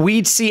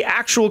 We'd see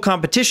actual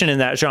competition in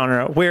that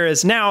genre,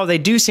 whereas now they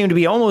do seem to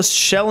be almost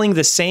shelling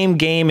the same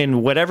game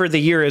in whatever the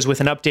year is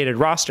with an updated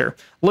roster.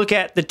 Look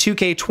at the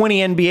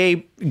 2K20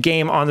 NBA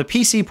game on the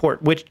PC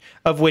port,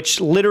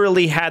 which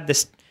literally had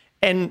this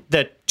and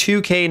the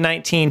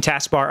 2K19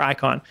 taskbar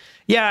icon.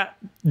 Yeah,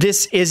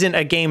 this isn't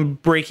a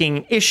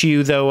game-breaking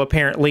issue, though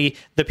apparently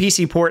the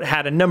PC port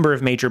had a number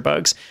of major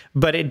bugs,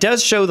 but it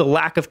does show the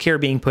lack of care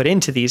being put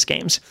into these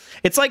games.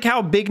 It's like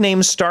how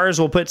big-name stars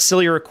will put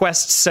silly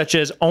requests such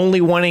as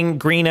only wanting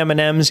green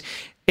M&Ms.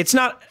 It's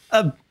not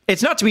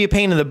to be a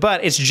pain in the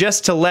butt, it's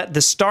just to let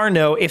the star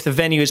know if the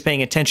venue is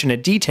paying attention to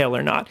detail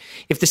or not.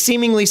 If the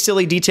seemingly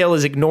silly detail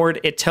is ignored,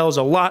 it tells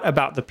a lot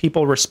about the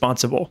people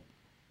responsible.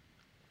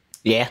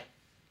 Yeah.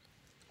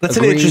 That's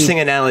an interesting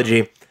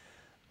analogy.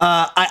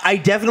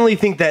 I definitely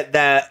think that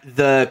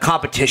the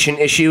competition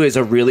issue is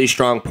a really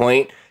strong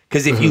point,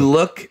 because if you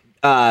look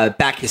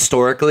back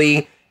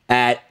historically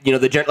at, you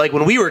know, like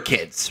when we were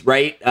kids,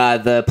 right?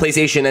 The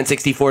PlayStation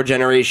N64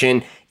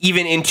 generation,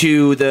 even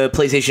into the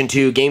PlayStation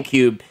 2,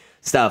 GameCube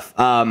stuff,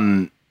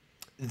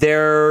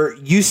 there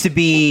used to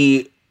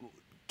be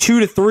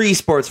 2 to 3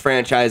 sports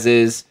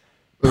franchises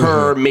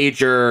per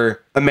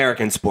major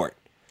American sport.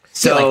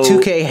 So yeah, like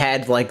 2K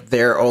had like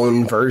their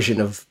own version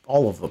of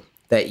all of them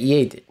that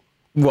EA did.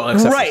 Well,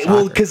 right.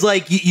 Well, because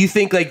like you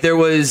think like there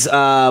was it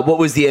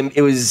was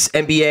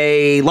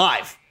NBA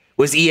Live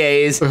was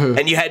EA's,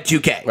 and you had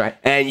 2K, right,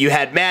 and you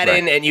had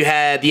Madden, and you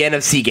had the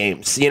NFC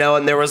games, you know,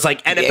 and there was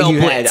like NFL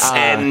Blitz,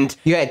 and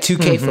you had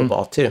 2K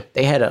football too.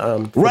 They had a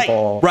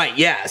football right,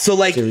 yeah. So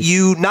like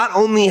you not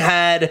only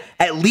had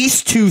at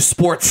least 2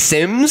 sports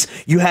sims,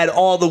 you had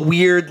all the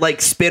weird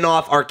like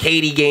spin-off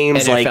arcadey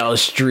games, NFL like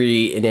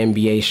Street and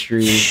NBA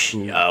Street.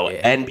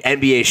 And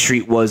NBA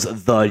Street was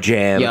the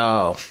jam.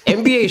 Yo,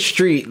 NBA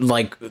Street,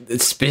 like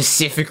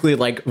specifically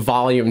like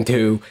Volume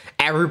 2,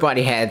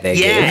 everybody had that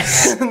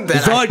game.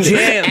 The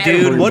jam,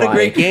 dude. What a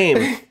great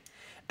game.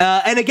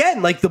 And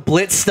again, like the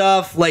Blitz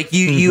stuff, like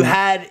you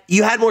had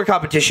more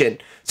competition.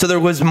 So there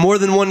was more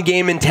than one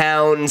game in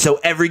town, so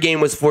every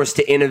game was forced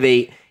to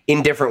innovate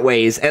in different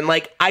ways. And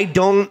like I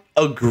don't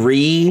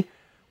agree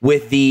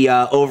with the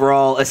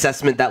overall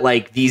assessment that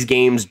like these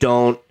games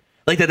don't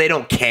like that they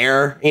don't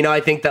care. You know, I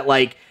think that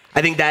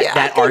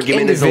that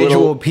argument is a little.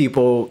 Individual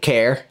people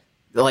care.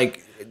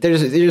 Like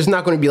there's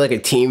not going to be like a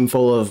team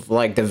full of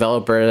like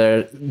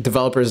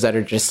developers that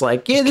are just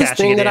like, yeah, this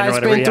thing that I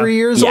spent 3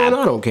 years on, I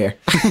don't care.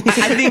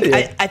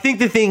 I think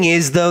the thing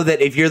is though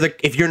that if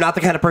you're not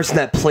the kind of person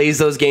that plays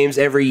those games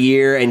every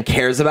year and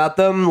cares about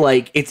them,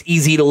 like it's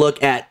easy to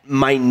look at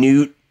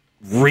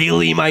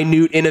really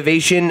minute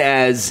innovation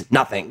as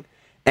nothing.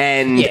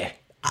 And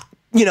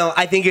you know,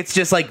 I think it's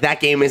just like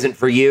that game isn't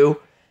for you,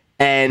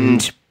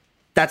 and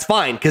that's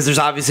fine because there's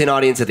obviously an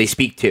audience that they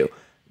speak to.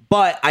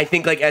 But I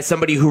think, like, as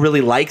somebody who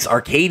really likes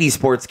arcadey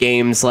sports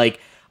games, like,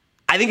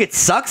 I think it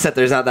sucks that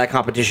there's not that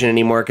competition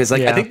anymore. Because,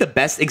 like, I think the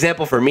best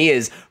example for me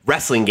is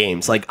wrestling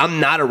games. Like, I'm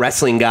not a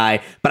wrestling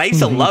guy, but I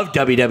used to love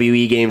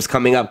WWE games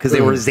coming up because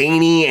they were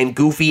zany and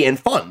goofy and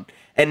fun.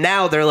 And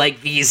now they're, like,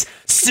 these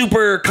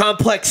super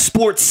complex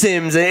sports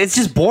sims, and it's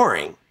just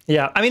boring.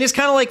 Yeah. I mean, it's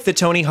kind of like the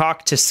Tony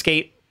Hawk to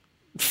Skate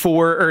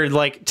 4, or,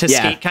 like, to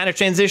Skate kind of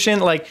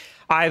transition. Like,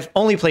 I've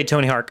only played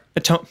Tony Hawk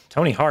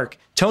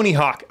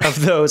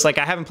of those. Like,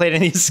 I haven't played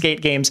any Skate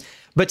games,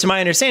 but to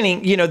my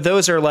understanding, you know,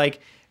 those are like,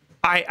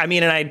 I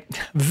mean, and I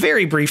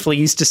very briefly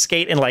used to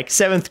skate in like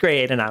 7th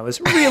grade, and I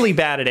was really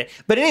bad at it.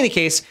 But in any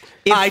case,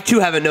 I too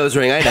have a nose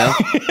ring. I know.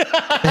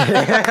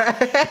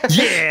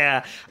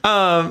 Yeah.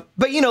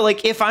 But you know,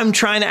 like if I'm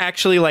trying to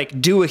actually like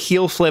do a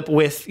heel flip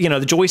with, you know,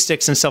 the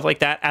joysticks and stuff like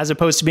that, as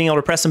opposed to being able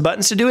to press some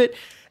buttons to do it,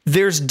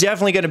 there's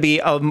definitely going to be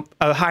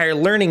a higher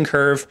learning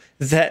curve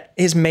that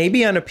is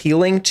maybe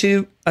unappealing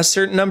to a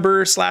certain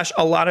number /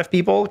 a lot of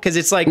people, because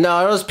it's like,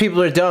 no, those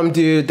people are dumb,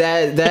 dude.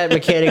 That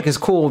mechanic is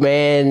cool,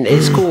 man.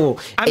 It's cool.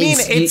 I mean,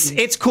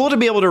 it's cool to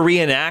be able to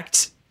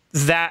reenact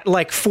that,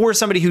 like, for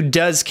somebody who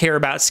does care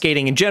about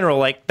skating in general,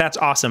 like, that's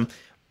awesome.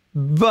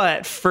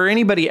 But for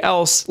anybody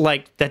else,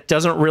 like, that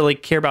doesn't really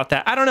care about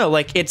that, I don't know,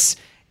 like, it's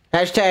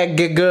hashtag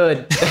get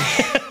good.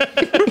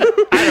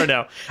 I don't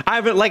know.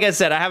 Like I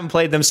said, I haven't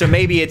played them, so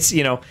maybe it's,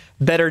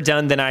 better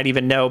done than I'd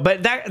even know.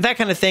 But that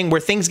kind of thing where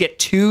things get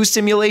too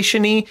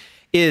simulation-y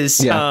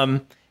is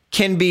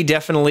can be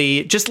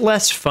definitely just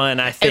less fun,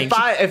 I think.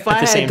 If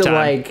I had to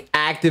like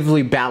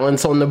actively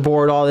balance on the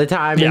board all the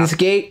time in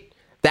skate,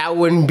 I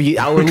wouldn't be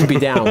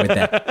down with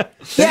that.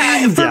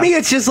 Yeah, for me,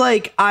 it's just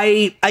like,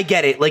 I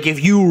get it. Like,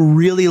 if you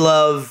really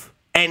love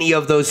any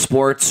of those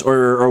sports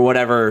or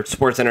whatever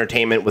sports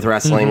entertainment with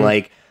wrestling,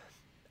 like,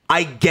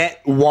 I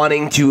get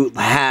wanting to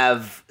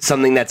have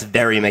something that's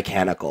very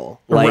mechanical,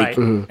 like,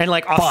 and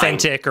like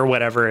authentic or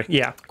whatever.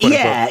 Yeah,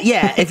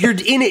 yeah. If you're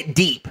in it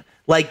deep,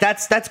 like,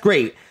 that's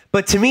great.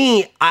 But to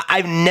me,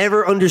 I've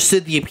never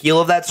understood the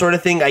appeal of that sort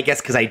of thing. I guess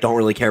because I don't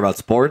really care about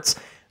sports.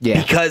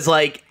 Yeah. Because,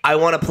 like, I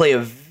want to play a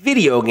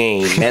video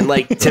game. And,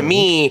 like, to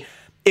me,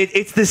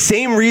 it's the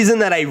same reason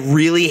that I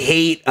really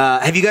hate...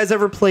 have you guys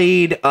ever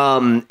played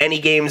any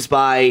games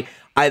by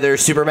either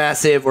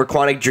Supermassive or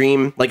Quantic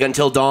Dream? Like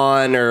Until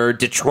Dawn or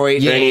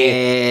Detroit? Yeah. Or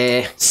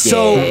any...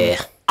 So...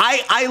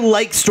 I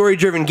like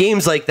story-driven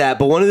games like that,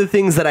 but one of the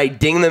things that I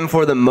ding them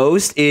for the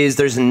most is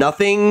there's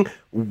nothing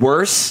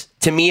worse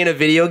to me in a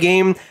video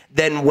game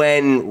than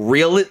when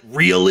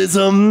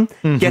realism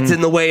gets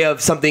in the way of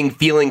something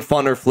feeling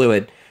fun or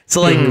fluid. So,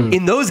 like,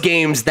 in those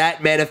games,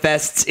 that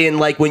manifests in,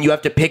 like, when you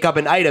have to pick up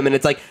an item, and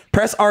it's like,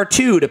 press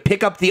R2 to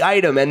pick up the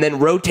item, and then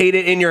rotate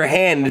it in your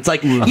hand. It's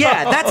like,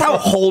 yeah, that's how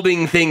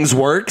holding things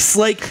works.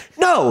 Like,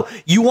 no,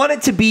 you want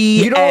it to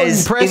be you don't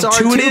as press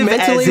intuitive R2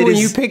 mentally as it when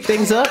is. you pick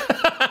things up?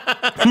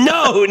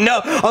 No.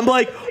 I'm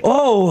like,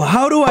 oh,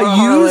 how do I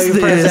use let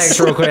me press this? X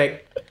real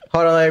quick.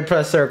 Hold on, let me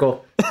press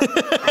circle.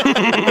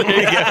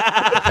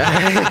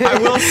 I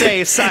will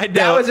say, side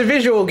note, that was a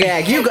visual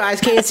gag. You guys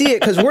can't see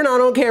it because we're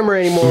not on camera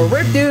anymore.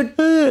 Rip, dude.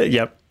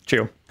 Yep,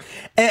 true.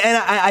 And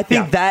I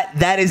think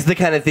that is the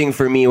kind of thing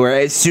for me where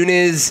as soon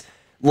as,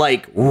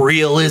 like,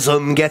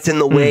 realism gets in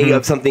the way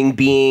of something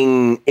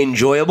being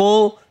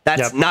enjoyable,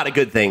 that's not a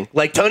good thing.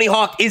 Like, Tony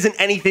Hawk isn't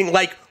anything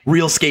like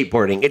real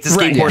skateboarding. It's a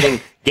skateboarding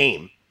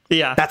game.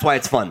 Yeah. That's why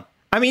it's fun.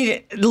 I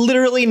mean,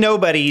 literally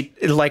nobody,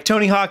 like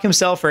Tony Hawk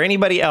himself or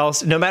anybody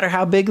else, no matter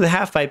how big the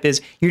half pipe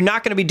is, you're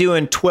not going to be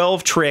doing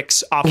 12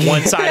 tricks off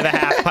one side of the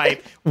half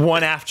pipe,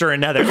 one after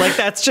another. Like,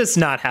 that's just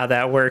not how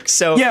that works.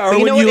 So, yeah,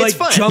 or when you like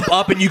jump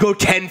up and you go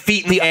 10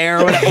 feet in the air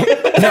or whatever.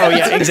 No,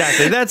 yeah,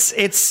 exactly.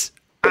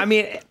 I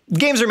mean,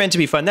 games are meant to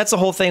be fun. That's the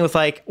whole thing with,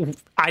 like,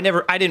 I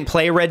didn't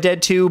play Red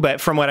Dead 2,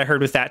 but from what I heard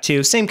with that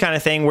too, same kind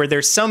of thing where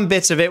there's some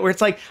bits of it where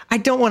it's like, I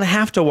don't want to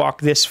have to walk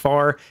this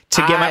far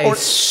to get my...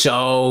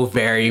 so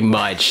very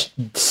much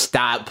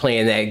stopped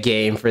playing that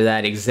game for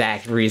that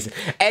exact reason.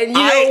 And you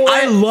know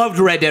what? I loved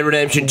Red Dead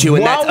Redemption 2,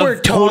 and that's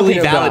a totally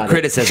valid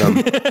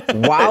criticism.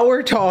 While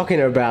we're talking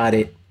about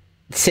it,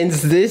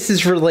 since this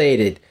is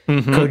related,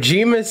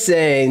 Kojima's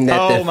saying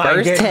that the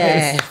first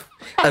half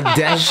of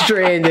Death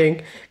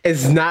Stranding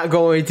is not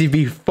going to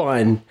be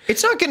fun.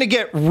 It's not going to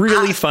get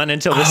really fun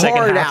until the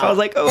second half. I was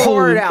like, oh,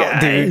 hard guys. out,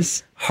 dude.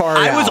 Hard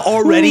I was out.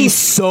 already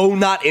so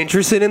not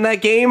interested in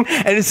that game,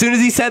 and as soon as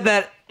he said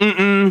that,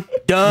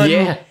 done.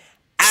 Yeah,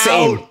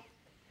 same.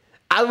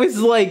 I was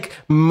like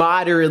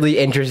moderately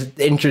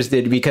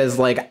interested because,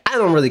 like, I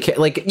don't really care.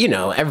 Like, you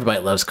know,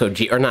 everybody loves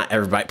Kojima, or not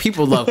everybody.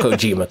 People love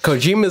Kojima.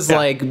 Kojima's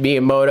like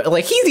Miyamoto.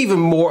 Like, he's even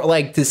more,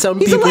 like, to some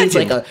people, he's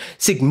like a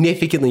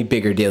significantly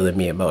bigger deal than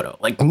Miyamoto.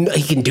 Like,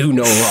 he can do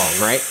no wrong,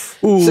 right?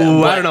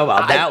 Ooh, I don't know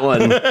about that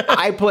one.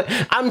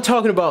 I'm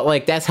talking about,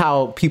 like, that's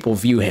how people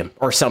view him,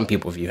 or some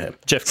people view him.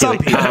 Jeff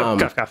Keighley. Some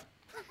Cough.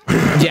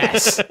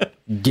 Yes.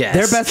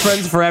 They're best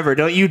friends forever.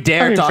 Don't you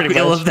dare talk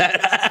ill of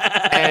that.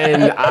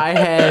 And I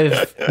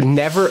have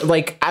never,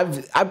 like,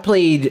 I've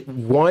played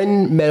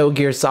one Metal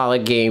Gear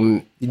Solid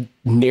game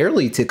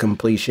nearly to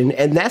completion,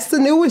 and that's the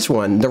newest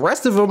one. The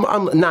rest of them,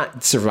 I'm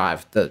not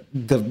survived the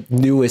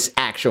newest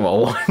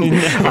actual one,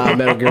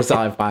 Metal Gear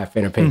Solid 5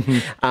 Phantom Pain.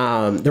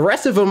 The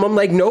rest of them, I'm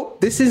like, nope,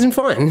 this isn't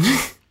fun.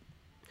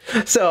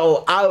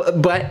 So,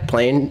 but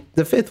playing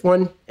the fifth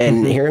one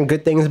and hearing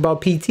good things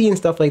about PT and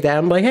stuff like that,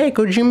 I'm like, hey,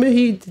 Kojima,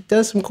 he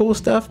does some cool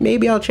stuff.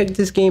 Maybe I'll check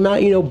this game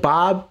out. You know,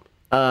 Bob,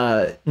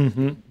 as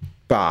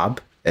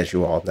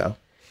you all know,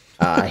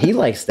 he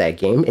likes that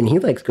game and he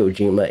likes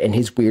Kojima and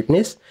his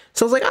weirdness.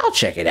 So I was like, I'll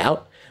check it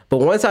out. But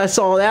once I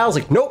saw that, I was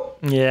like, nope.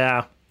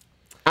 Yeah.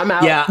 I'm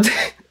out. Yeah.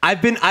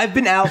 I've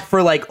been out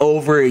for like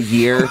over a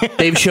year.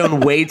 They've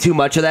shown way too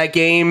much of that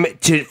game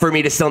for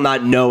me to still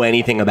not know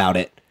anything about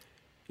it.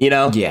 You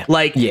know? Yeah.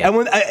 Like, and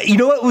when, you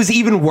know what was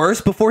even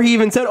worse? Before he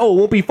even said, oh, it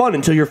won't be fun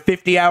until you're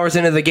 50 hours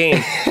into the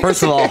game.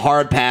 First of all,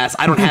 hard pass.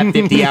 I don't have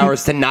 50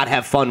 hours to not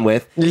have fun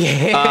with.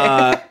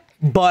 Yeah.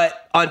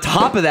 But on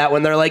top of that,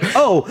 when they're like,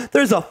 "Oh,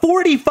 there's a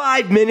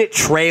 45-minute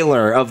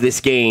trailer of this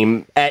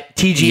game at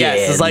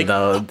TGS," it's like,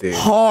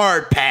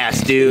 hard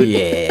pass, dude.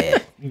 Yeah,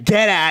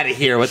 get out of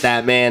here with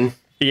that, man.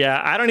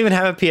 Yeah, I don't even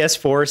have a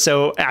PS4,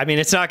 so I mean,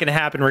 it's not going to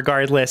happen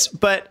regardless.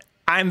 But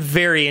I'm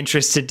very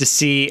interested to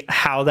see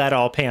how that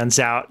all pans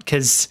out,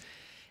 because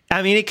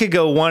I mean, it could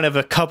go one of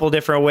a couple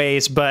different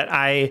ways. But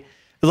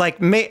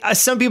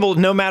some people,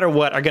 no matter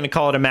what, are going to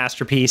call it a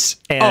masterpiece.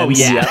 And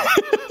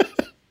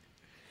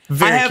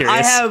Very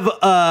curious.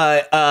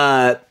 I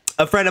have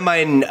a friend of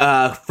mine,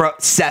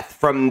 Seth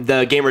from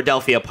the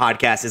Gamerdelphia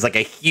podcast, is like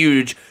a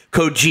huge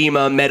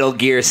Kojima Metal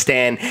Gear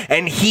stan,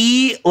 and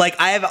he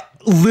I have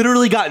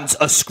literally gotten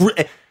a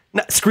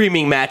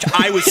screaming match.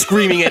 I was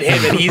screaming at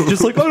him, and he's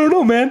just like, I don't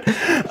know, man,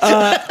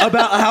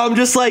 about how I'm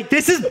just like,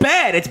 this is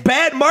bad. It's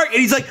bad, Mark.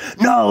 And he's like,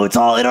 no, it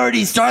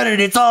already started.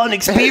 It's all an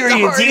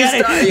experience.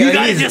 You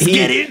gotta just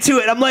get into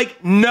it. I'm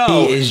like, no.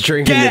 He is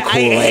drinking the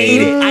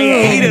Kool-Aid. I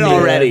hate it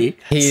already.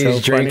 He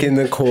is drinking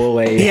the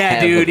Kool-Aid.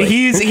 Yeah, dude.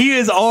 He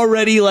is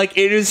already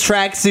in his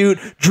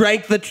tracksuit,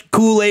 drank the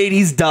Kool-Aid.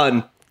 He's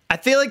done. I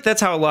feel like that's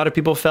how a lot of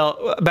people felt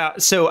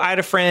about. So I had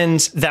a friend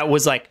that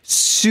was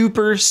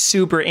super,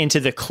 super into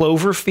the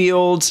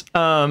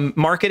Cloverfield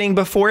marketing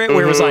before it,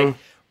 where it was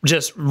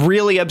just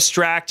really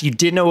abstract. You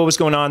didn't know what was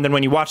going on. Then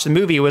when you watch the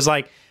movie, it was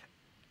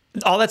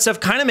all that stuff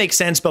kind of makes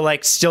sense,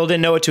 but still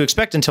didn't know what to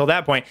expect until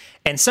that point.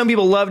 And some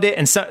people loved it,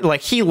 and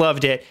he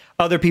loved it.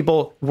 Other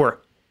people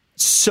were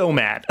so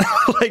mad,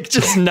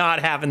 just not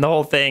having the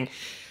whole thing.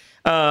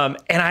 And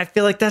I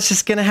feel like that's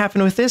just going to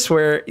happen with this,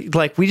 where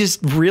we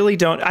just really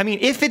don't. I mean,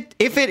 if the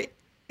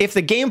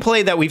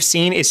gameplay that we've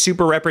seen is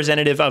super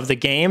representative of the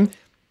game,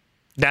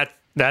 that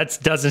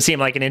doesn't seem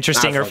like an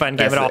interesting or fun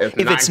game at all. If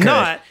it's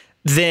not,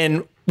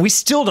 then we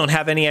still don't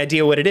have any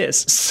idea what it is.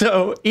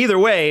 So either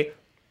way,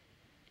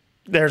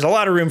 there's a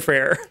lot of room for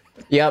error.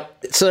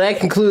 Yep. So that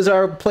concludes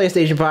our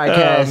PlayStation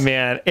podcast. Oh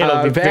man,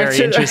 it'll be very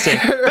interesting.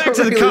 Back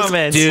to the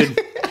comments, dude.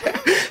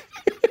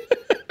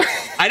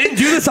 I didn't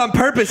do this on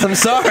purpose. I'm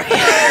sorry.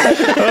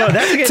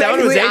 That's okay. That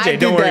one was AJ.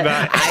 Don't worry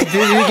about it. I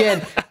did it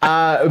again.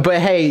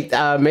 But hey,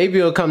 maybe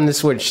it'll come to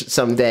Switch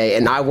someday,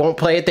 and I won't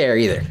play it there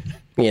either.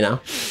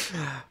 Next.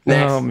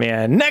 Oh,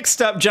 man.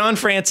 Next up, John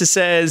Francis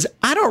says,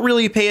 I don't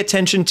really pay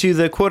attention to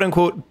the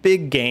quote-unquote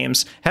big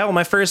games. Hell,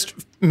 my first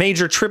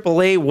major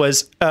AAA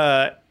was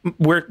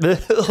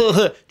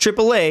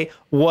AAA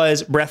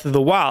was Breath of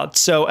the Wild.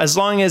 So as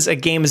long as a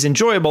game is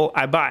enjoyable,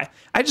 I buy.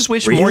 I just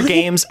wish more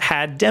games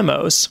had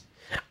demos.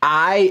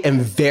 I am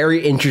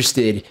very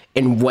interested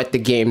in what the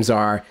games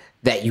are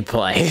that you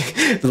play.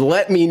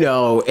 Let me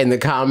know in the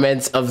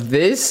comments of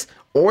this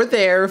or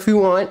there if you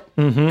want.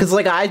 Because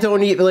I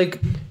don't even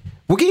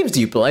what games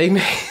do you play?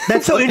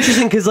 That's so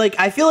interesting because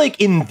I feel like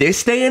in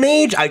this day and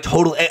age, I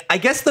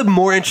guess the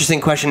more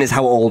interesting question is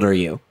how old are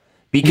you?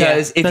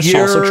 Because if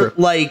you're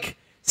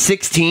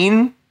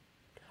 16,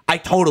 I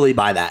totally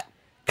buy that.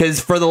 Because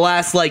for the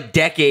last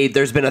decade,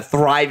 there's been a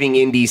thriving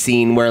indie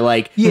scene where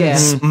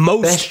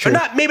most, or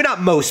maybe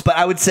not most, but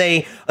I would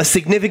say a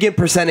significant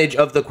percentage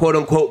of the quote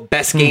unquote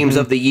best games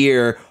of the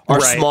year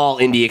are small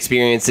indie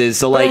experiences.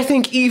 So but I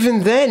think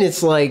even then it's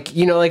the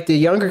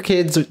younger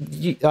kids,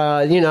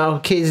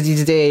 kids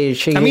these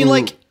days. I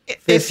mean,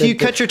 if you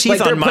cut your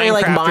teeth on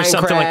Minecraft or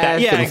something like that.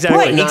 Yeah, exactly.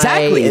 Right,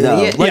 exactly.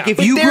 If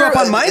you grew up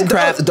on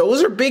Minecraft,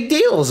 those are big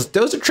deals.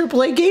 Those are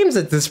AAA games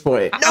at this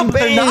point. No, but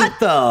they're not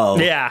though.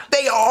 Yeah,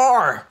 they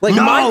are.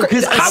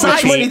 Because how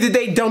much money did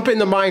they dump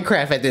into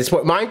Minecraft at this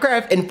point?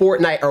 Minecraft and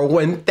Fortnite are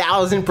 1,000%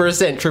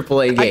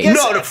 AAA games.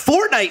 No,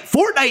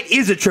 Fortnite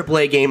is a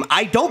AAA game.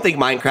 I don't think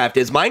Minecraft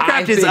is.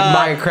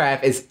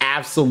 Minecraft is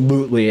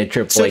absolutely a AAA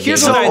game. So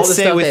here's what I'd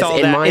say with all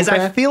that is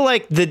I feel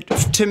like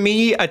to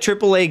me a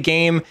AAA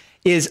game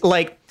is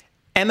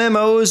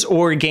MMOs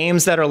or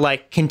games that are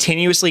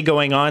continuously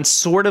going on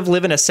sort of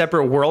live in a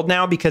separate world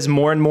now because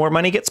more and more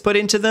money gets put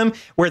into them,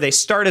 where they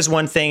start as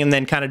one thing and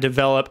then kind of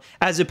develop,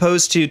 as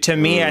opposed to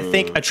me, I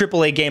think a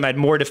AAA game I'd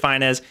more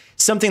define as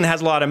something that has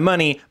a lot of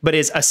money but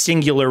is a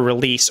singular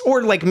release,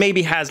 or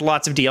maybe has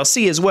lots of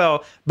DLC as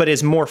well but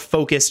is more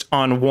focused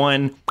on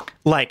one,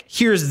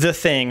 here's the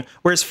thing.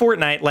 Whereas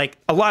Fortnite,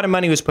 a lot of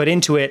money was put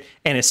into it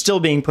and is still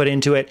being put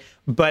into it,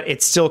 but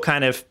it's still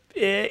kind of,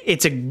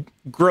 it's a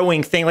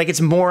growing thing. It's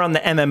more on the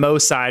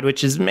MMO side,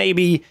 which is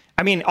maybe,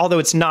 although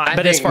it's not,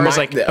 but as far as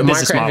a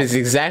business model, is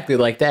exactly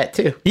like that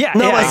too. Yeah.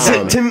 No,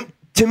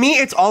 to me,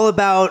 it's all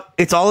about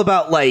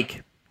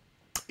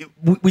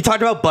we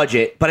talked about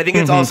budget, but I think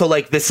it's also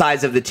the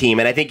size of the team.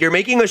 And I think you're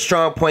making a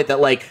strong point that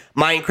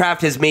Minecraft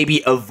has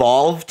maybe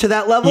evolved to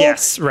that level.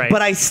 Yes, right.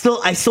 But I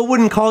still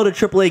wouldn't call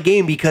it a AAA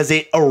game because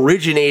it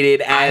originated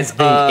as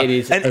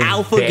an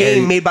alpha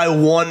game made by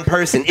one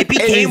person. It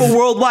became a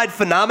worldwide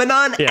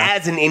phenomenon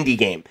as an indie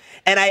game.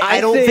 And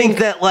I don't think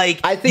that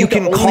you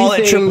can call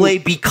it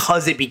AAA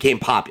because it became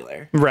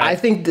popular. Right. I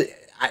think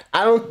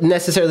I don't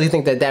necessarily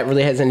think that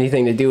really has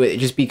anything to do with it,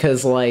 just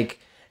because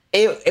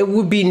it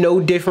would be no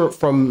different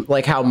from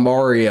like how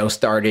Mario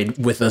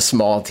started with a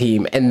small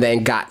team and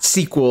then got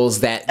sequels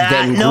that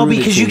then no, grew the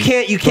because team.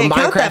 you can't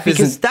count that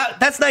because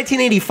that's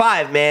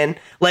 1985, man.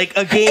 Like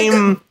a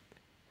game.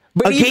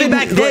 But a game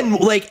back then,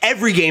 like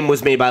every game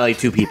was made by like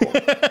two people.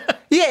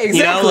 Yeah,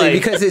 exactly.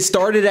 Because it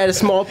started at a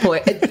small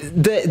point.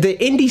 The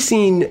indie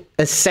scene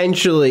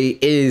essentially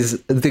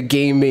is the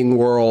gaming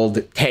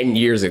world 10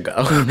 years ago.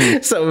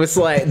 Mm-hmm. So it's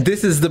like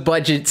this is the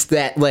budgets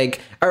that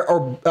like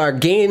our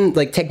game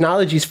like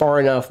technology's far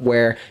enough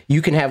where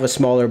you can have a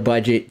smaller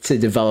budget to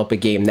develop a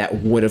game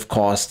that would have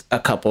cost a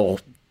couple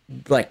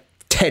like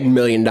 $10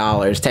 million,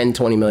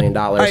 $20 million.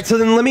 All right, so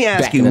then let me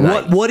ask you,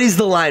 what is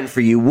the line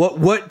for you?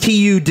 What to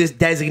you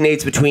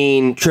designates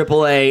between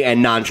AAA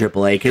and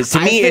non-AAA? Because to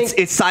me,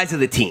 it's size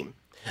of the team.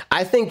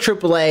 I think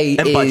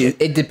AAA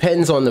it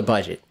depends on the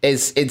budget.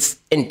 It's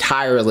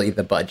entirely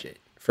the budget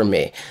for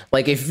me.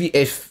 Like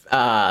if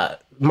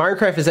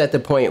Minecraft is at the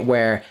point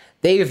where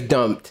they've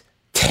dumped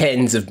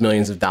tens of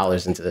millions of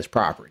dollars into this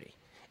property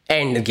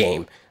and the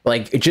game,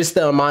 like just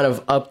the amount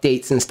of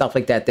updates and stuff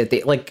like that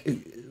they like.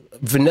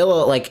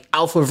 Vanilla, like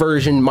alpha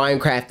version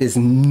Minecraft is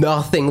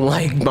nothing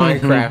like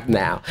Minecraft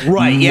now.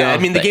 Right, yeah. Nothing.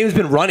 I mean, the game's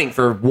been running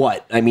for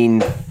what? I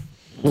mean,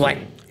 like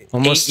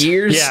almost 8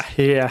 years?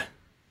 Yeah.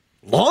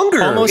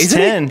 Longer. Almost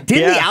 10.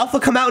 Didn't the alpha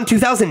come out in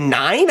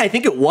 2009? I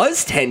think it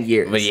was 10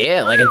 years. But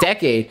yeah, like a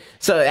decade.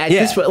 So at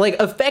this point, like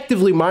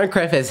effectively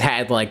Minecraft has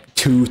had like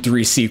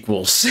 2-3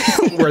 sequels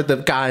worth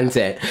of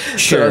content.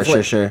 Sure.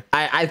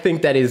 I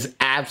think that is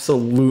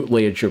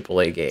absolutely a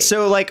AAA game.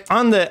 So like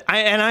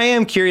I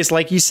am curious,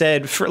 like you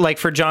said,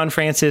 for John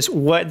Francis,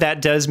 what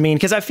that does mean.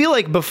 Because I feel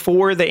like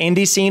before the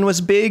indie scene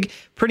was big,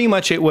 pretty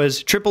much it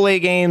was AAA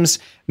games,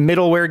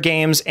 middleware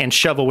games, and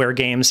shovelware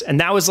games. And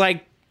that was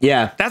like,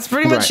 yeah, that's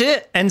pretty much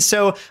it. And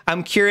so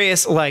I'm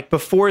curious, like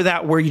before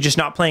that, were you just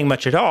not playing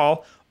much at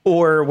all?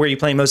 Or were you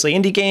playing mostly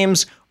indie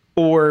games?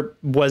 Or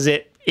was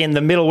it in the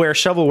middleware,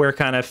 shovelware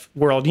kind of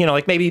world? You know,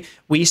 like maybe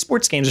Wii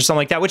Sports games or something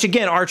like that, which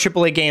again are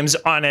AAA games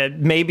on a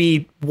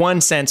maybe one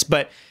sense.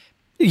 But,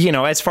 you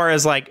know, as far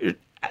as like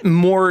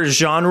more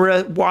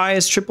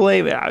genre-wise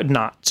AAA,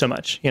 not so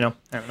much, you know,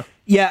 I don't know.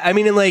 Yeah, I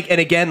mean, and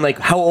again, like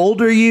how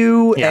old are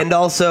you? Yeah. And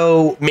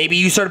also maybe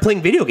you started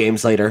playing video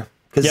games later.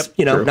 Because,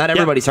 not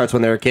everybody starts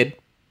when they're a kid.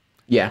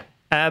 Yeah.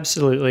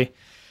 Absolutely.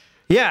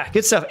 Yeah,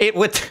 good stuff.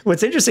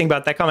 What's interesting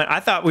about that comment, I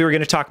thought we were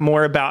going to talk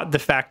more about the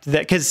fact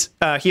that, because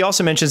he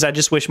also mentions, I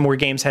just wish more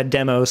games had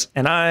demos,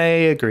 and I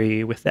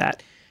agree with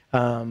that.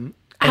 I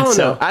don't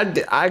know.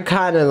 I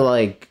kind of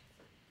like,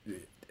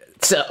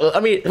 so, I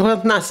mean,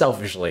 well, not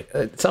selfishly.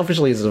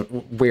 Selfishly is a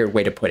weird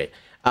way to put it.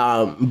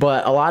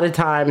 But a lot of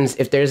times,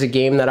 if there's a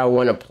game that I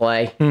want to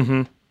play,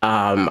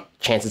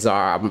 chances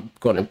are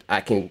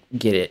I can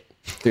get it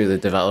through the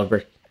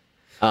developer.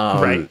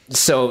 Right.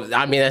 So,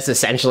 I mean, that's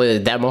essentially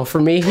the demo for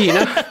me, you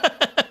know?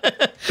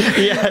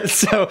 Yeah,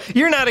 so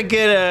you're not a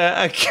good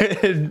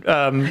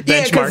benchmark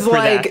because for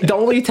like that. The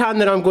only time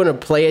that I'm going to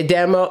play a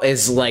demo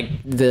is like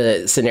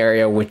the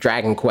scenario with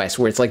Dragon Quest,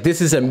 where it's like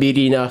this is a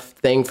meaty enough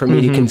thing for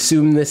me to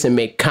consume this and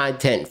make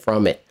content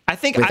from it. I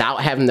think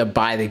without having to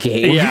buy the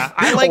game. Yeah,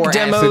 I like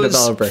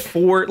demos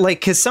for like,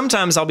 because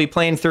sometimes I'll be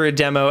playing through a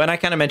demo, and I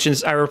kind of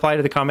mentioned, I replied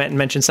to the comment and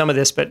mentioned some of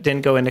this, but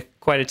didn't go into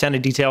quite a ton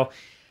of detail.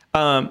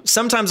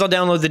 Sometimes I'll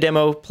download the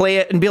demo, play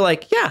it, and be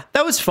like, yeah,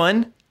 that was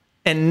fun,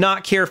 and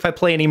not care if I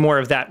play any more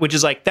of that, which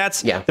is like,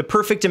 that's the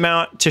perfect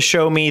amount to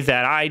show me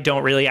that I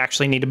don't really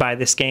actually need to buy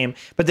this game.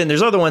 But then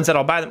there's other ones that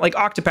I'll buy them, like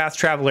Octopath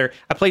Traveler.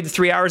 I played the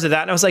 3 hours of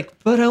that, and I was like,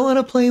 but I want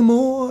to play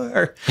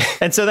more.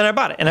 And so then I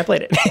bought it, and I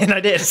played it, and I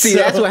did. See,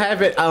 that's what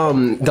happened.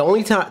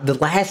 The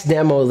last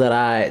demo that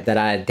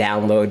I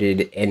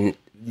downloaded and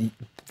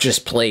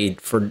just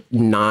played for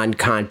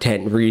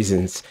non-content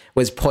reasons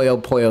was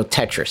Puyo Puyo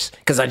Tetris,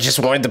 because I just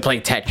wanted to play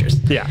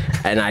Tetris. Yeah.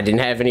 And I didn't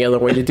have any other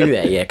way to do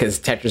that yet, because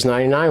Tetris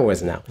 99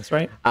 wasn't out. That's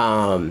right.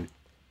 And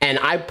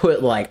I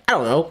put like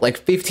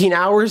 15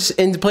 hours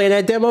into playing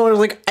that demo, and I was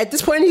like, at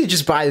this point I need to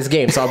just buy this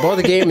game. So I bought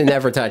the game and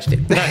never touched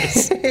it.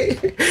 Nice.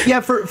 Yeah,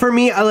 for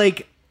me,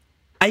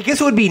 I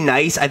guess it would be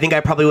nice. I think I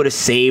probably would have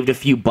saved a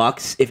few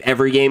bucks if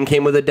every game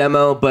came with a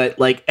demo, but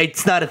like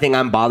it's not a thing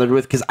I'm bothered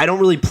with because I don't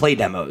really play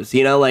demos.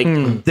 You know, like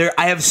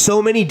I have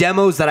so many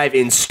demos that I've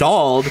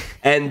installed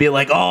and be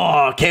like,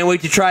 oh, can't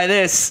wait to try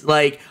this.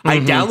 Like I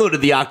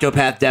downloaded the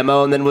Octopath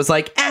demo and then was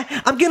like,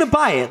 I'm gonna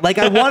buy it. Like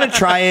I want to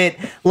try it.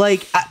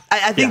 Like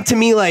I think to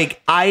me,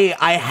 like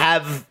I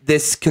have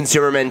this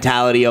consumer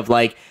mentality of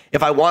like,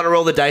 if I want to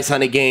roll the dice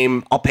on a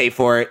game, I'll pay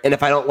for it, and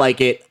if I don't like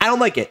it, I don't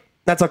like it.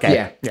 That's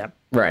okay. Yeah.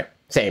 Right.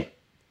 Same.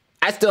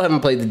 I still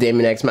haven't played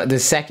the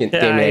second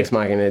Daemon X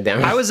Machina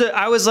demo.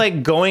 I was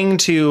like going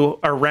to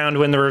around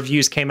when the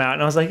reviews came out,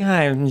 and I was like,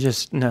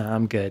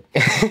 I'm good.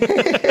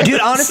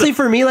 Dude, honestly,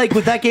 for me, like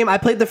with that game, I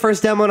played the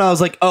first demo and I was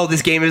like, oh,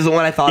 this game is the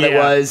one I thought it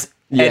was.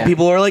 Yeah. And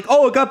people were like,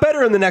 oh, it got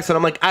better in the next one.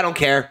 I'm like, I don't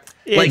care.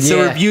 Like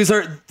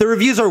the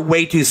reviews are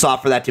way too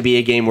soft for that to be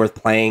a game worth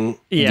playing.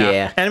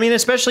 Yeah. And I mean,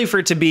 especially for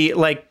it to be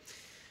like,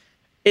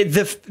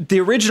 the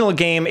original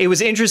game, it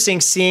was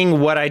interesting seeing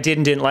what I did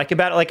and didn't like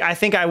about it. Like, I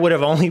think I would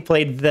have only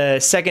played the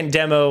second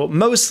demo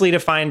mostly to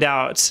find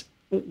out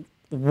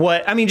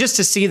just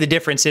to see the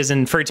differences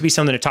and for it to be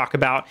something to talk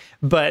about.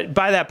 But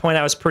by that point,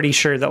 I was pretty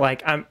sure that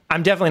like, I'm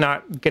definitely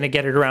not going to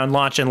get it around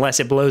launch unless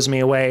it blows me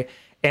away.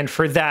 And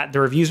for that, the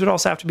reviews would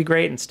also have to be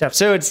great and stuff.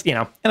 So it's,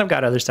 and I've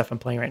got other stuff I'm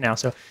playing right now.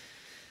 So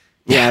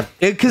yeah,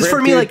 because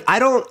for me, like,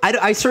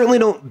 I certainly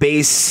don't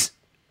base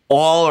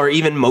all or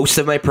even most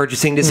of my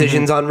purchasing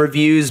decisions on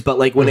reviews, but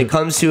like when it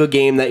comes to a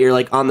game that you're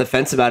like on the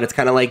fence about, it's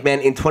kind of like, man,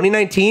 in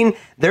 2019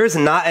 there's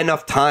not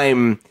enough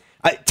time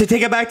to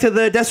take it back to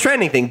the Death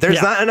Stranding thing.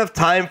 There's not enough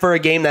time for a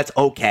game that's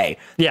okay.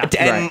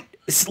 And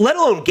let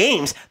alone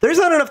games, there's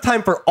not enough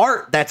time for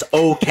art that's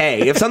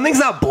okay. If something's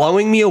not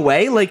blowing me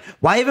away, like,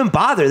 why even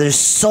bother? There's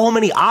so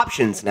many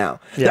options now.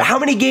 How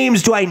many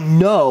games do I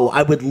know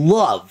I would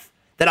love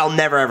that I'll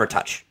never ever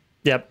touch?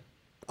 A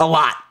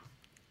lot.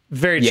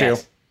 Very true.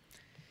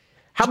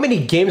 How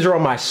many games are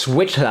on my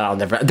Switch that I'll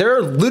never... There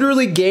are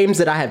literally games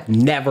that I have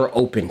never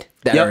opened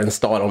that are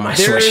installed on my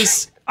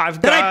Switch.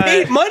 That I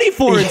paid money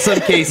for in some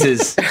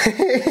cases.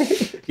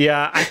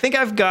 I think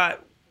I've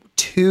got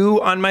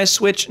 2 on my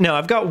Switch. No,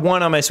 I've got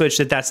 1 on my Switch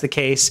that's the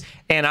case.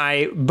 And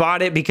I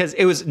bought it because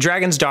it was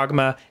Dragon's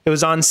Dogma. It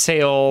was on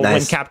sale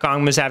when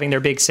Capcom was having their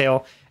big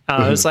sale.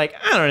 It was like,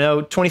 I don't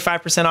know,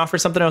 25% off or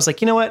something. I was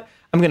like, you know what?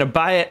 I'm going to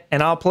buy it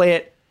and I'll play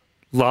it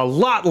a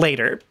lot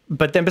later.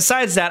 But then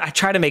besides that, I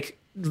try to make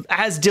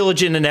as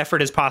diligent an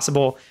effort as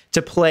possible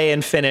to play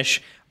and finish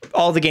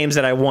all the games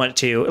that I want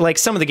to. Like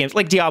some of the games,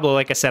 like Diablo,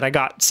 like I said, I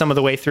got some of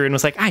the way through and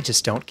was like, I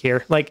just don't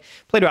care. Like,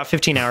 played about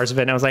 15 hours of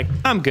it and I was like,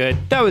 I'm good.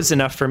 That was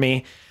enough for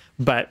me.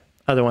 But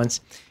other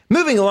ones.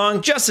 Moving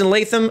along, Justin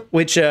Latham,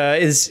 which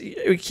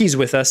he's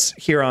with us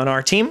here on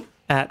our team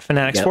at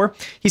Fanatics 4.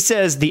 He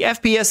says the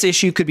FPS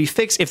issue could be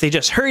fixed if they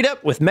just hurried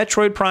up with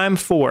Metroid Prime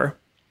 4.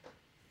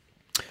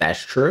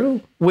 That's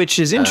true. Which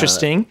is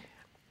interesting.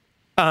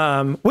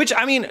 My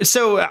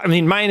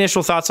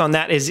initial thoughts on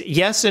that is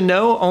yes and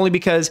no, only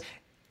because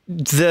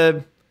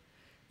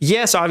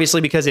obviously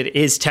because it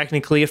is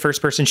technically a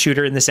first-person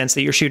shooter in the sense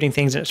that you're shooting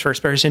things and it's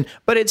first person,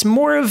 but it's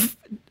more of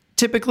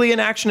typically an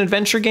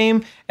action-adventure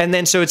game. And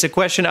then so it's a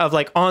question of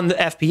like on the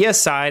FPS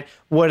side,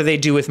 what do they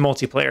do with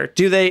multiplayer?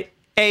 Do they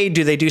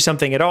do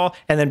something at all?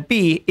 And then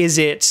B, is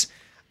it,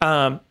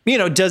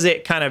 does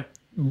it kind of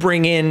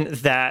bring in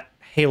that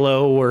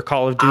Halo or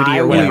Call of Duty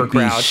or whatever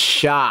crowd? I would be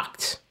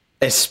shocked,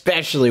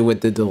 especially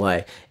with the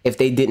delay, if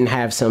they didn't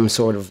have some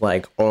sort of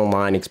like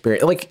online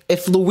experience. Like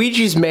if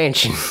Luigi's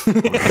Mansion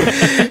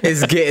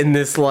is getting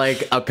this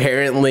like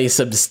apparently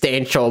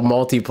substantial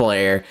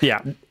multiplayer.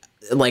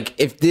 Like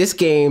if this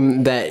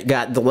game that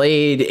got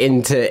delayed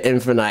into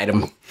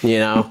infinitum,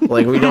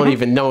 like we don't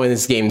even know when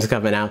this game's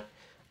coming out,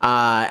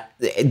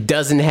 it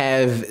doesn't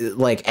have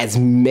like as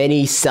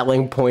many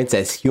selling points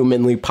as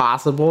humanly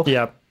possible.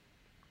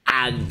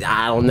 I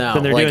don't know.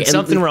 Then they're doing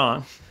something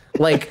wrong.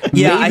 Like,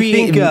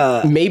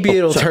 maybe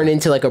it'll turn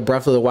into like a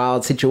Breath of the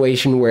Wild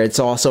situation where it's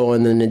also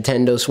in the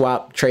Nintendo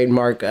Swap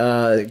trademark,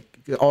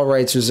 all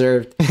rights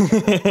reserved.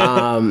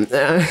 But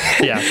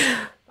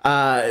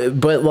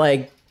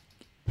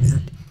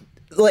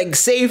like,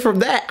 say from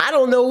that, I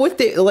don't know what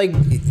they like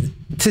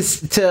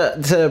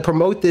to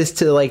promote this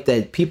to like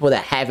the people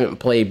that haven't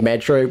played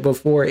Metroid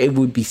before. It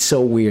would be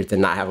so weird to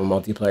not have a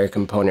multiplayer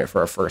component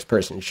for a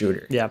first-person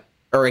shooter.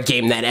 Or a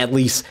game that at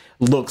least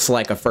looks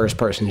like a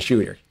first-person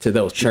shooter to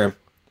those people.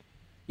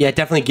 Yeah, it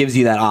definitely gives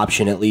you that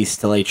option at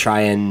least to like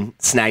try and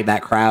snag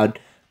that crowd.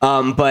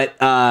 But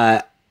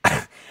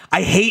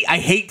I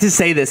hate to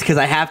say this because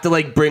I have to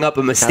like bring up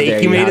a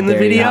mistake you made in the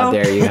video. How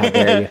dare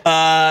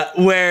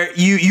you? Where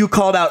you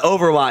called out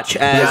Overwatch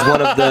as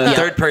one of the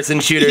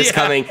third-person shooters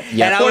coming,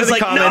 and I was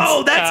like,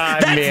 no,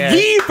 that's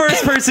the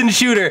first-person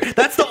shooter.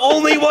 That's the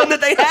only one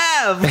that they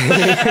have.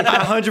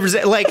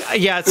 100%. Like,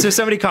 so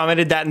somebody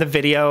commented that in the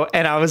video,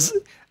 and I was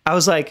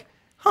like,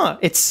 huh,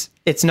 it's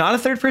not a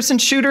third-person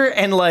shooter,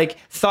 and like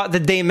thought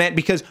that they meant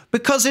because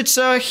it's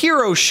a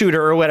hero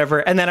shooter or whatever.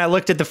 And then I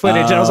looked at the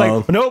footage and I was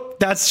like, nope,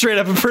 that's straight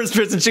up a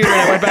first-person shooter.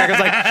 And I went back, I was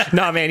like,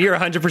 nah, man, you're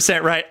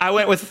 100% right. I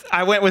went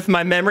with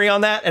my memory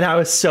on that, and I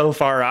was so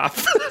far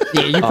off.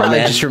 Yeah, you probably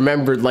just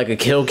remembered like a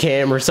kill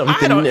cam or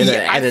something.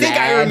 I think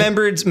I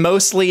remembered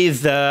mostly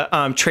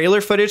the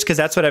trailer footage because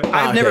that's what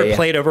I've never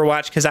played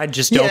Overwatch because I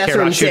just don't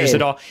care about shooters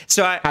at all.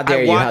 So how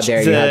dare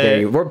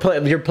you?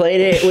 You're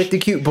playing it with the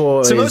cute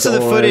boys. So most of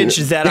the footage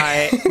that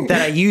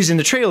I use in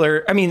the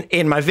trailer, I mean,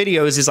 in my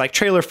videos is like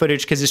trailer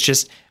footage because it's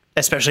just,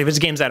 especially if it's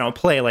games I don't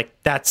play, like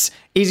that's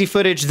easy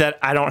footage that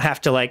I don't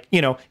have to like,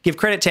 give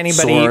credit to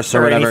anybody Source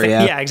or whatever,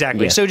 anything. Yeah,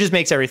 exactly. Yeah. So it just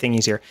makes everything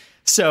easier.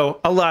 So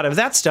a lot of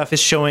that stuff is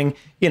showing,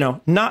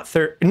 not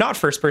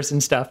first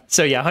person stuff.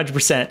 So yeah,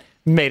 100%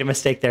 made a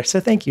mistake there. So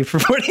thank you for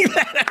pointing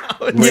that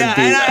out. Yeah,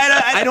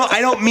 and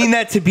I don't mean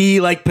that to be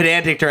like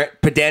pedantic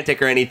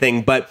or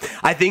anything, but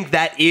I think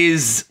that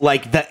is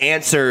like the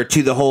answer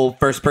to the whole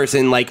first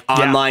person like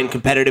online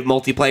competitive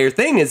multiplayer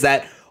thing is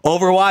that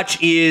Overwatch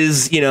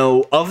is,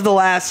 of the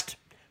last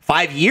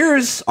 5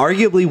 years,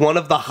 arguably one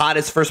of the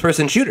hottest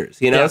first-person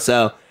shooters, you know?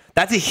 So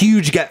that's a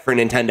huge get for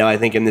Nintendo, I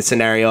think, in this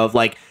scenario of,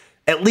 like,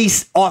 at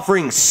least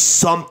offering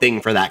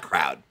something for that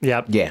crowd.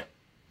 Yep. Yeah.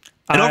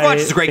 And Overwatch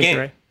is a great game.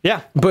 Right.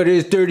 Yeah. But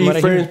it's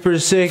 30 frames per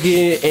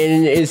second,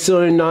 and it's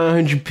on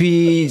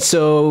 900p,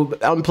 so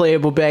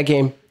unplayable bad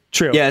game.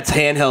 True. Yeah, it's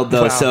handheld,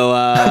 though,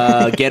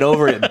 so get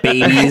over it,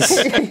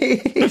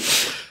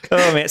 babies.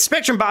 Oh, man.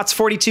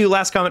 SpectrumBots42,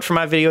 last comment from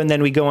my video, and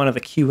then we go on to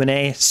the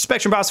Q&A.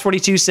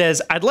 SpectrumBots42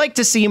 says, I'd like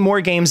to see more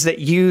games that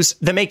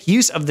make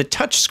use of the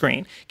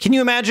touchscreen. Can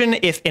you imagine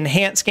if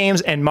Enhanced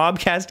Games and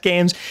Mobcast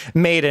Games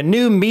made a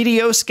new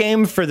Meteos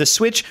game for the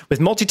Switch with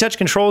multi-touch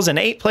controls and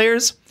 8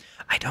 players?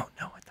 I don't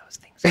know what those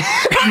things are.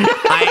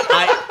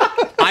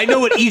 I know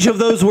what each of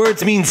those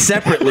words mean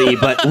separately,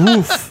 but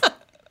oof.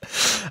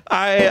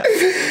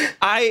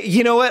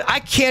 You know what? I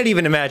can't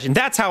even imagine.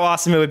 That's how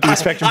awesome it would be,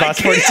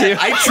 SpectrumBots42.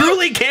 I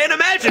truly can't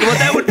imagine what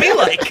that would be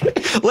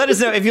like. Let us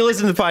know if you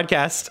listen to the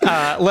podcast.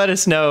 Let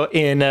us know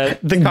in the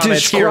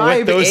comments here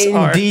what those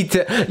are.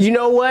 Detail. You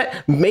know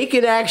what? Make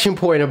an action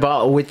point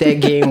about what that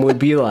game would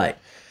be like.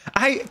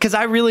 Because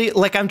I really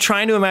like. I'm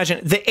trying to imagine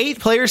the 8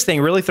 players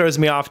thing. Really throws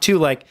me off too.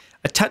 Like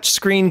a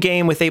touchscreen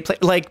game with 8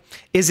 players. Like,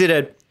 is it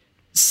a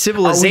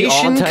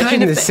Civilization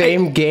kind of the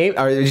same game?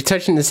 Are you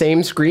touching the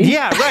same screen?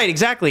 Yeah, right,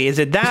 exactly. Is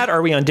it that?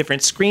 Are we on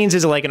different screens?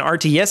 Is it like an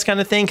RTS kind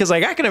of thing? Because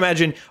like I can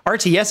imagine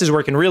RTS is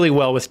working really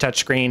well with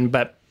touchscreen,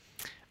 but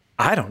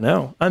I don't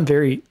know. I'm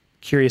very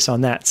curious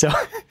on that. So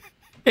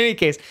in any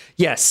case,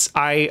 yes,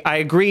 I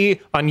agree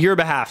on your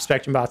behalf,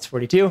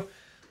 SpectrumBots42.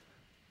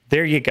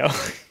 There you go.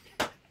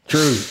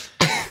 True.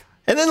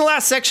 And then the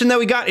last section that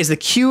we got is the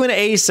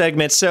Q&A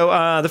segment. So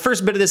the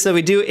first bit of this that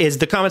we do is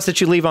the comments that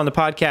you leave on the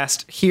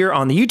podcast here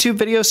on the YouTube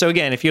video. So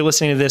again, if you're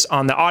listening to this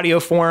on the audio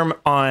form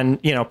on,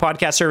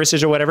 podcast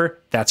services or whatever,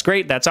 that's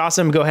great. That's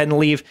awesome. Go ahead and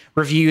leave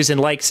reviews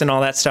and likes and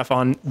all that stuff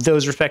on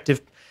those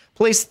respective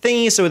place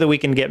thingies so that we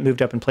can get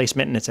moved up in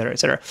placement and et cetera, et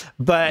cetera.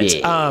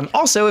 But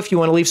also, if you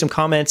want to leave some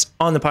comments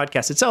on the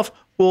podcast itself,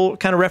 we'll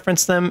kind of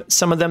reference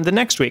some of them the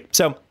next week.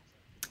 So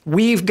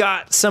we've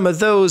got some of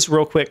those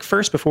real quick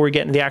first before we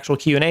get into the actual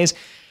Q&As.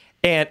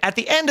 And at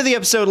the end of the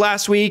episode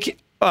last week,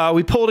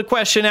 we pulled a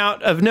question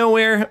out of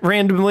nowhere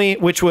randomly,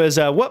 which was,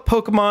 what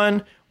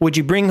Pokemon would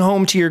you bring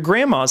home to your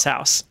grandma's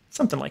house?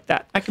 Something like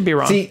that. I could be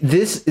wrong. See,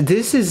 this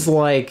is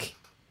like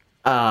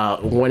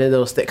one of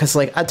those things, because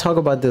like I talk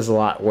about this a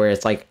lot, where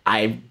it's like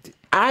I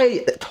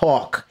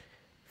talk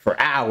for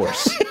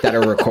hours that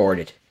are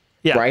recorded,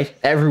 right?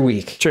 Every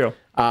week. True.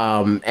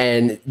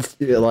 And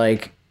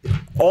like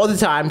all the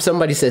time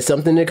somebody says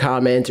something in the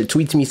comments or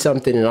tweets me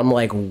something and I'm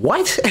like,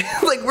 what?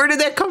 Like, where did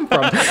that come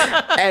from?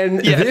 And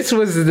this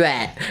was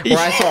that, where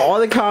I saw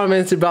all the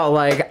comments about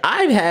like,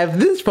 I'd have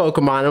this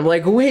Pokemon. I'm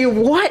like, wait,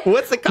 what?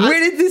 What's the where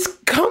did this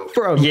come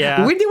from?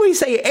 Yeah. When did we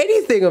say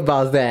anything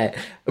about that?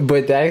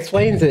 But that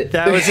explains it.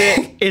 That was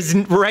it. Is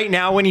right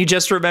now when you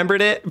just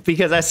remembered it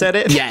because I said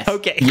it? Yes.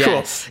 Okay,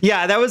 yes. Cool.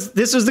 Yeah,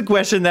 this was the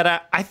question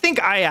that I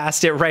think I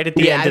asked it right at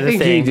the end of the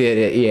thing. I think you did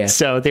it, yeah.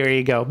 So there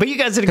you go. But you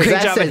guys did a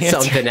great job of answering.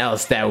 Something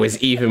else that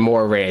was even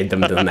more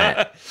random than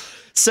that.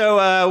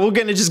 So we're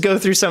going to just go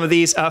through some of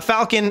these.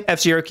 Falcon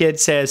F-Zero Kid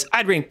says,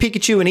 I'd bring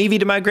Pikachu and Eevee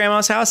to my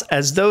grandma's house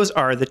as those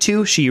are the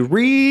two she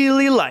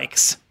really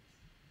likes.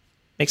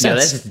 Makes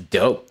sense. That's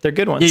dope. They're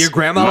good ones. Yeah, your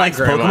grandma likes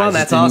Pokemon?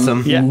 That's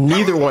awesome. Yeah.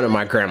 Neither one of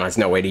my grandmas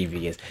know what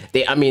Eevee is.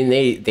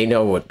 They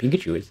know what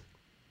Pikachu is.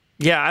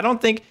 Yeah, I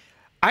don't think...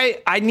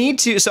 I need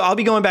to... So I'll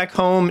be going back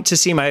home to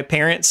see my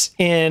parents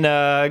in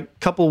a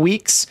couple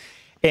weeks.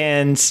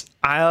 And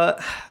I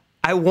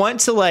want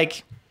to,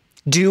 like,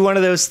 do one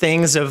of those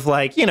things of,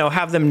 like,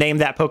 have them name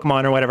that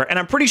Pokemon or whatever. And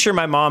I'm pretty sure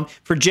my mom,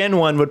 for Gen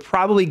 1, would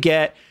probably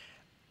get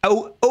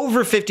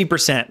over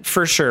 50%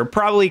 for sure.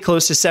 Probably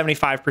close to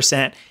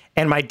 75%.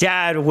 And my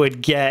dad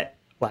would get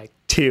like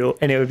 2,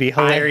 and it would be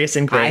hilarious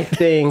and great. I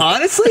think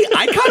honestly,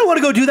 I kind of want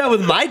to go do that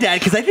with my dad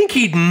because I think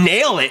he'd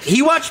nail it.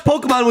 He watched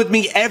Pokemon with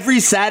me every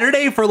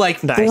Saturday for like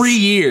 3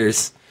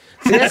 years.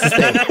 See, that's the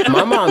thing.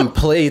 My mom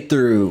played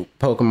through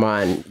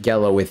Pokemon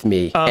Yellow with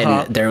me,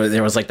 and there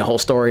was like the whole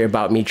story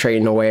about me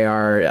trading away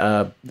our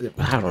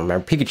I don't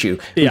remember,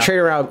 Pikachu. We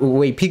traded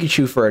away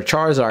Pikachu for a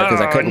Charizard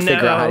because I couldn't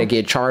figure out how to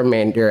get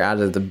Charmander out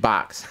of the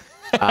box,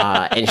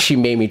 and she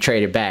made me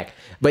trade it back.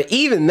 But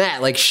even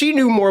that, like, she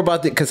knew more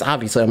about it because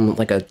obviously I'm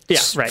like a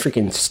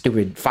freaking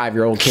stupid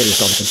 5-year-old kid or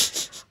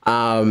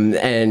something.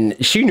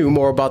 And she knew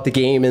more about the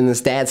game and the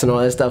stats and all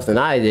that stuff than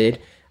I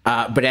did.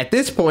 But at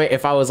this point,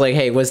 if I was like,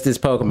 hey, what's this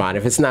Pokemon?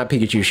 If it's not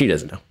Pikachu, she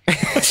doesn't know.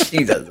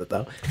 She doesn't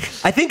know.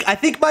 I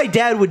think my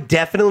dad would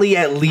definitely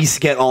at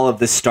least get all of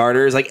the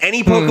starters. Like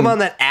any Pokemon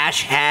that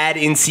Ash had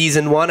in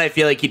season 1, I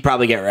feel like he'd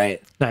probably get right.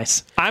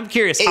 Nice. I'm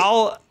curious.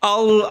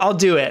 I'll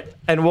do it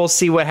and we'll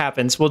see what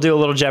happens. We'll do a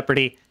little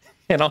Jeopardy.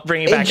 And I'll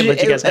bring it back and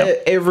let you guys know.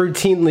 It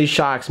routinely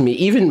shocks me.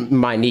 Even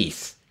my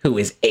niece, who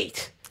is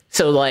 8.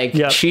 So, like,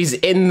 she's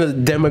in the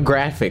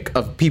demographic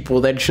of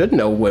people that should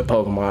know what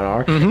Pokemon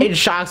are. Mm-hmm. It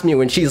shocks me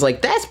when she's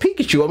like, that's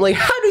Pikachu. I'm like,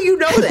 how do you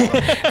know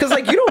that? Because,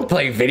 like, you don't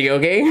play video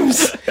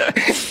games.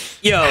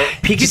 Yo,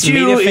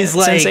 Pikachu is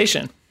like...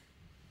 sensation.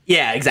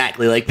 Yeah,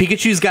 exactly. Like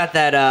Pikachu's got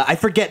that. I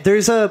forget.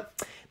 There's a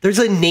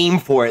name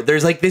for it.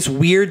 There's like this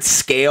weird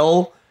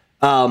scale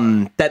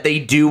that they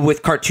do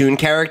with cartoon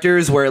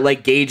characters where it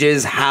like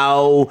gauges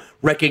how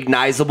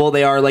recognizable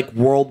they are like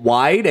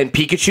worldwide, and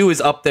Pikachu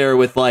is up there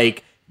with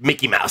like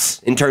Mickey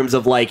Mouse in terms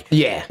of like,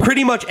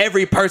 pretty much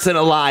every person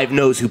alive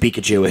knows who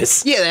Pikachu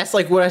is. Yeah, that's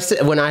like what I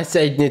said when I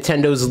said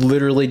Nintendo's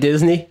literally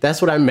Disney. That's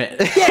what I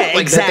meant. Yeah, like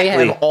exactly. That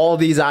they have all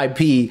these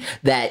IP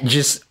that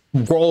just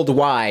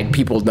worldwide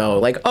people know.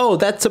 Like, oh,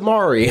 that's a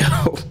Mario.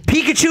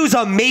 Pikachu's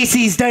a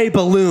Macy's Day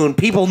balloon.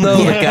 People know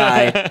the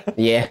guy.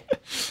 Yeah,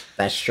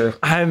 that's true.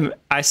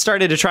 I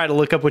started to try to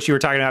look up what you were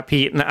talking about,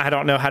 Pete, and I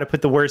don't know how to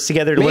put the words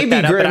together to look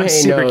that up, but I'm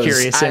super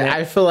curious.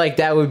 I feel like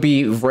that would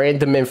be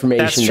random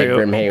information. That's true.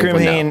 That Grimhane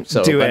would know.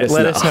 So do it.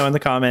 Let us know in the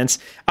comments.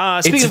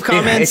 Speaking of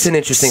comments, it's an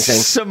interesting thing.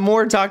 Some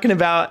more talking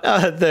about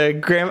the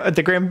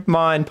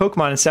grandma and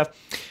Pokemon and stuff.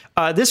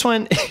 This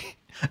one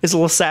is a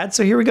little sad,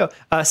 so here we go.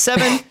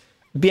 7.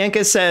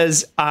 Bianca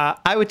says,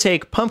 I would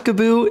take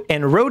Pumpkaboo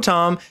and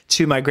Rotom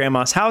to my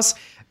grandma's house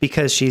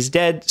because she's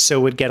dead, so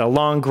would get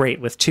along great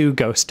with 2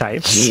 ghost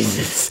types.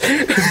 Jesus.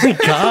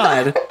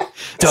 God.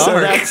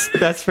 Dark. So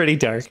that's pretty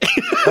dark.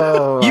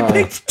 You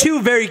picked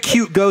 2 very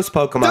cute ghost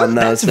Pokemon,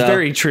 though. That's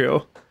very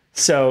true.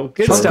 So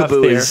good stuff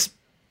Pumpkaboo there. is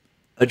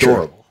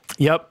adorable.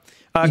 Yep.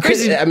 You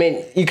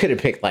could have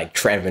picked like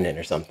Trevenant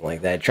or something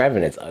like that.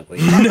 Trevenant's ugly.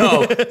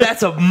 No,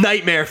 that's a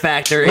nightmare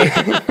factory.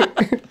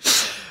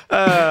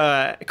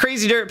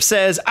 Crazy Derp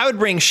says, I would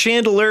bring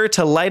Chandelure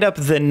to light up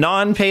the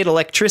non-paid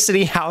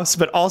electricity house,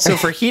 but also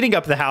for heating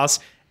up the house,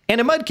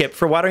 and a Mudkip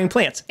for watering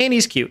plants. And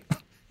he's cute.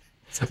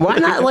 Why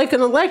not like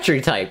an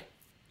electric type?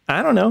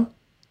 I don't know.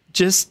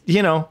 Just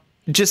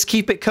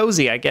keep it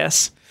cozy, I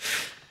guess.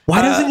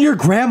 Why doesn't your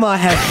grandma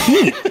have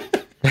heat?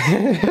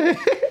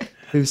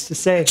 Who's to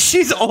say?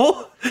 She's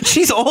old.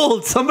 She's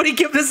old. Somebody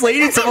give this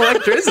lady some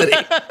electricity.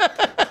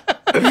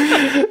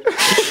 I'm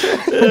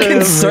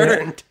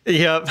concerned.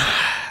 Yep.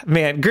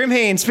 Man,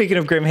 Grimhane, speaking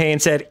of Grimhane,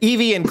 said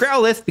Eevee and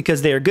Growlithe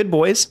because they are good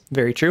boys.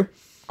 Very true.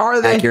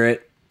 Are they?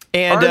 Accurate.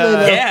 And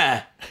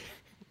yeah.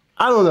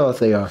 I don't know if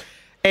they are.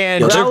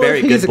 And Those are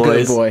very good he's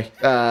boys. A good boy.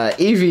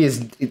 Eevee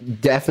is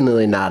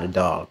definitely not a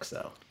dog,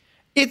 so.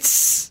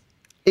 it's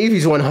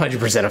Eevee's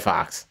 100% a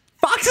fox.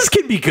 Foxes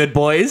can be good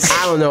boys.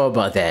 I don't know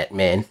about that,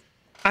 man.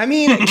 I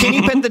mean, Can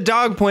You Pet the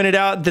Dog pointed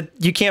out that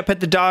you can't pet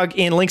the dog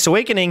in Link's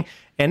Awakening,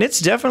 and it's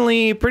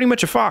definitely pretty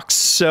much a fox.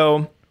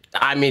 So,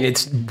 I mean,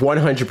 it's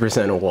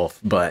 100% a wolf,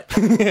 but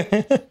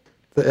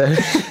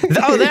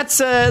that's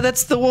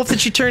the wolf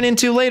that you turn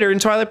into later in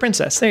Twilight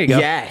Princess. There you go.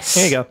 yes,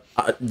 There you go.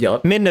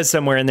 Yup. Midna's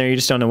somewhere in there. You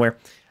just don't know where.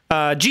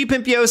 G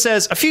Pimpio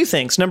says a few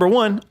things. Number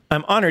 1,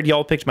 I'm honored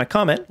y'all picked my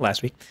comment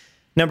last week.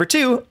 Number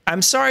 2,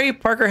 I'm sorry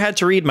Parker had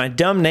to read my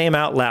dumb name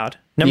out loud.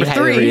 Number You had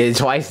 3, to read it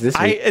twice this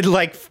week. I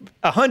like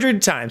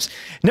 100 times.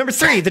 Number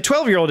 3, the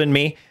 12-year-old in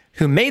me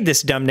who made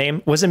this dumb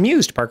name was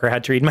amused Parker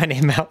had to read my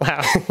name out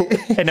loud.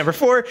 And number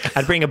 4,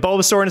 I'd bring a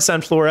Bulbasaur and a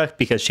Sunflora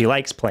because she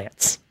likes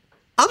plants.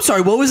 I'm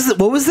sorry. What was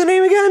the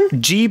name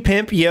again? G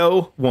Pimp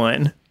Yo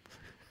 1.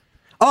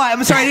 Oh,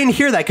 I'm sorry. I didn't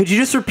hear that. Could you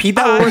just repeat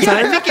that one more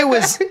time? I think it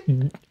was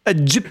a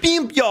G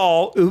Pimp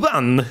Yo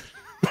 1.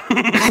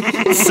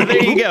 So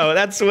there you go.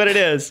 That's what it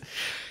is.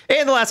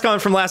 And the last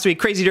comment from last week,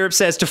 Crazy Derp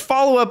says, to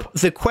follow up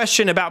the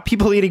question about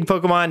people eating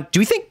Pokemon, do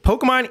we think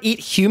Pokemon eat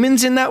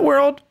humans in that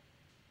world?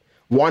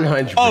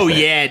 100%. Oh,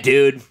 yeah,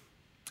 dude.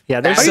 Yeah,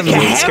 there's some really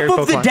Half scary of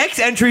Pokemon. the Dex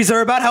entries are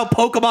about how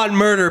Pokemon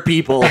murder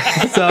people.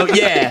 So,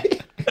 yeah.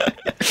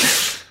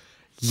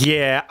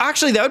 Yeah,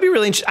 actually, that would be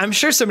really interesting. I'm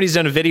sure somebody's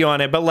done a video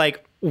on it, but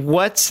like,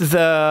 what's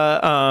the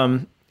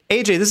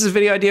AJ? This is a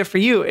video idea for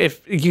you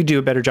if you do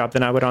a better job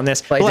than I would on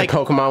this. Like the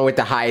Pokemon with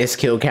the highest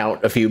kill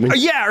count of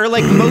humans. Yeah, or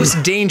like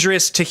most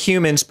dangerous to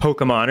humans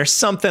Pokemon or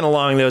something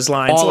along those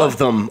lines. All of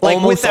them. Like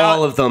Almost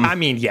all of them. I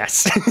mean,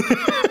 yes.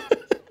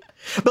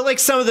 But like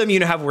some of them,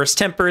 have worse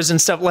tempers and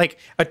stuff. Like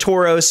a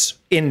Tauros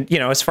in,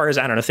 as far as,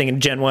 I don't know,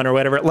 thinking Gen 1 or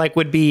whatever, like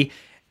would be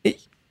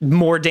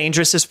more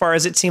dangerous as far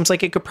as it seems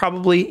like it could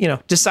probably,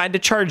 decide to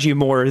charge you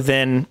more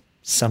than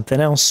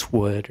something else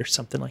would or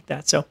something like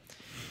that. So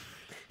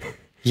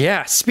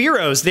yeah,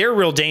 Spearows, they're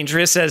real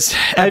dangerous, as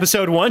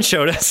episode 1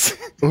 showed us.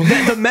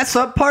 The mess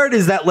up part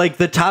is that like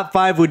the top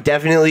 5 would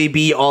definitely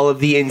be all of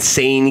the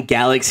insane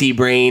Galaxy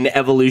Brain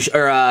evolution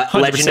or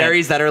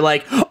legendaries that are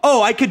like,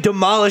 oh, I could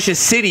demolish a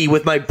city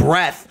with my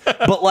breath.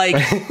 But like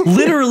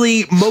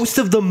literally most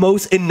of the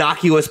most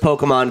innocuous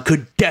Pokemon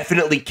could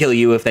definitely kill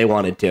you if they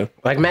wanted to.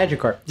 Like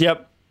Magikarp.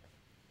 Yep.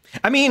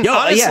 I mean,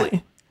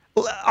 honestly,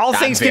 all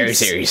things very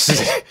serious.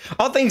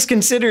 all things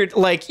considered,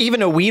 like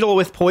even a Weedle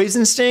with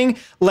Poison Sting,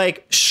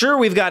 like sure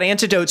we've got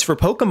antidotes for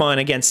Pokemon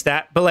against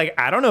that, but like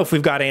I don't know if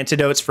we've got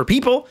antidotes for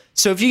people.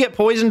 So if you get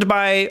poisoned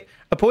by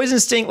a Poison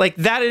Sting, like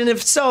that in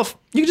itself,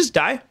 you just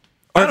die.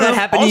 Or if that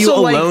happened to you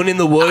Also, alone in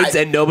the woods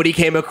and nobody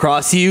came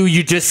across you,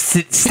 you just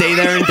stay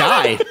there and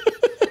die.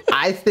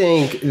 I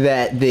think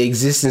that the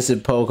existence of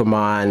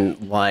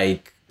Pokemon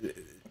like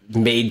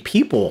made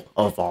people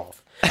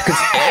evolve. Because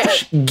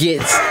Ash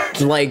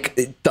gets like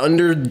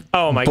thunder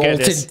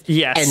bolted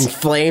yes, and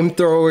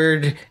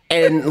flamethrowered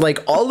and like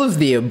all of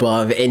the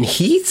above, and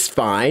he's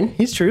fine.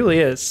 He truly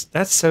is.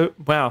 That's so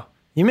wow.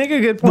 You make a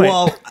good point.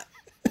 Well,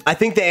 I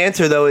think the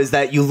answer though is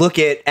that you look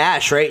at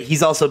Ash, right?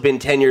 He's also been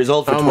 10 years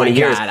old for 20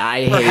 years.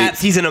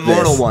 Perhaps he's an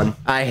immortal one.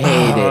 I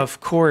hate it.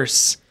 Of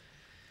course.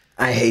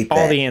 I hate that.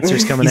 All the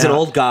answers coming He's out. an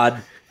old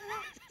god.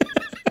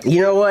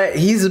 You know what?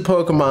 He's a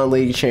Pokemon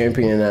League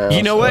champion now.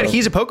 You know what?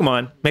 He's a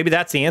Pokemon. Maybe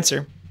that's the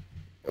answer.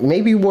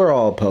 Maybe we're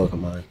all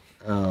Pokemon.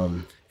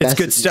 It's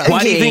good stuff.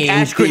 Why do you think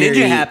Ash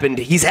Greninja happened?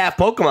 He's half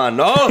Pokemon.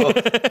 Oh,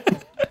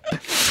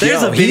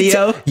 there's a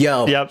video.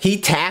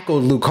 He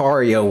tackled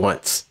Lucario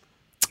once.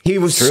 He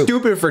was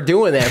stupid for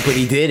doing that, but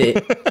he did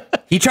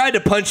it. He tried to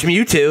punch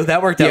Mewtwo.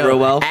 That worked out real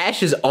well.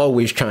 Ash is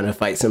always trying to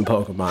fight some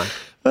Pokemon.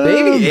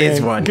 Maybe he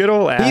is one. Good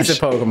old Ash. He's a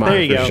Pokemon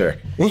there you for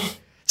go. sure.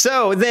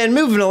 So then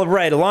moving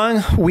right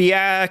along, we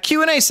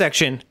Q&A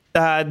section.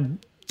 A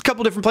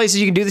couple different places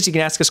you can do this. You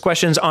can ask us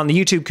questions on the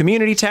YouTube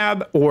community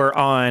tab or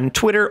on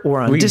Twitter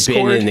or on Discord.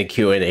 We've been in the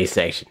Q&A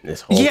section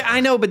this whole time. I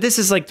know, but this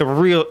is like the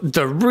real,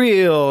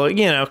 real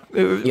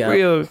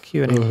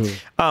Q&A.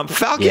 Mm-hmm.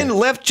 Falcon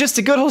left just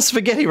a good old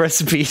spaghetti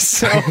recipe.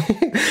 So,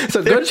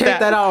 go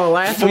check that out on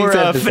last week's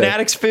episode.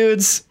 Fanatics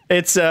Foods.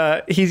 It's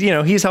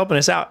he's helping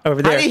us out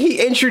over there. How did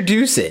he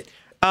introduce it?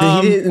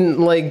 He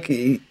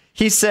didn't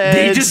He said...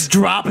 Did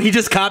he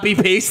just copy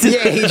pasted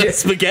the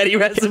spaghetti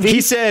recipe?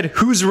 He said,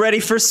 who's ready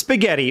for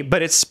spaghetti?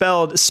 But it's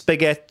spelled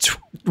spaghetti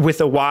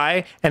with a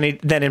Y. And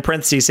then in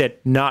parentheses he said,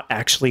 not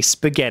actually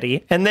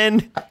spaghetti. And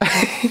then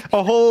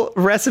a whole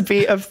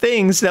recipe of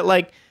things that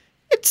like,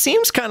 it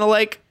seems kind of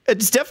like,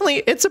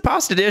 it's a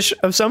pasta dish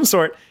of some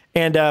sort.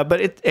 And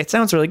but it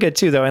sounds really good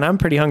too though. And I'm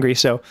pretty hungry,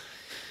 so...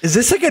 Is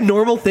this like a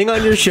normal thing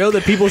on your show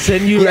that people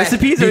send you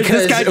recipes, or is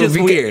this guy just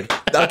weird?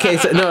 Okay,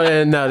 so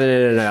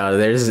no.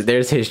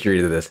 There's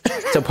history to this.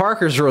 So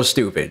Parker's real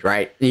stupid,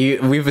 right?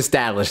 We've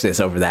established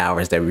this over the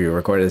hours that we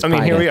recorded this. I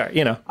mean, here we are.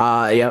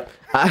 Yep.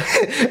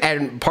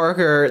 And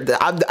Parker,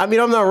 I mean,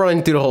 I'm not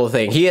running through the whole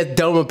thing. He has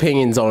dumb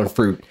opinions on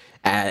fruit,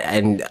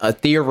 and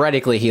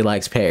theoretically, he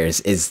likes pears.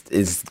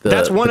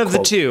 That's one of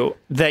the two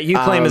that you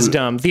claim is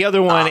dumb. The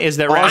other one is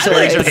that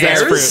raspberries are the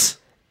best fruit.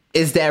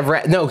 Is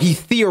that no? He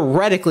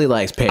theoretically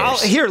likes pears.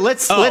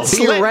 Let's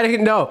theoretically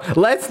no.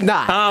 Let's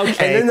not.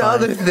 Okay, and then the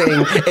other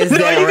thing is no,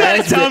 that you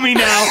gotta tell me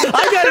now.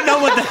 I gotta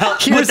know what the hell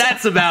what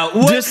that's about.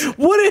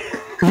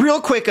 Real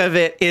quick of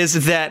it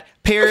is that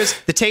pears,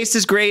 the taste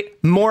is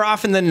great. More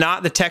often than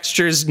not, the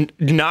texture is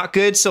not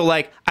good. So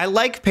like, I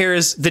like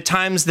pears the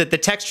times that the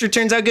texture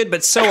turns out good,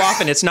 but so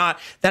often it's not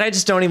that I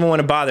just don't even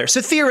want to bother.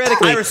 So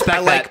theoretically, I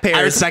like pears.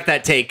 I respect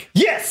that take.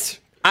 Yes.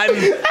 I'm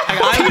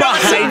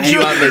behind you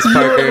on this,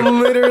 Parker. You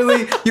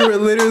were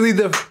literally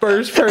the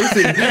first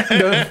person.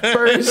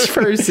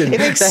 It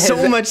makes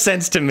so much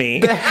sense to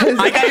me.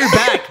 I got your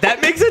back.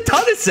 That makes a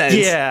ton of sense.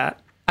 Yeah.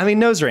 I mean,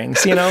 nose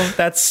rings,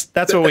 that's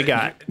what we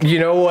got. You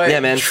know what? Yeah,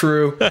 man.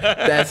 True.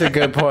 That's a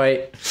good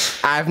point.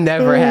 I've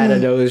never had a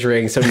nose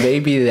ring, so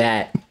maybe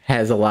that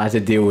has a lot to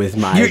do with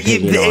my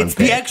opinion on it's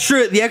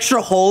the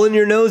extra hole in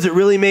your nose. It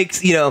really makes,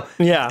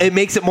 it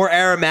makes it more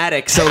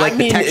aromatic. So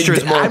the texture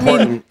is more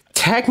important.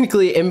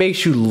 Technically, it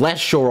makes you less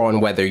sure on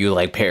whether you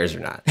like pears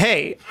or not.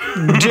 Hey,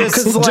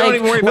 just don't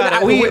even worry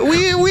about it.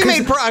 We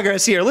made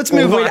progress here. Let's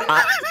move on.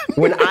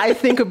 When I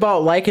think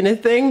about liking a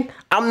thing,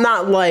 I'm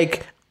not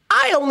like,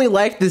 I only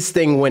like this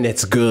thing when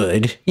it's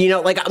good.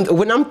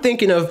 When I'm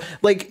thinking of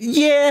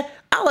I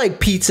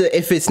like pizza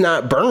if it's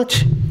not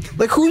burnt.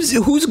 Like who's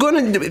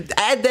going to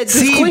add that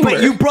disclaimer? See,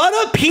 but you brought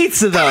up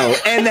pizza though,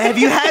 and have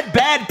you had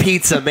bad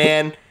pizza,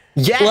 man?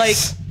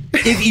 Yes.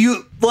 If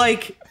you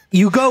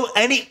you go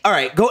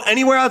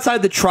anywhere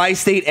outside the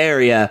tri-state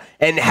area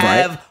and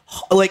have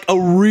a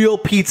real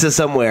pizza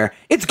somewhere.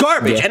 It's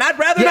garbage, and I'd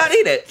rather not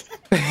eat it.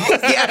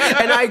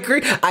 And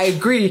I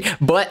agree.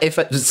 But if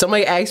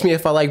somebody asked me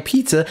if I like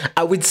pizza,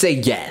 I would say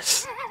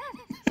yes.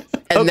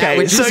 And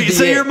okay, so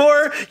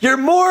you're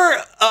more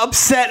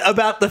upset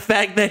about the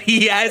fact that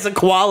he has a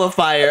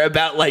qualifier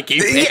about liking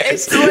pears. Yeah,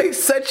 it's like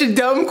such a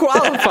dumb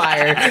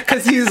qualifier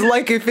because he's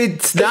like, if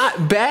it's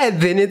not bad,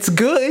 then it's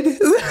good.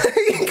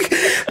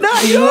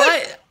 No, you know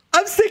what?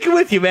 I'm sticking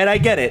with you, man. I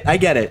get it.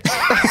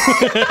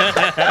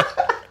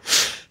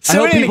 So I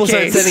hope people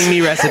start sending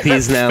me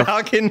recipes now.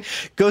 Falcon,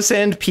 go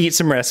send Pete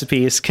some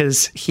recipes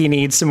because he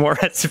needs some more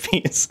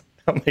recipes.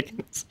 Oh my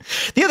goodness.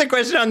 The other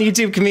question on the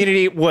YouTube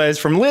community was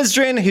from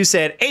Lizdrin, who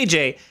said,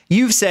 AJ,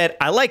 you've said,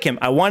 I like him.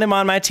 I want him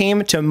on my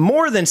team to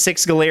more than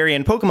 6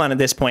 Galarian Pokemon at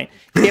this point.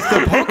 If the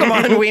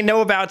Pokemon we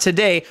know about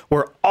today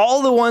were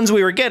all the ones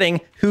we were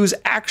getting, who's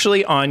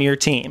actually on your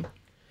team?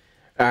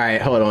 All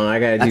right, hold on. I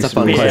got to do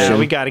some question. Yeah,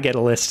 we got to get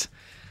a list.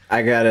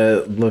 I got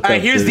to look All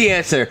right, here's the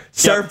answer.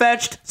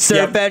 Surfetched,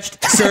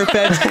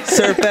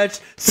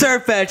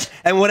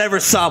 and whatever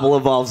Sobble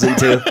evolves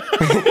into.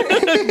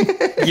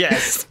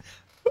 Yes.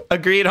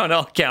 Agreed on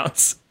all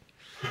counts.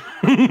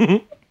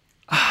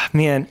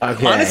 Man.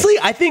 Okay. Honestly,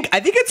 I think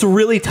it's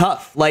really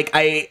tough.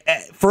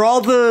 For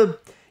all the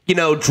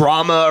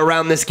drama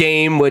around this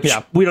game, which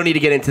we don't need to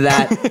get into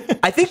that.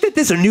 I think that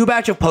this new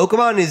batch of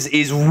Pokemon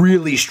is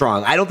really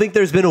strong. I don't think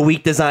there's been a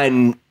weak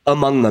design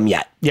among them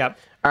yet. Yep.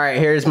 All right,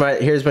 here's my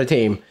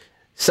team.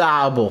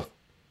 Sobble,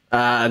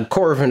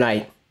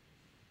 Corviknight,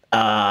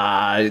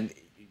 Duraludon.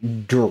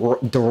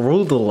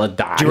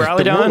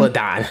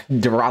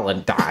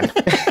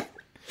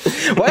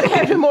 Why did I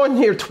have him on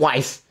here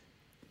twice?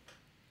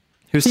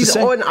 He's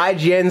on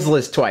IGN's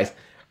list twice.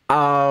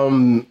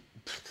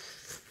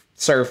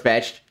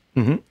 Surfetch'd,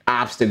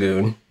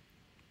 Obstagoon.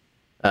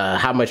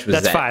 How much was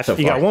that? That's 5. So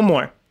you far? got one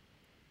more.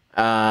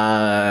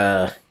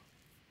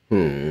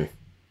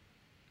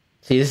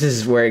 See, this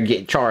is where it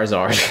get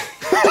Charizard.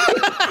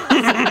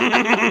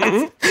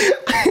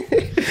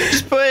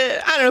 Just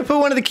put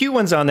one of the cute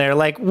ones on there,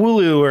 like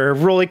Wooloo or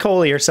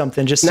Roly-Poly or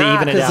something, just to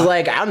even it out.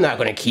 Like, I'm not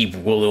gonna keep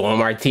Wooloo on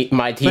my team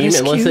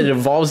unless cute. it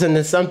evolves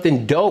into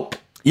something dope.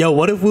 Yo,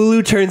 what if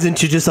Wooloo turns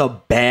into just a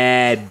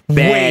bad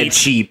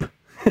sheep?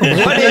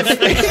 What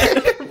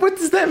if? What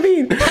does that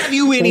mean? Have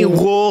you any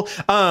wool?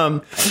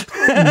 But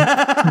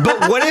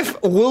what if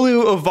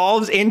Wooloo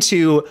evolves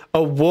into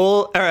a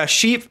wolf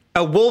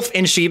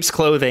in sheep's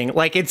clothing?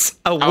 Like it's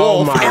a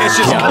wolf, and it's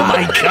just oh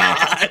my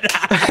god!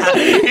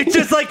 It's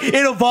just like it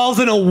evolves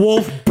and a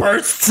wolf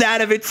bursts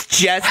out of its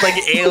chest like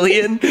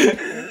Alien.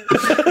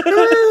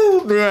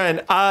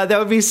 Man, that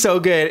would be so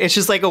good. It's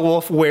just like a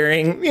wolf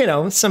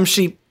wearing, some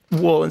sheep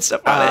wool and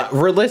stuff on it.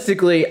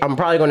 Realistically, I'm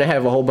probably going to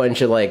have a whole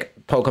bunch of like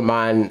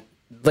Pokemon.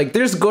 Like,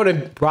 there's going to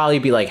probably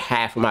be like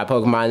half of my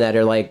Pokemon that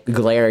are like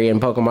Galarian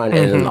Pokemon,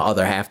 and then the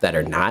other half that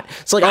are not.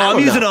 So like, I'm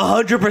using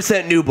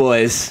 100% new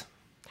boys.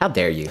 How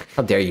dare you?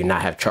 How dare you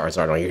not have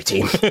Charizard on your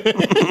team?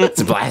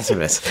 It's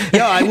blasphemous. Yo,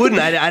 I wouldn't.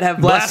 I'd have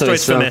Blastoise.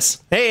 So.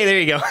 Hey, there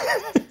you go.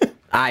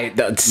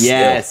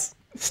 Yes.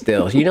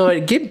 Still, you know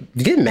what?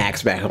 Get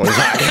Max back on the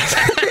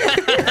podcast.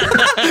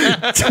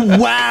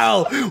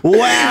 Wow. No,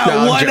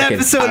 one joking.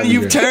 Episode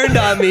you've turned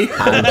on me.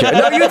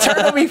 No, you turned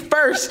on me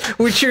first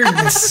with your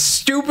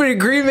stupid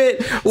agreement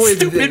with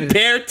stupid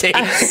bear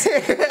taste.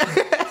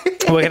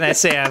 What can I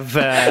say?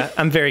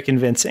 I'm very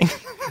convincing.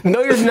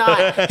 No, you're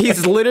not.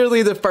 He's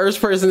literally the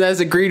first person that's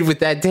agreed with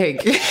that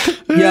take.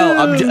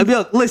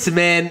 Yo, listen,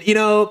 man.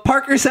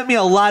 Parker sent me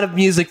a lot of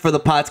music for the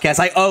podcast.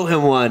 I owe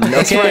him one.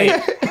 That's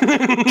right.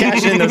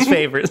 Cash in those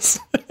favors.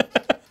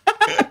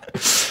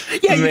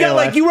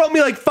 Yeah, you wrote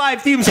me like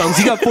 5 theme songs.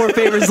 You got 4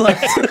 favors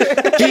left.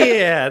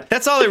 Yeah,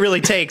 that's all it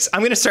really takes.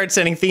 I'm gonna start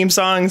sending theme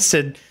songs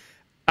to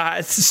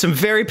some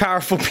very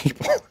powerful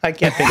people. I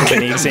can't think of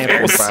any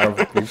examples.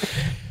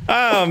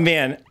 Oh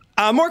man.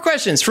 More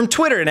questions from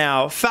Twitter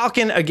now.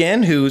 Falcon,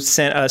 again, who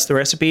sent us the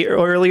recipe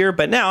earlier,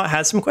 but now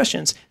has some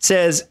questions.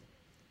 Has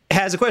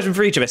a question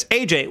for each of us.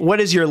 AJ, what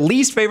is your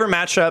least favorite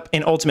matchup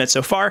in Ultimate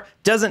so far?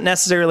 Doesn't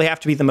necessarily have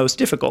to be the most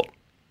difficult.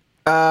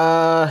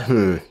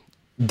 DDD.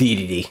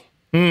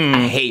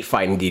 I hate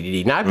fighting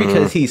DDD. Not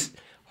because he's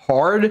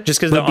hard. Just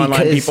because the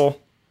online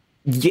people.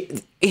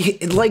 There's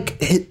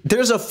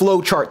a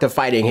flow chart to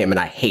fighting him, and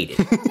I hate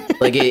it.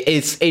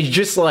 It's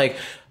just like,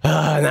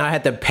 now I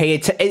have to pay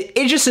attention.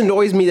 It just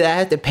annoys me that I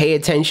have to pay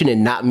attention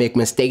and not make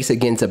mistakes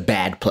against a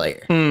bad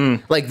player.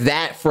 Like,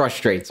 that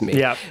frustrates me.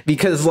 Yeah.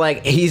 Because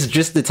he's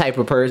just the type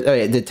of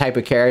person, the type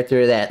of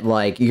character that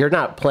you're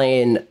not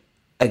playing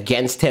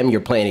against him,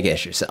 you're playing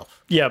against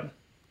yourself. Yep.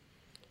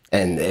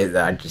 And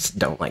I just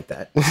don't like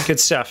that. Good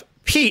stuff.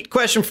 Pete,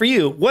 question for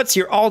you. What's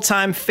your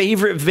all-time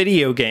favorite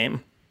video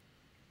game?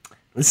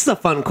 This is a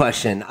fun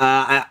question.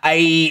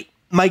 My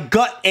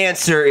gut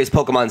answer is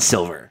Pokemon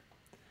Silver.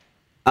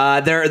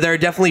 There are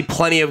definitely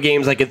plenty of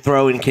games I could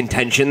throw in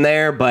contention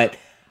there, but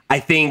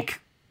I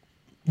think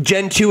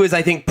Gen 2 is,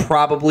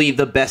 probably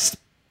the best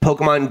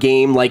Pokemon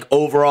game,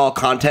 overall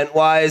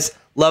content-wise.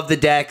 Love the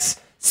decks.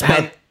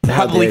 Spent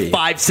probably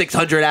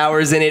 500-600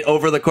 hours in it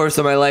over the course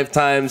of my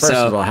lifetime. First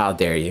of all, how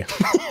dare you?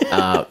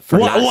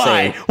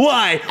 Why?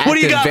 What do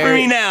you got for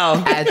me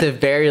now? At the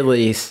very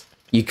least,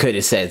 you could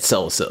have said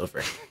Soul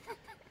Silver.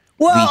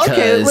 Well,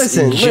 okay,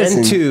 listen.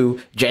 Gen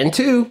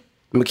 2,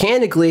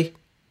 mechanically,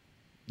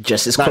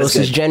 just as close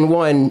as Gen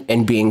 1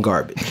 and being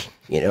garbage.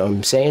 You know what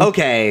I'm saying?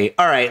 Okay,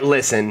 all right,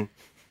 listen.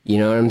 You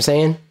know what I'm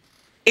saying?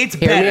 It's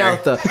Hear better. me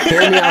out, though.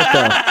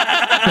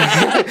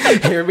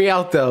 Hear me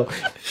out, though.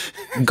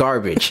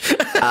 Garbage.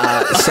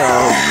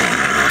 So,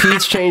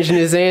 Pete's changing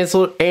his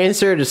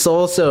answer to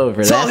Soul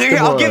Silver.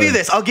 I'll give you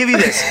this.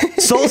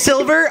 Soul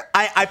Silver,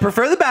 I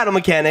prefer the battle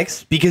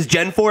mechanics because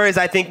Gen 4 is,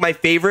 I think, my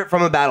favorite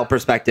from a battle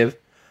perspective.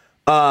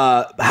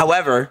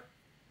 However,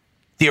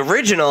 the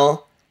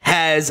original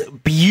has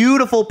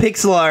beautiful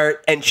pixel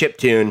art and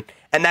chiptune,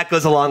 and that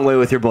goes a long way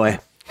with your boy.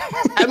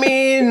 I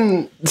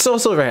mean, Soul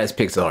Silver has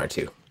pixel art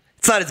too.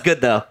 It's not as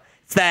good though.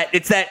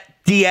 It's that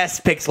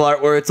DS pixel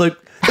art where it's like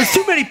there's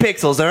too many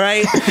pixels. All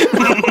right,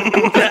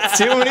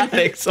 too many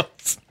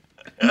pixels.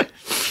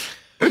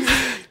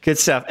 Good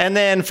stuff. And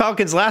then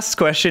Falcon's last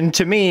question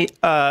to me,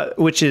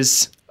 which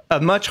is a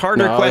much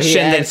harder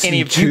question than any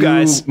of you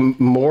guys.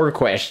 More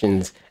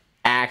questions,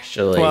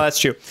 actually. Well, that's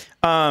true.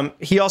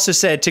 He also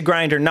said to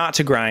grind or not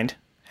to grind.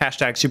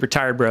 Hashtag Super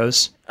Tired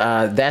Bros.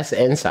 That's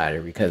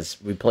Insider because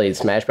we played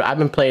Smash Bros. I've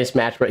been playing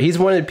Smash Bros. He's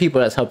one of the people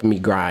that's helping me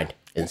grind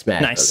in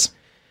Smash Bros.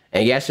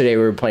 And yesterday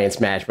we were playing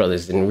Smash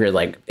Brothers, and we were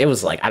like, it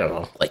was like, I don't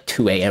know, like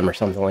 2 a.m. or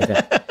something like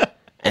that.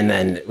 And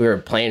then we were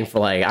playing for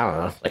like, I don't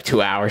know, like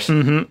 2 hours.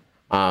 And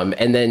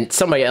then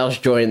somebody else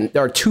joined,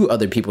 there are 2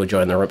 other people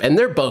joined the room, and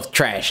they're both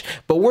trash.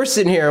 But we're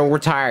sitting here and we're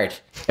tired,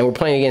 and we're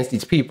playing against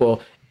these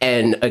people.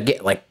 And again,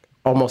 like,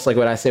 almost like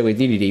what I said with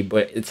DDD,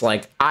 but it's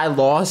like, I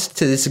lost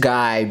to this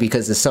guy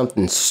because of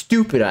something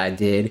stupid I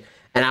did.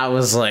 And I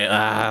was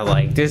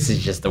like, this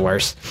is just the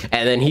worst.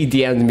 And then he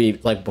DM'd me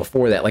like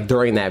before that, like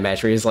during that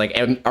match, where he's like,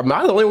 am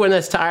I the only one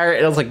that's tired?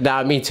 And I was like,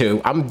 nah, me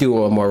too. I'm doing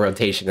one more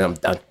rotation and I'm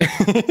done.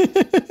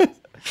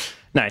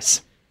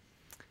 Nice.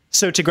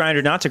 So to grind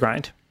or not to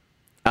grind?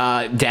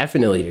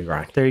 Definitely to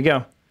grind. There you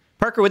go.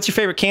 Parker, what's your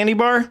favorite candy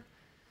bar?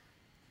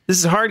 This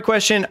is a hard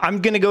question.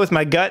 I'm going to go with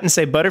my gut and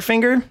say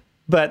Butterfinger.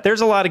 But there's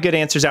a lot of good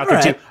answers out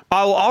there, too.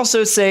 I'll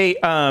also say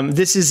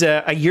this is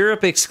a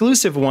Europe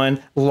exclusive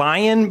one,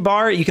 Lion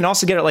Bar. You can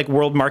also get it like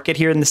World Market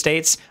here in the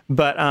States.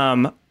 But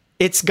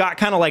it's got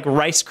kind of like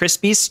Rice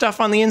Krispies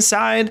stuff on the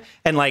inside.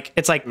 And like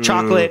it's like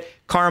chocolate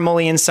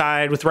caramely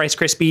inside with Rice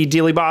Krispie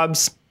Dealy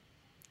Bobs.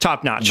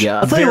 Top notch. Yeah.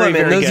 I'll tell you what,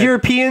 man. Those good.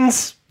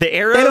 Europeans, the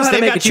arrows, they've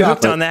got you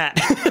hooked on that.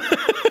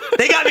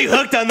 They got me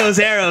hooked on those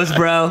arrows,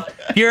 bro.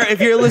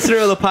 If you're a listener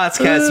of the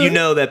podcast, you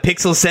know that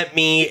Pixel sent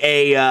me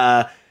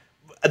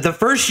the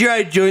first year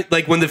I joined,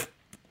 like when the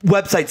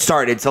website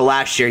started, so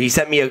last year, he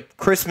sent me a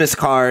Christmas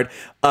card,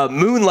 a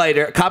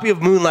copy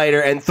of Moonlighter,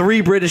 and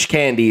 3 British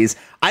candies.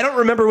 I don't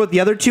remember what the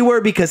other 2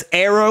 were because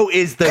Arrow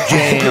is the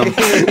jam.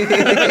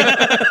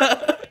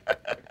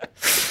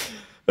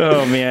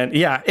 Oh man,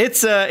 yeah,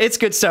 it's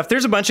good stuff.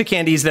 There's a bunch of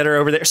candies that are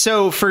over there.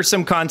 So for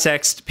some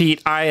context,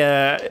 Pete,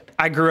 I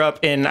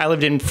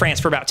lived in France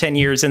for about 10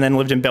 years and then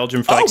lived in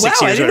Belgium for like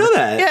 6 years. I didn't know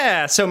that.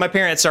 Yeah, so my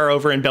parents are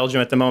over in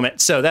Belgium at the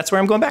moment, so that's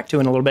where I'm going back to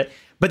in a little bit.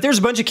 But there's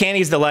a bunch of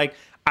candies that like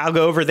I'll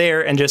go over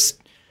there and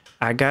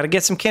I gotta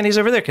get some candies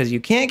over there because you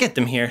can't get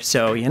them here.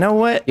 So you know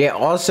what? Yeah.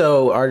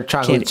 Also, our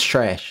chocolate's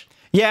trash.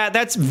 Yeah,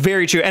 that's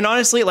very true. And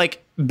honestly,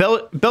 like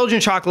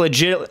Belgian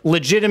chocolate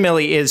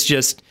legitimately is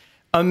just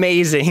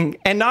amazing.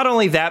 And not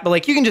only that, but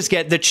like you can just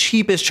get the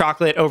cheapest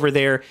chocolate over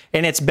there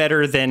and it's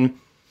better than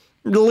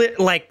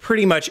like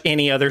pretty much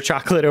any other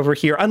chocolate over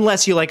here,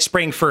 unless you like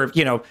spring for,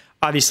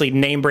 obviously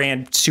name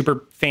brand,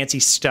 super fancy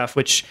stuff,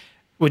 which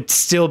would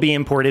still be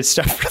imported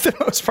stuff for the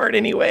most part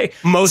anyway.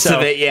 Most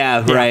of it,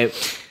 yeah, right.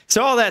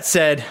 So all that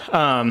said,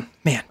 man,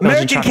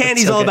 American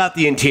candy's all about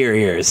the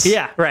interiors.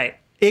 Yeah, right.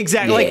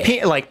 Exactly,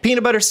 yeah. Like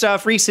peanut butter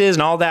stuff, Reese's,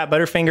 and all that.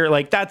 Butterfinger,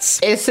 like that's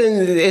it's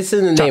in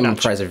the name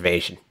of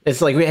preservation.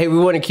 It's like, hey, we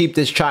want to keep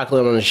this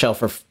chocolate on the shelf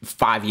for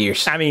 5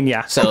 years. I mean,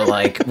 yeah. So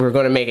like, we're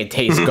going to make it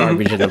taste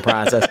garbage in the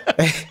process.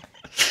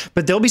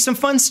 But there'll be some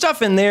fun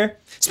stuff in there.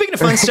 Speaking of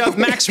fun stuff,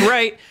 Max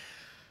Wright.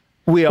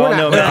 We all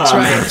know Max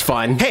Wright. It's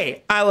fun.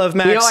 Hey, I love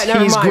Max. You know what?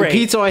 Never He's mind. great.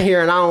 Pete's on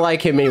here, and I don't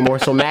like him anymore,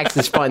 so Max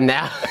is fun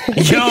now.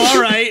 Yo, all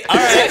right.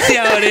 I see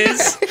how it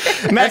is.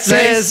 Max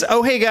says,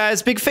 "Oh, hey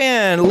guys, big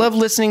fan. Love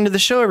listening to the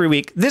show every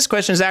week. This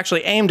question is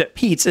actually aimed at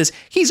Pete, as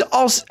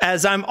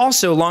I'm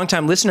also a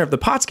longtime listener of the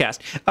podcast.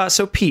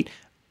 So Pete,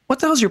 what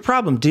the hell's your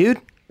problem,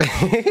 dude?"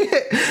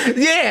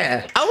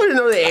 Yeah, I want to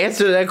know the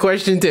answer to that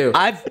question too.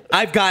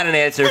 I've got an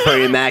answer for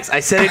you, Max. I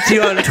said it to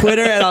you on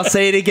Twitter, and I'll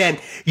say it again.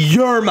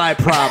 You're my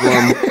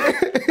problem.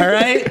 All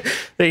right,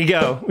 there you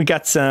go. We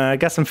got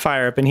some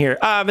fire up in here.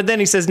 But then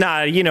he says,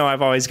 "Nah,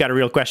 I've always got a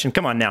real question.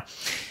 Come on now."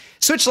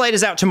 Switch Lite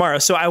is out tomorrow,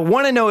 so I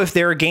want to know if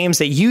there are games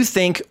that you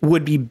think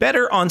would be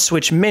better on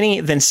Switch Mini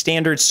than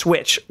standard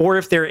Switch, or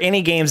if there are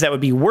any games that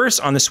would be worse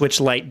on the Switch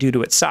Lite due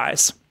to its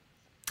size.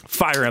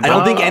 Fire Emblem. I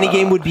don't think any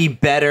game would be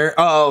better.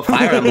 Oh,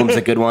 Fire Emblem's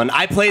a good one.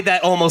 I played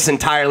that almost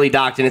entirely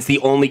docked, and it's the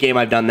only game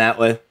I've done that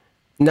with.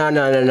 No.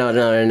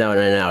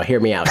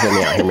 Hear me out.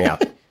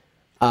 2D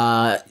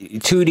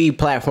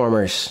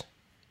platformers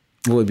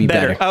would be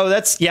better.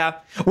 Oh, yeah.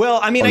 Well,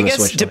 I mean, I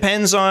guess it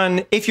depends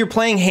on if you're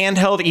playing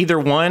handheld, either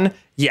one.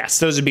 Yes,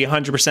 those would be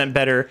 100%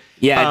 better.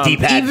 Yeah,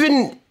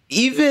 D-pad.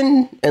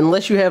 Even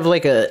unless you have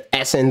like a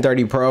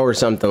SN30 Pro or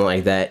something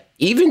like that,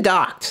 even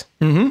docked,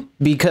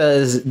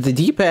 because the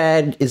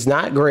D-pad is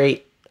not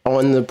great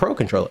on the Pro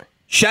controller.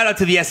 Shout out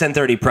to the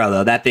SN30 Pro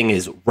though. That thing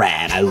is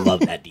rad. I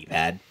love that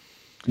D-pad.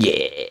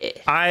 Yeah.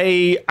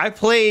 I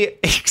play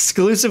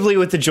exclusively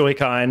with the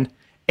Joy-Con,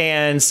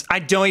 and I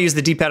don't use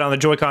the D-pad on the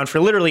Joy-Con for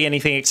literally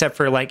anything except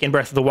for like in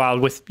Breath of the Wild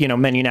with,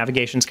 menu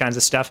navigations kinds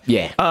of stuff.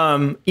 Yeah.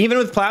 Even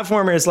with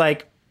platformers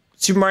like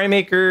Super Mario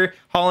Maker,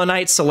 Hollow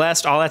Knight,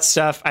 Celeste, all that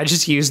stuff, I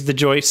just use the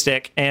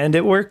joystick and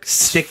it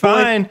works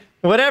fine.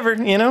 Whatever,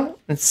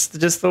 it's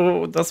just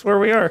that's where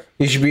we are.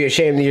 You should be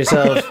ashamed of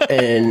yourself,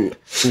 and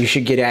you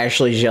should get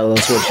Ashley's yellow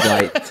Switch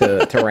Lite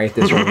to write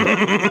this one.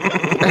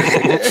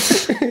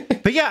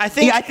 But yeah, I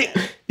think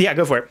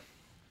go for it.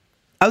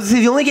 I was gonna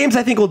say the only games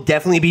I think will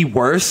definitely be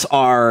worse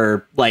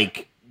are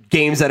like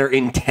games that are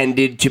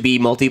intended to be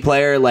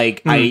multiplayer,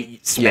 like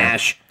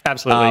Smash. Yeah,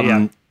 absolutely,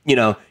 yeah.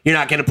 You're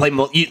not going to play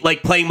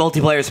playing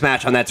multiplayer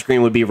Smash on that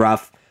screen would be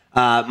rough.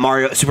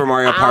 Super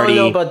Mario Party. I don't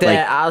know about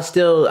that. I'll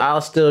still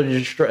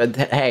just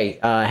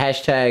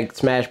hashtag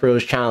Smash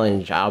Bros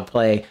Challenge.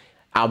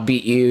 I'll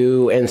beat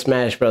you in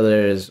Smash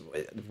Brothers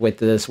with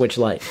the Switch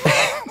Lite.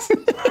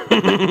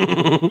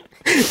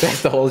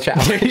 That's the whole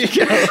challenge. There you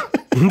go.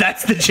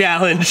 That's the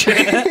challenge.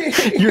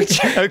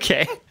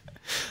 Okay.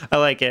 I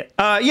like it.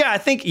 I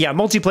think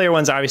multiplayer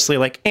ones obviously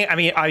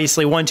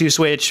obviously 1-2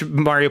 Switch,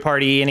 Mario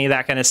Party, any of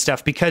that kind of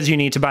stuff, because you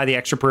need to buy the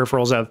extra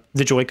peripherals of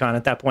the Joy-Con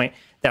at that point.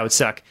 That would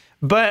suck.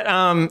 But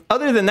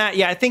other than that,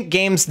 I think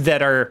games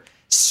that are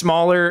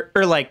smaller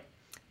or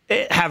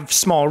have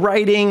small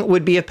writing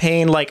would be a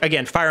pain. Like,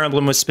 again, Fire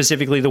Emblem was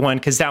specifically the one,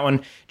 because that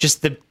one,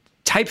 just the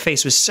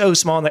typeface was so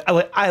small.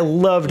 I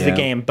loved the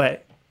game,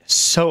 but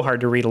so hard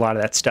to read a lot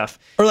of that stuff.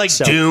 Or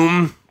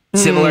Doom,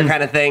 similar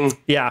kind of thing.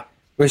 Yeah.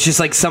 Where it's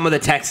just some of the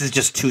text is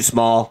just too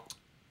small.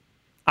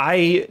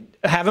 I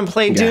haven't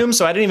played Doom,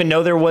 so I didn't even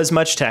know there was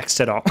much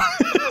text at all.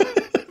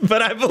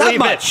 But I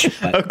believe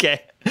it.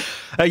 Okay.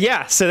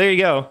 So there you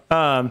go.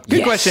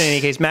 Good question in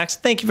any case, Max.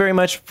 Thank you very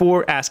much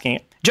for asking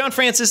it. John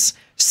Francis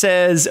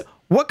says,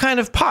 what kind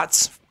of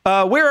pots?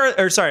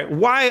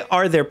 Why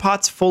are there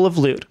pots full of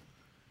loot?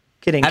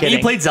 Kidding. Have you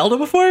played Zelda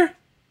before?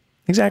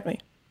 Exactly.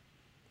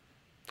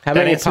 How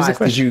many pots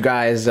did you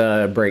guys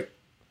break?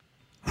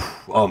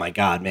 Oh my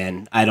God,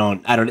 man. I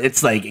don't,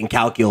 it's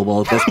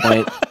incalculable at this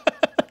point.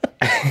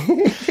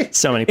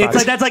 So many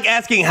pots. That's like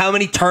asking how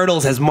many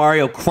turtles has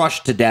Mario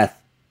crushed to death.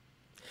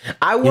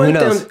 I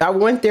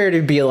want there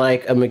to be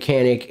like a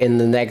mechanic in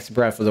the next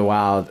Breath of the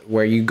Wild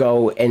where you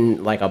go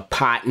in like a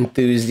pot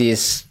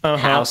enthusiast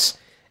house,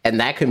 and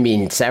that could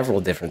mean several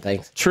different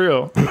things.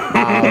 True.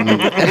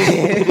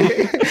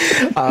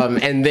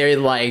 And they're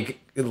like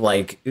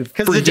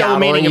because the double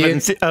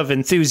meaning of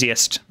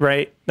enthusiast,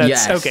 right?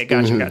 Yes. Okay.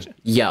 Gotcha.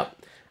 Yep.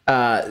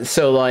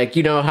 So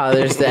you know how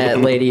there's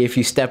that lady, if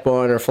you step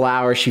on her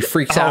flower, she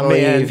freaks out on you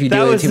if you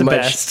do it too much.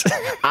 Best.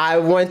 I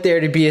want there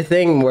to be a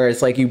thing where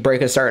it's you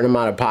break a certain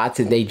amount of pots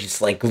and they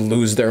just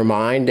lose their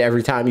mind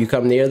every time you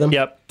come near them.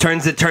 Yep.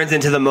 Turns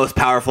into the most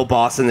powerful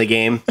boss in the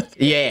game.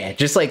 Yeah,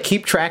 just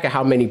keep track of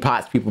how many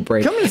pots people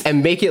break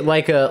and make it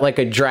like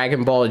a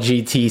Dragon Ball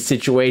GT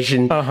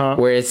situation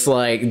where it's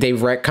they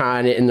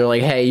retcon it and they're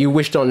like, hey, you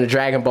wished on the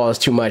Dragon Balls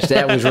too much.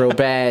 That was real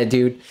bad,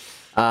 dude.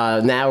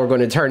 Now we're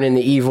going to turn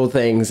into evil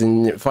things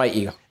and fight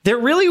you. There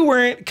really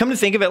weren't, come to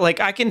think of it,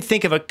 I can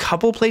think of a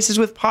couple places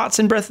with pots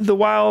in Breath of the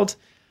Wild,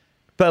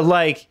 but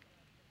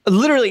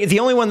literally the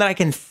only one that I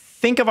can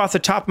think of off the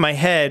top of my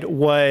head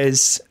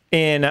was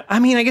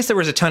I guess there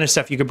was a ton of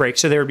stuff you could break.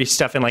 So there would be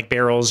stuff in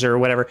barrels or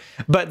whatever,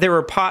 but there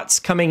were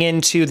pots coming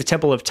into the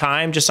Temple of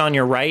Time just on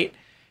your right.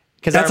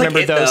 Because I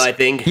remember those. Though, I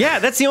think. Yeah,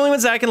 that's the only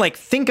ones that I can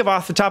think of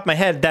off the top of my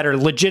head that are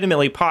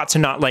legitimately pots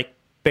and not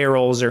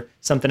barrels or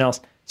something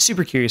else.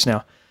 Super curious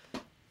now.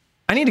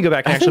 I need to go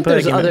back and actually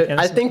play that game.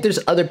 I think there's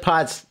other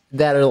pots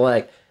that are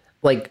like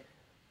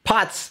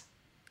pots,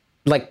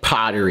 like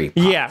pottery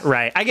pots. Yeah,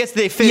 right. I guess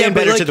they fit in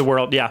better to the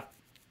world. Yeah.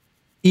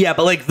 Yeah,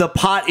 but the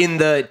pot in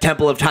the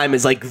Temple of Time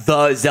is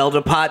the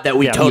Zelda pot that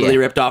we totally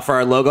ripped off for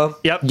our logo.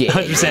 Yep,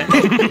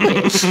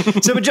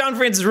 100%. So, but John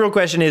Francis' real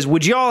question is,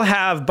 would y'all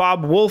have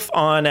Bob Wolf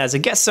on as a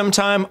guest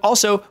sometime?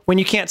 Also, when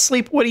you can't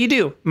sleep, what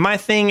do? My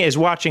thing is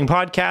watching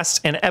podcasts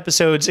and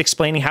episodes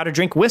explaining how to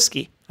drink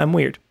whiskey. I'm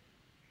weird.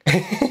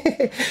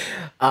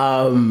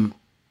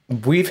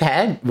 We've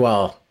had,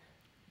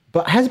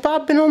 but has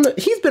Bob been on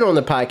he's been on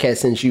the podcast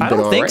since you've been on,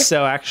 I don't think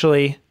so,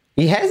 actually.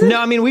 He hasn't? No,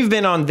 I mean, we've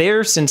been on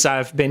there since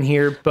I've been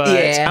here, but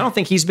I don't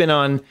think he's been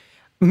on.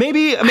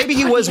 Maybe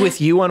he was with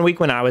you one week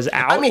when I was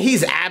out. I mean,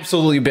 he's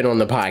absolutely been on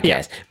the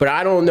podcast, but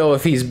I don't know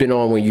if he's been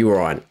on when you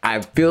were on.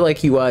 I feel like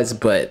he was,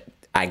 but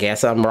I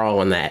guess I'm wrong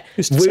on that.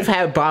 We've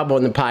had Bob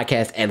on the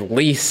podcast at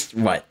least,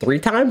 3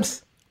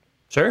 times?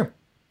 Sure.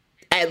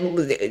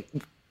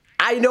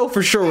 I know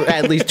for sure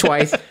at least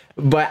twice,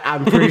 but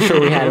I'm pretty sure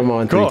we had him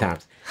on 3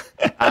 times.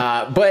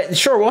 But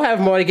sure, we'll have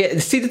him on again.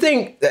 See, the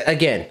thing,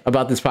 again,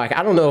 about this podcast,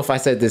 I don't know if I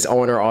said this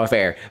on or off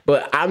air,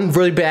 but I'm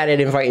really bad at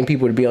inviting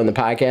people to be on the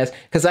podcast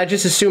because I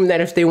just assume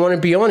that if they want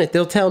to be on it,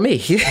 they'll tell me.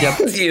 Yep.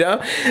 You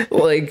know?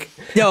 And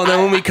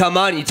then when we come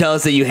on, you tell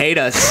us that you hate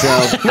us. So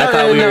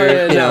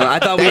I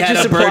thought we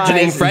had a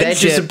burgeoning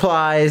friendship.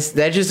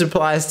 That just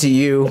applies to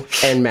you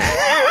and Max.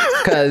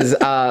 Because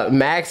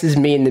Max is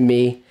mean to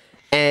me.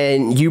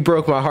 And you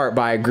broke my heart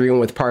by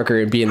agreeing with Parker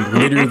and being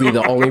literally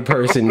the only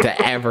person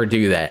to ever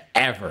do that.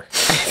 Ever.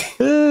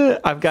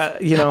 I've got,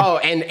 Oh,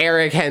 and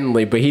Eric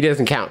Henley, but he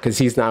doesn't count because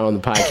he's not on the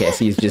podcast.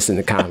 He's just in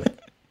the comment.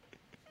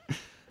 I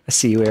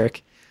see you,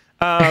 Eric.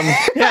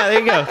 There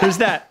you go. There's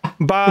that.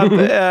 Bob,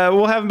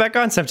 we'll have him back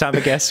on sometime, I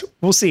guess.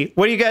 We'll see.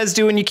 What do you guys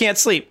do when you can't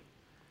sleep?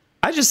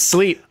 I just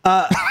sleep.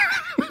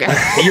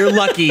 You're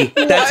lucky.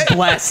 That's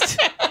blessed.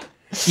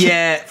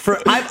 Yeah,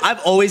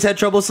 I've always had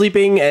trouble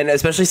sleeping, and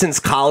especially since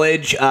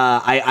college,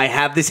 I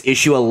have this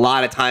issue a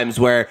lot of times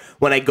where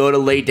when I go to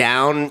lay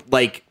down,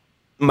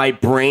 my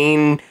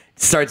brain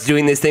starts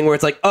doing this thing where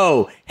it's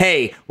oh,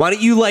 hey, why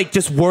don't you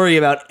just worry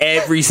about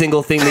every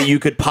single thing that you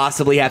could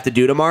possibly have to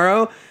do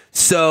tomorrow?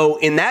 So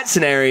in that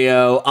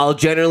scenario, I'll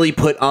generally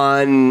put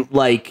on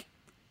like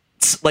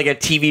a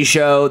TV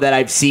show that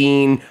I've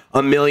seen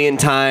a million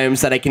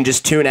times that I can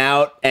just tune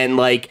out and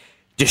like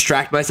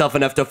distract myself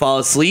enough to fall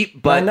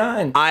asleep. But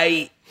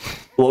 9-9.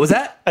 What was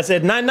that? I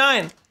said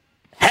 9-9.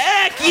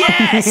 Heck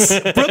yes!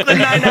 Brooklyn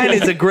Nine-Nine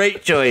is a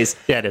great choice.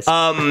 Yeah, it is.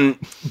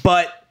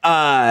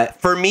 But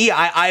for me,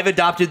 I've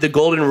adopted the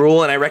golden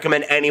rule, and I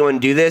recommend anyone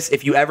do this.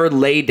 If you ever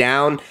lay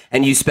down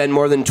and you spend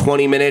more than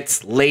 20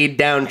 minutes laid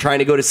down trying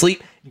to go to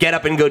sleep, get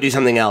up and go do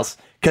something else.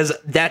 Because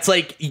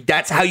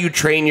that's how you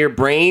train your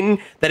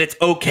brain that it's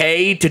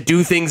okay to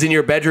do things in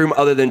your bedroom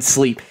other than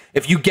sleep.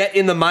 If you get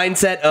in the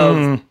mindset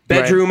of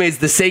bedroom is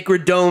the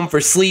sacred dome for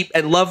sleep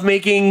and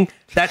lovemaking,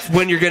 that's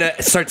when you're going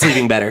to start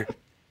sleeping better.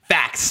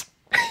 Facts.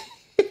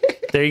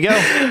 There you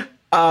go.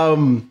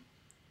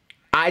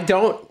 I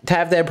don't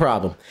have that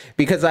problem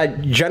because I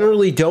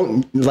generally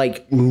don't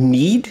like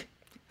need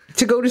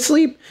to go to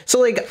sleep. So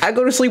like I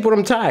go to sleep when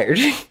I'm tired.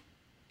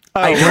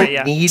 I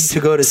don't need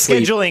to go to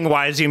sleep. Scheduling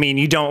wise, you mean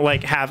you don't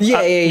like have... Yeah.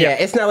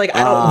 It's not like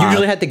I don't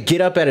usually have to get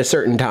up at a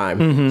certain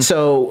time.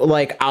 So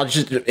like I'll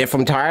just, if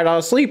I'm tired,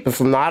 I'll sleep. If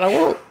I'm not, I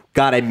won't.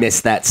 God, I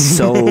miss that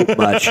so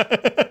much.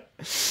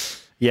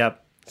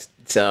 Yep.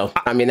 So,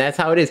 I mean, that's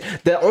how it is.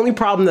 The only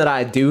problem that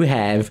I do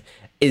have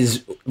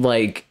is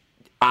like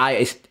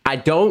I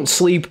don't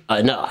sleep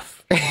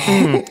enough.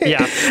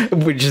 Yeah.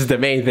 Which is the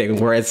main thing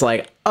where it's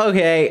like,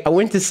 okay, I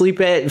went to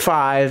sleep at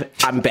 5.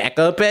 I'm back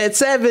up at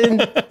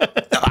 7.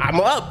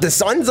 I'm up. The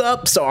sun's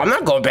up. So I'm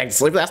not going back to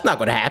sleep. That's not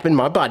going to happen.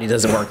 My body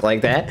doesn't work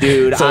like that.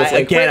 Dude, so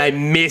I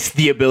miss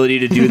the ability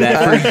to do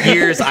that. For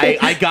years,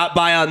 I got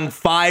by on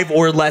 5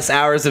 or less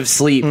hours of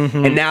sleep.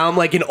 And now I'm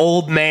like an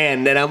old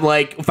man. And I'm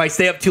like, if I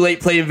stay up too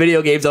late playing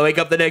video games, I'll wake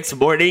up the next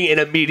morning and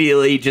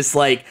immediately just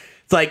like,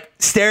 it's like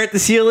stare at the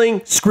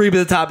ceiling, scream at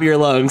the top of your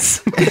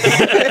lungs.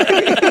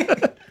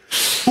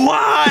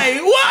 Why?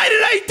 Why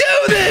did I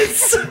do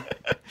this?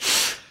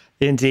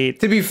 Indeed.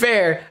 To be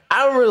fair,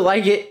 I don't really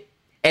like it,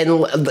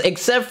 and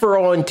except for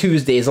on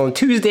Tuesdays. On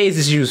Tuesdays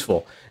is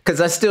useful because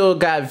I still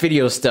got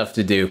video stuff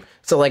to do.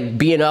 So like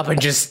being up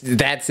and just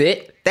that's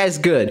it. That's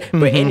good.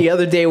 But any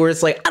other day where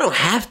it's like I don't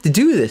have to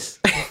do this.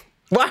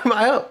 Why am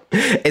I up?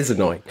 It's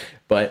annoying,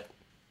 but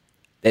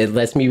it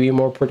lets me be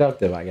more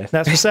productive, I guess.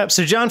 That's what's up.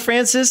 So John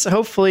Francis,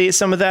 hopefully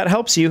some of that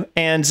helps you.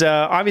 And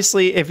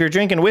obviously, if you're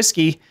drinking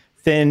whiskey,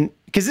 then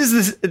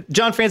because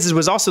John Francis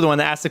was also the one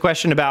that asked the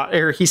question about,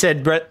 or he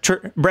said Breath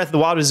of the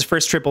Wild was his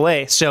first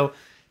AAA. So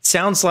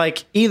sounds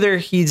like either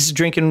he's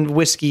drinking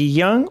whiskey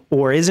young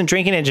or isn't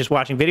drinking it and just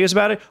watching videos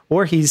about it,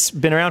 or he's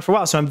been around for a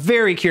while. So I'm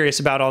very curious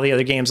about all the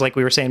other games like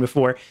we were saying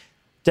before.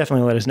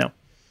 Definitely let us know.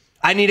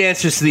 I need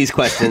answers to these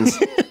questions.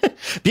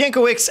 Bianca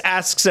Wicks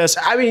asks us.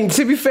 I mean,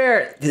 to be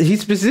fair, he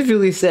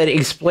specifically said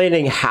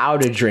explaining how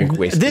to drink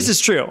whiskey. This is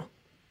true.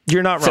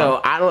 You're not wrong.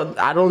 So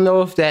I don't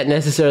know if that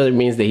necessarily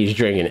means that he's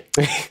drinking it.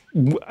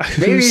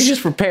 Maybe he's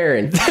just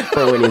preparing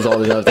for when he's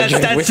old enough to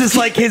drink That's whiskey. just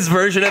like his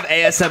version of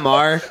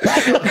ASMR.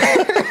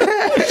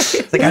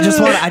 It's like I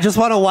just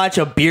want to watch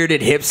a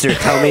bearded hipster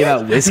tell me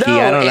about whiskey. No,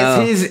 I don't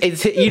know.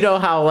 It's you know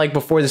how like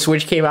before the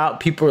Switch came out,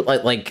 people were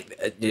like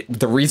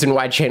the reason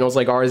why channels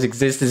like ours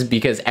exist is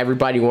because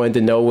everybody wanted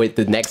to know what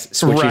the next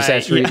Switch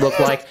accessory looked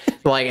like,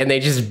 and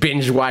they just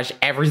binge watch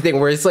everything.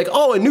 Where it's like,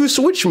 oh, a new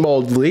Switch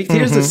mold leaked.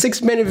 Here's a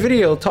 6-minute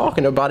video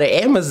talking about an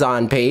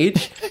Amazon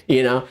page.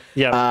 You know,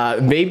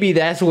 maybe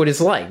that's what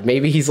it's like.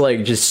 Maybe he's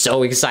like just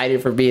so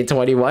excited for being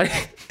 21.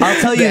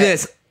 I'll tell you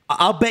this.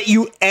 I'll bet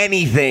you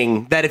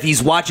anything that if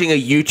he's watching a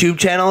YouTube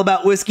channel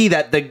about whiskey,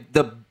 that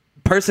the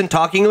person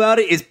talking about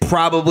it is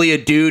probably a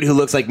dude who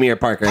looks like me or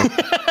Parker.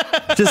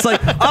 Just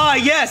like,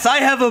 yes, I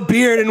have a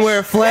beard and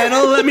wear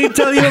flannel. Let me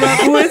tell you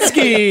about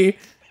whiskey.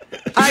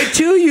 I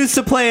too used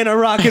to play in a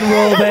rock and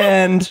roll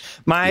band.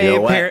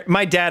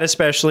 My dad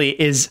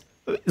especially is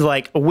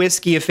like a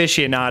whiskey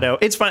aficionado.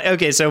 It's fun.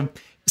 Okay, so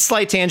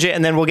slight tangent,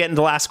 and then we'll get into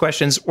the last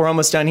questions. We're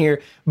almost done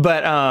here,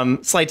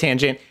 but slight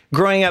tangent.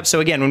 Growing up, so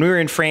again, when we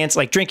were in France,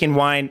 like drinking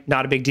wine,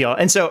 not a big deal.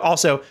 And so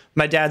also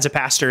my dad's a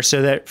pastor,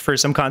 so that for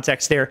some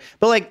context there,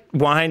 but like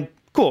wine,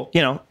 cool,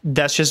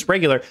 that's just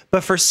regular.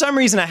 But for some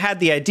reason I had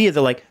the idea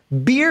that like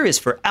beer is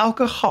for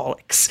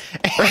alcoholics.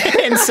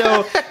 And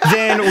so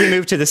then we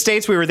moved to the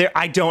States. We were there.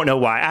 I don't know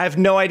why. I have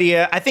no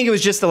idea. I think it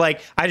was just I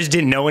just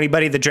didn't know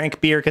anybody that drank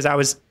beer because I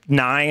was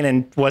 9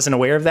 and wasn't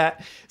aware of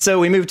that. So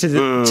we moved to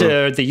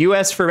the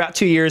US for about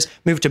 2 years,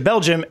 moved to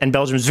Belgium, and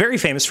Belgium's very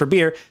famous for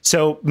beer.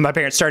 So my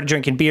parents started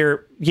drinking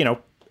beer,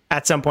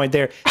 at some point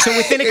there. So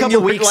within a couple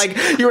of weeks,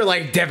 you were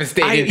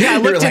devastated. I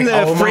looked in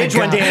the fridge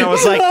one day and I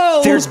was like,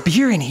 there's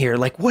beer in here.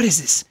 Like, what is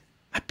this?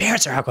 My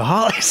parents are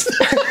alcoholics.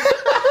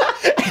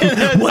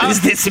 What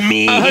does this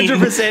mean?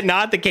 100%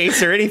 not the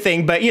case or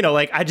anything, but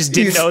I just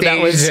didn't know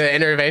that was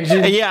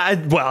intervention. Yeah,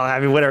 well,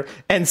 I mean, whatever.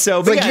 And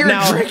so, but you're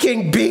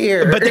drinking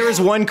beer. But there was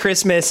one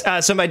Christmas,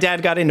 so my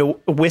dad got into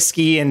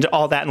whiskey and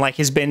all that, and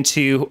has been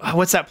to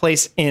what's that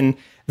place in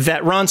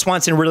that Ron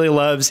Swanson really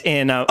loves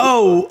in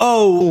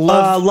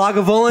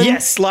Lagavulin?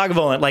 Yes,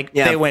 Lagavulin.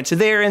 They went to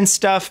there and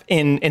stuff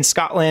in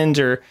Scotland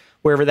or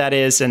wherever that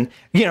is, and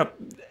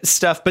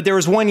stuff, but there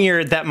was one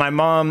year that my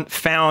mom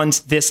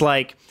found this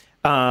like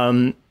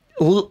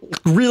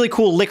really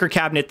cool liquor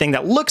cabinet thing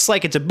that looks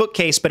like it's a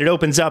bookcase, but it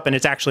opens up and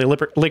it's actually a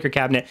liquor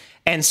cabinet.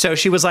 And so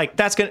she was like,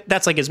 that's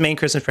like his main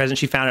Christmas present.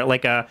 She found it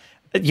like a,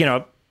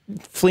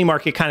 flea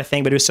market kind of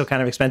thing, but it was still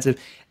kind of expensive.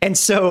 And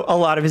so a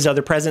lot of his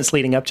other presents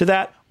leading up to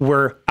that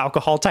were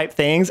alcohol type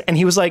things. And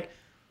he was like,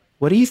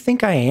 what do you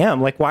think I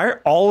am? Like, why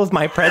are all of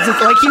my presents?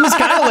 Like, he was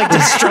kind of like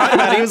distraught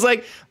about it. He was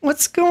like,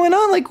 what's going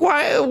on? Like,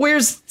 why?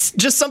 Where's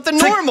just something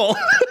normal?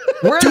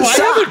 Do I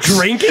have a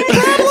drinking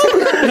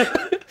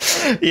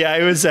problem? Yeah,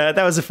 it was.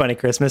 That was a funny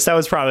Christmas. That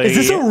was probably. Is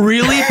this a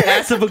really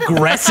passive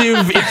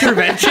aggressive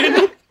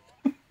intervention?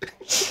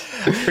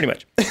 Pretty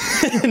much.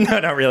 No,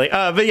 not really.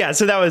 But yeah,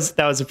 so that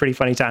was a pretty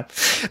funny time.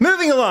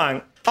 Moving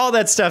along. All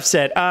that stuff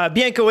said,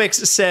 Bianca Wicks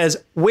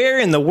says, "Where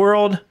in the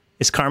world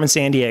is Carmen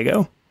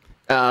Sandiego?"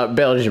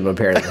 Belgium,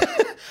 apparently.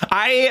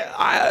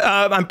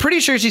 I'm pretty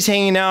sure she's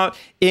hanging out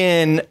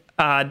in.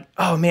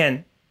 Oh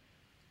man,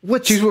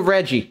 she's with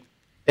Reggie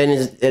in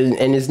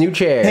his new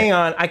chair. Hang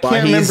on, I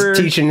can't remember. remember.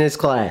 He's teaching this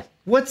class.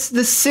 What's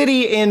the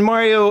city in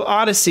Mario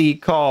Odyssey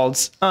called?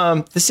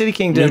 The City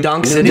Kingdom. New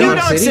Donk City. New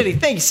Donk City.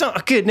 Thank you so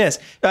goodness.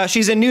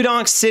 She's in New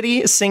Donk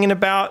City singing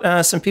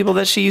about some people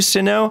that she used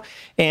to know.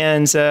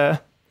 And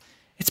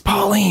it's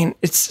Pauline.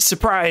 It's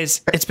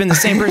surprise. It's been the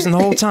same person the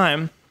whole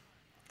time.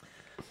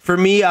 For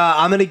me,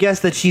 I'm going to guess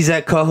that she's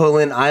at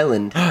Koholint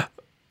Island.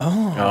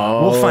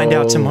 We'll find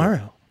out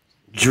tomorrow.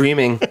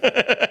 Dreaming.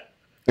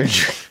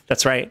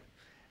 That's right.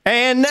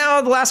 And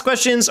now the last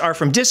questions are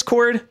from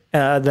Discord,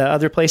 the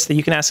other place that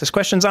you can ask us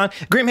questions on.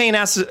 Grimhain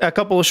asks a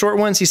couple of short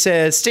ones. He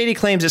says, Stadia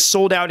claims it's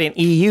sold out in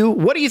EU.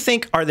 What do you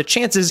think are the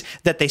chances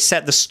that they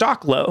set the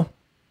stock low?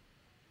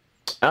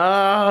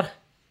 I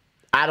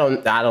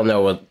don't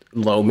know what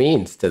low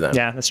means to them.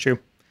 Yeah, that's true.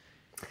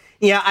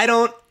 Yeah, I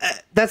don't.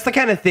 That's the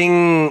kind of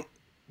thing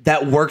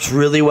that works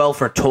really well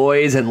for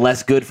toys and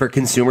less good for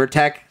consumer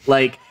tech.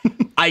 Like,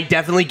 I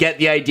definitely get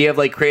the idea of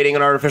like creating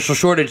an artificial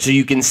shortage so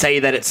you can say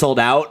that it's sold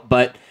out,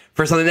 but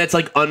for something that's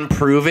like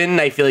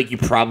unproven, I feel like you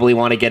probably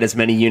want to get as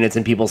many units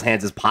in people's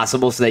hands as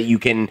possible so that you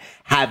can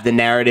have the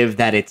narrative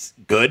that it's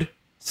good.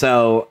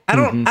 So I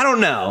don't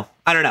know.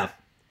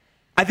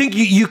 I think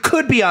you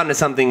could be onto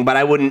something, but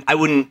I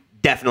wouldn't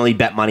definitely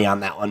bet money on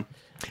that one.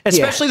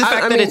 Especially the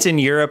fact that it's in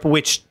Europe,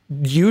 which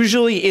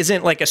usually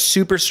isn't like a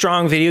super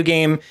strong video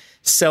game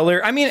seller.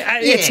 I mean,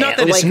 it's not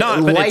that it's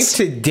not, but life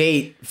to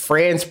date,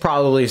 France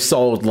probably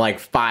sold like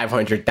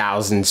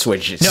 500,000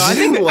 Switches. No, I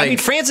think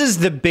France is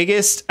the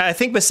biggest. I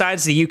think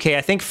besides the UK,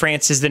 I think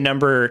France is the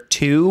number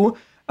 2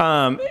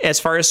 as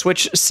far as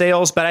Switch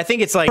sales. But I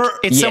think it's like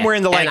somewhere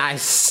in the like I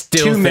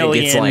still 2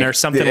 million or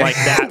something like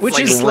that, which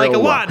is like a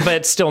lot, but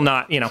it's still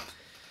not.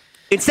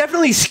 It's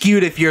definitely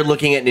skewed if you're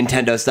looking at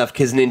Nintendo stuff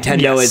because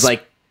Nintendo is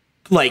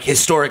like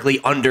historically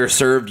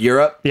underserved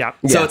Europe. Yeah.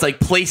 So it's like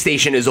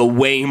PlayStation is a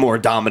way more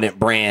dominant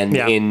brand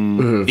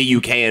in the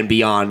UK and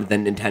beyond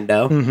than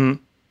Nintendo. Mm-hmm.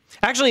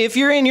 Actually, if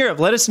you're in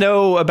Europe, let us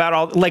know about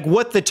all like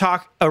what the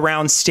talk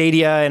around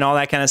Stadia and all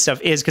that kind of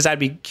stuff is, because I'd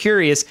be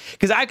curious,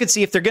 because I could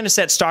see if they're going to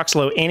set stocks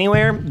low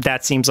anywhere,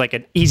 that seems like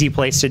an easy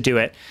place to do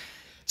it.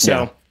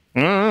 So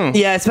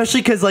yeah,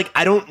 especially because like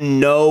I don't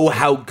know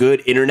how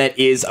good internet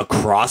is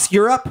across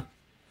Europe.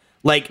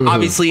 Like,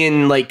 obviously,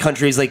 in like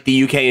countries like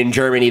the UK and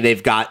Germany,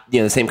 they've got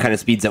the same kind of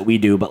speeds that we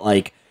do, but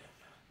like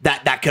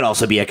that could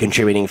also be a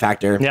contributing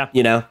factor.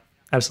 Yeah,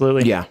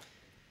 absolutely. Yeah,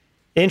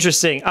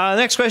 interesting.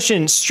 Next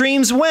question: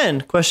 streams when?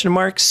 Question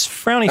marks.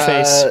 Frowny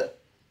face.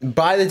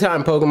 By the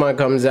time Pokemon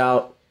comes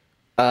out,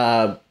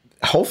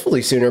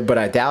 hopefully sooner, but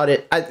I doubt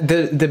it.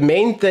 The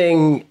main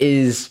thing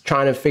is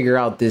trying to figure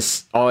out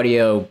this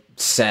audio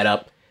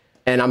setup,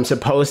 and I'm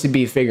supposed to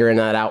be figuring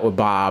that out with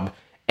Bob.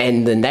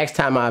 And the next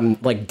time I'm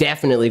like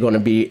definitely going to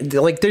be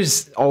like,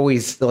 there's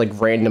always like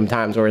random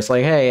times where it's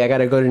like, hey, I got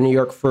to go to New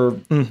York for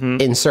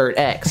insert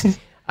X.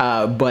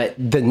 But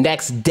the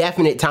next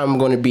definite time I'm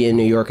going to be in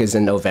New York is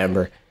in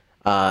November.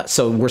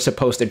 So we're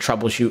supposed to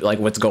troubleshoot like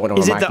what's going on.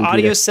 Is with it the computer.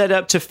 audio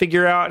setup to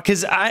figure out?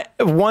 Because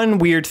one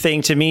weird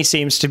thing to me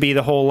seems to be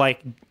the whole like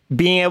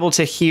being able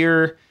to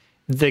hear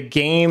the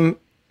game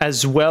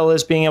as well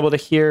as being able to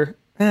hear.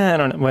 I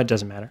don't know. Well, it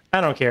doesn't matter. I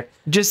don't care.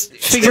 Just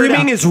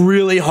streaming is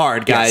really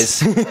hard,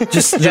 guys.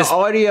 Just the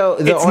audio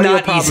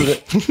problem.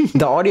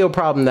 The audio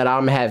problem that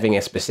I'm having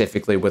is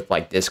specifically with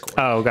like Discord.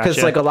 Oh, gotcha.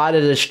 Because like a lot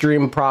of the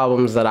stream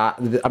problems that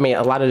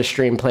a lot of the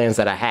stream plans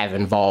that I have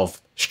involve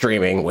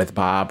streaming with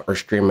Bob or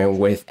streaming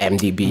with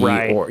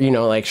MDB or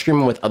like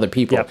streaming with other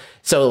people. Yep.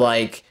 So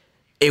like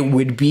it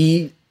would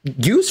be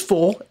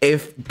useful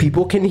if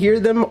people can hear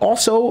them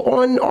also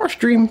on our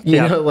stream, you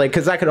know, like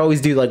because I could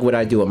always do like what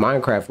I do with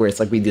Minecraft, where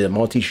it's like we do the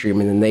multi-stream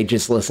and then they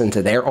just listen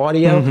to their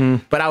audio.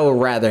 But I would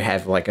rather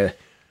have like a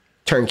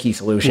turnkey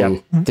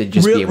solution to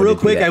just be able to do real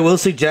quick. that. I will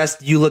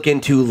suggest you look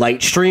into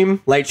Lightstream.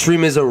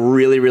 Lightstream is a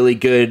really, really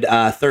good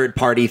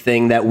third-party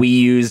thing that we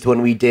used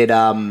when we did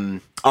our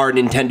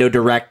Nintendo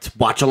Direct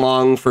watch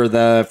along for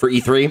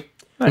E3.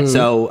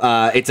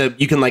 So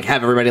you can like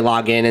have everybody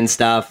log in and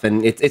stuff,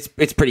 and it's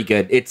pretty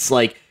good. It's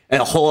like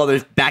a whole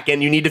other back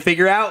end you need to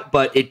figure out,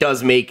 but it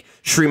does make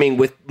streaming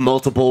with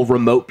multiple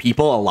remote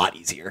people a lot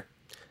easier.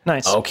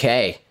 Nice.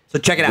 Okay. So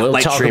check it out.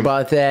 We'll talk Lightstream.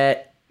 about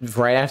that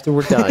right after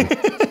we're done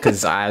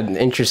because I'm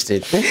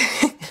interested.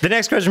 The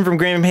next question from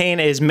Graham Hain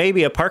is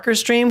maybe a Parker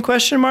stream ?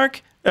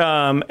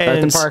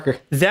 And Parker.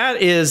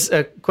 That is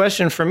a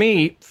question for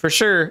me for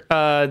sure.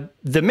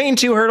 The main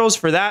two hurdles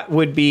for that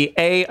would be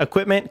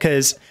equipment,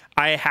 because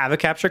I have a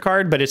capture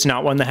card, but it's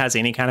not one that has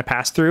any kind of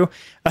pass through.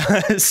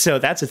 So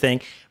that's a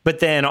thing. But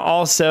then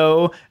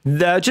also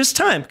just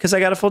time, because I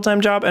got a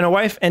full-time job and a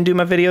wife and do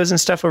my videos and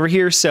stuff over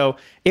here. So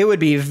it would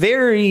be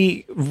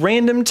very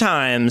random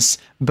times,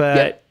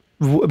 but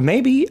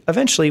maybe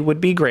eventually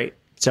would be great.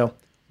 So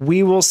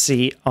we will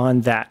see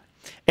on that.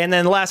 And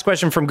then the last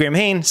question from Graham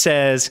Hain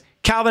says,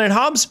 Calvin and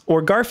Hobbes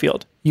or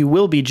Garfield? You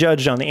will be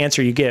judged on the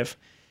answer you give.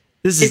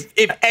 This is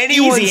if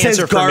anyone easy says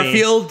answer for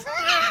me. Garfield,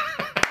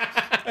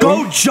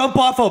 go jump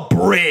off a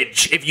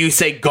bridge if you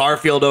say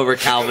Garfield over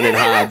Calvin and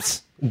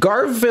Hobbes.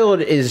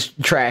 Garfield is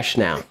trash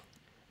now.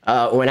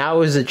 When I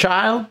was a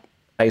child,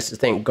 I used to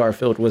think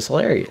Garfield was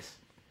hilarious.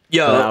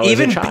 Yo,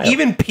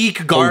 even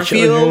peak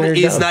Garfield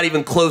is not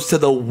even close to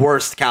the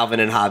worst Calvin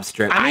and Hobbes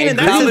strip. I mean,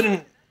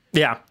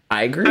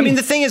 I agree. I mean,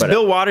 the thing is,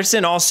 Bill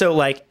Watterson also,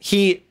 like,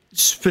 he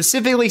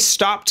specifically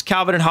stopped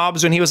Calvin and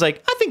Hobbes when he was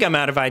like, I think I'm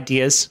out of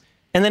ideas.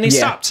 And then he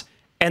stopped.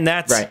 And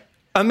that's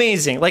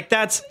amazing. Like,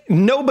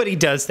 nobody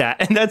does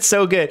that. And that's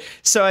so good.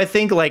 So I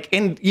think, like,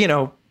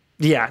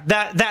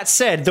 that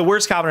said, the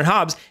worst Calvin and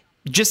Hobbes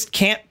just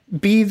can't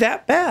be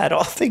that bad,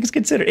 all things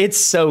considered. It's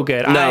so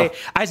good. No.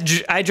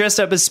 I dressed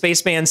up as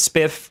Spaceman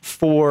Spiff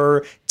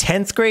for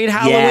 10th grade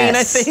Halloween,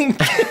 I think.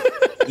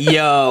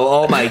 Yo,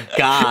 oh my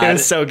God. It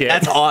was so good.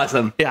 That's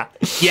awesome. Yeah.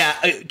 Yeah,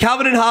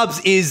 Calvin and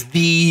Hobbes is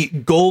the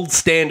gold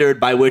standard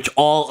by which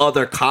all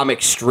other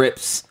comic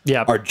strips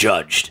are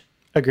judged.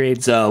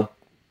 Agreed. So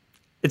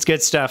it's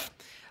good stuff.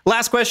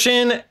 Last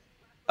question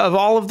of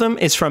all of them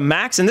is from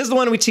Max, and this is the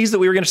one we teased that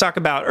we were going to talk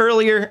about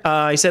earlier.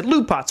 He said,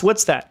 Loot Pots,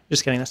 what's that?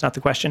 Just kidding, that's not the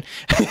question.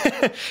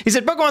 He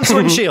said, Pokemon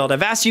Sword and Shield.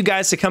 I've asked you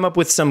guys to come up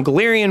with some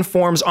Galarian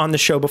forms on the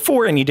show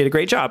before, and you did a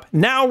great job.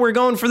 Now we're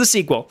going for the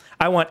sequel.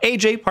 I want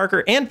AJ,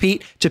 Parker, and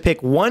Pete to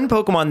pick one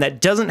Pokemon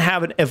that doesn't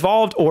have an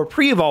evolved or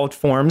pre-evolved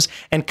forms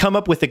and come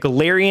up with a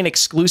Galarian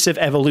exclusive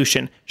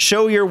evolution.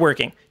 Show you're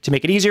working. To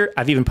make it easier,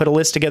 I've even put a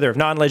list together of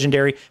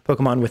non-legendary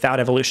Pokemon without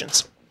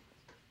evolutions.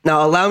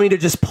 Now, allow me to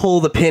just pull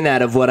the pin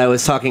out of what I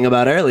was talking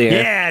about earlier.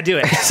 Yeah, do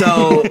it.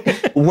 So,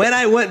 when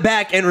I went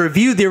back and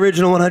reviewed the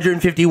original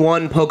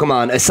 151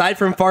 Pokemon, aside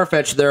from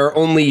Farfetch'd, there are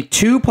only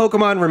 2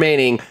 Pokemon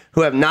remaining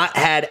who have not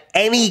had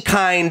any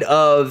kind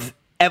of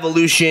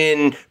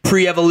evolution,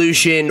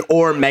 pre-evolution,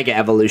 or mega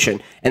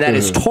evolution. And that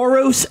is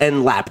Tauros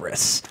and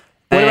Lapras.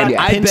 What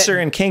about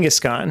Pinsir and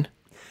Kangaskhan?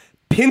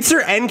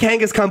 Pinsir and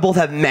Kangaskhan both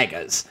have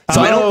megas.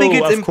 So I don't think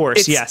it's... Of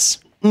course, yes.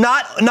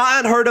 Not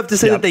unheard of to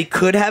say that they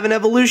could have an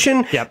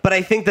evolution, Yep. but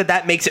I think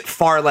that makes it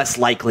far less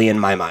likely in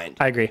my mind.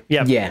 I agree.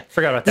 Yep. Yeah.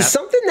 Forgot about that. There's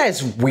something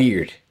that's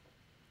weird.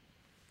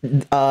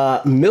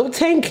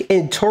 Miltank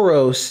and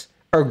Tauros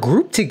are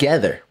grouped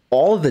together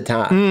all the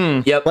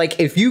time. Yep. Like,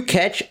 if you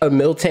catch a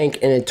Miltank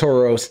and a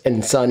Tauros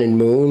and Sun and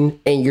Moon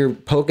in your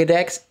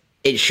Pokedex,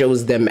 it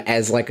shows them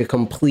as like a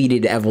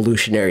completed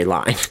evolutionary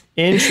line.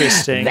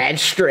 Interesting.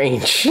 That's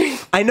strange.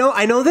 I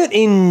know that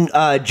in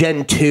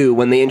Gen 2,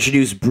 when they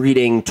introduced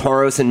breeding,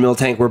 Tauros and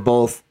Miltank were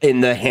both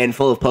in the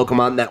handful of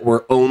Pokemon that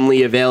were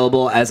only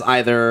available as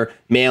either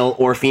male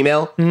or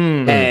female.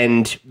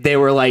 And they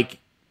were like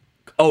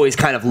always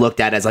kind of looked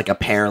at as like a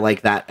pair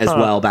like that as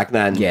well back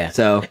then. Yeah.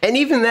 So, and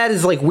even that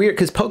is like weird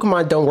because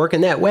Pokemon don't work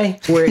in that way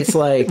where it's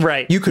like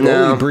you can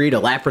only breed a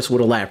Lapras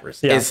with a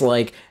Lapras. Yeah. It's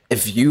like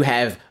if you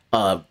have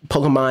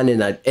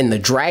Pokemon in the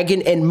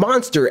Dragon and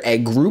Monster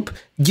egg group,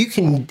 you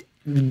can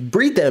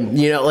breed them,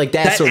 like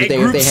that sort of thing.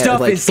 Group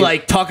stuff is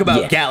like talk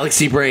about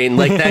Galaxy Brain,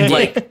 like that.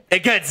 Like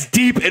it gets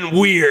deep and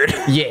weird.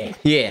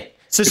 Yeah.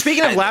 So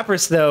speaking of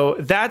Lapras, though,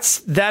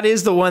 that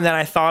is the one that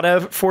I thought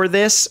of for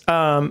this.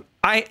 A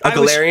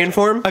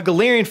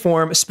Galarian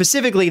form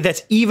specifically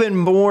that's even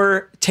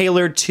more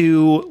tailored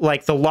to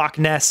like the Loch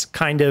Ness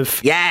kind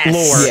of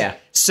lore. Yeah.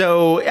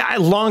 So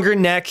longer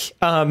neck,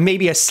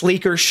 maybe a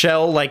sleeker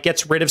shell, like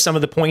gets rid of some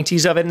of the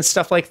pointies of it and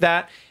stuff like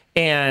that,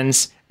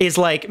 and is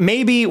like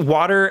maybe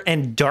water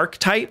and dark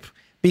type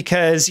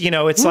because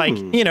it's like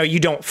you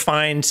don't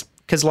find,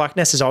 because Loch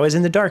Ness is always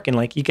in the dark and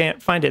like you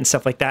can't find it and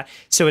stuff like that.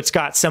 So it's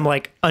got some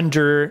like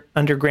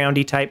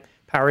undergroundy type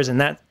powers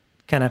and that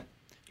kind of.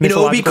 It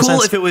would be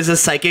cool if it was a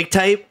psychic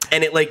type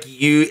and it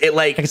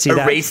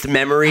erased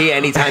memory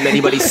anytime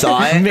anybody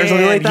saw it or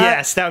something like that.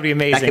 Yes, that would be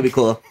amazing. That could be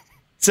cool.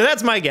 So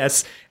that's my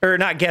guess, or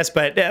not guess,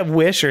 but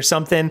wish or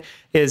something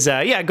is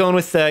going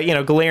with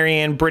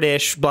Galarian,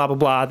 British, blah blah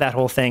blah, that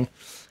whole thing.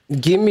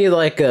 Give me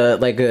like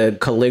a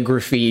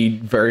calligraphy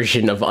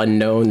version of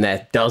Unknown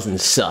that doesn't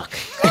suck.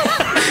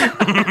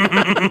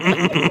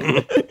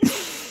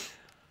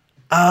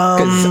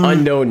 Because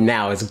Unknown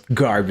now is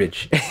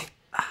garbage.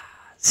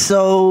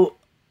 So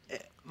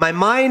my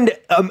mind,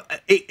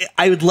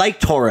 I would like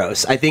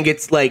Tauros. I think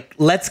it's like,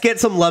 let's get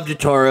some love to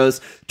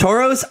Tauros.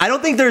 Tauros, I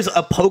don't think there's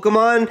a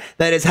Pokemon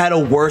that has had a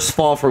worse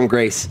fall from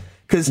grace.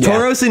 Because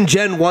Tauros in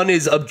Gen 1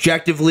 is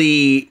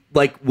objectively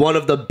like one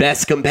of the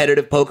best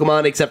competitive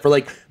Pokemon, except for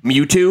like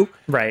Mewtwo.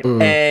 Right.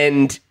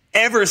 And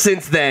ever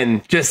since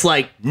then, just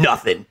like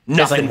nothing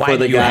like, for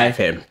the you guy. have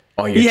him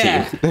on your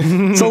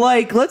team. So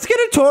like, let's get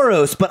a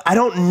Tauros, but I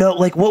don't know,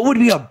 like, what would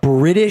be a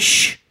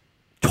British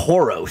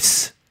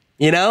Tauros?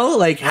 You know,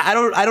 like I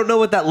don't know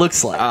what that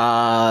looks like.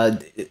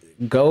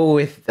 Go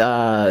with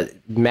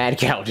mad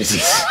cow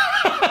disease.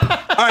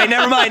 All right,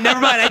 never mind.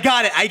 I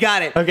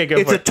got it. Okay, go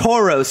It's for a it.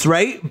 Tauros,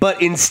 right?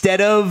 But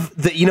instead of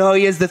the, you know how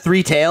he has the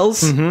 3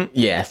 tails? Mm-hmm.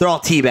 Yes. They're all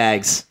tea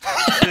bags.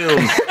 Boom.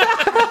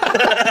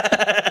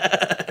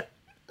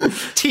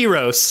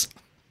 Tyros.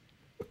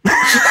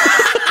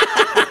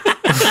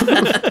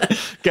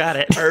 Got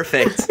it.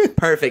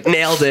 Perfect.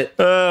 Nailed it.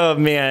 Oh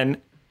man.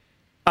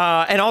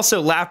 And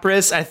also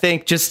Lapras, I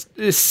think just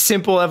a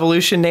simple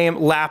evolution name,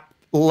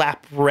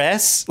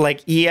 Lapras,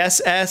 like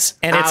ESS,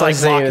 and it's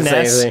like Loch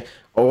Ness.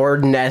 Or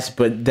Ness,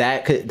 but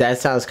that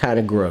sounds kind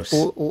of gross.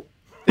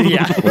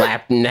 Yeah.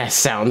 Lap Ness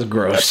sounds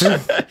gross.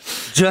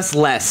 Just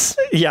less.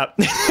 Yep.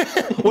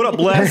 What up,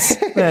 Les?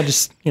 Yeah,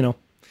 just,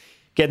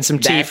 getting some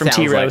tea That from sounds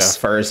like a T-Rose.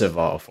 first of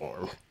all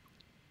form.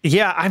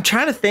 Yeah, I'm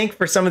trying to think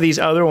for some of these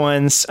other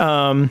ones.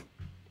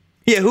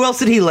 Yeah, who else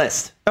did he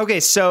list?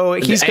 Okay, so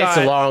he's It's got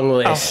a long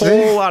list. a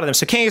whole lot of them.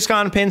 So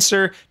Kangaskhan,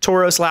 Pinsir,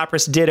 Tauros,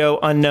 Lapras, Ditto,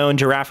 Unknown,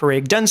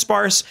 Girafarig,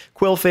 Dunsparce,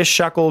 Quillfish,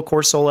 Shuckle,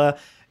 Corsola,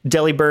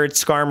 Delibird,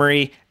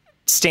 Skarmory,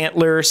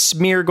 Stantler,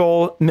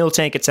 Smeargle,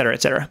 Miltank, etc.,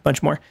 etc. A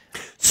bunch more.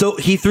 So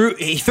he threw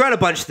out a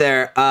bunch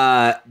there.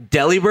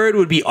 Delibird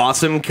would be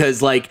awesome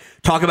because, like,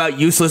 talk about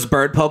useless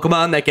bird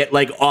Pokemon that get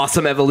like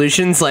awesome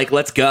evolutions. Like,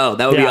 let's go.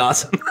 That would be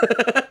awesome.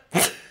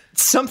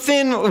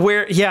 Something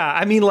where,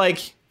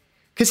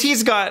 because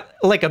he's got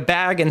like a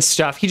bag and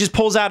stuff. He just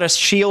pulls out a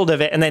shield of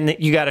it, and then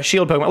you got a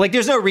shield Pokemon. Like,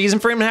 there's no reason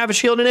for him to have a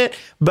shield in it,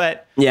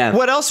 but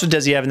what else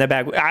does he have in that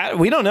bag?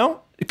 We don't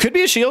know. It could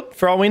be a shield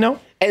for all we know.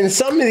 And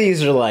some of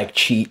these are like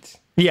cheats.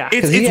 Yeah,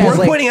 it's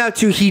worth pointing out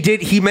too.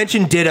 He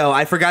mentioned Ditto.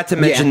 I forgot to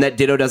mention that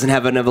Ditto doesn't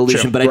have an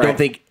evolution, but I don't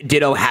think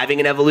Ditto having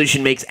an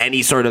evolution makes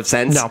any sort of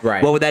sense. No,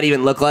 right? What would that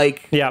even look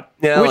like? Yeah,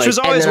 Which was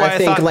always why I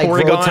thought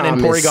Porygon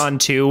and Rotom Porygon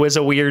 2 was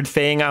a weird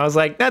thing. I was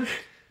like, that.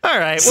 All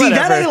right, See,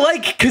 whatever. that I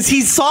like because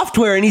he's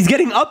software and he's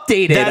getting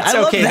updated. That's I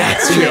love okay. that.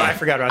 That's true. I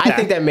forgot about that. I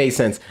think that makes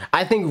sense.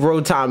 I think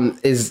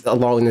Rotom is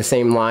along the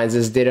same lines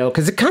as Ditto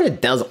because it kind of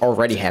does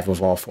already have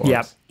evolved forms.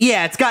 Yep.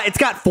 Yeah, it's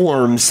got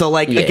forms. So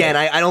again,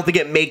 I don't think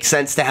it makes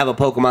sense to have a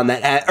Pokemon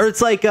that or it's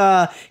like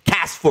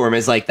Cast Form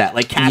is like that.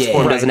 Like Cast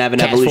Form doesn't have an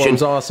Cast evolution.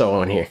 Form's also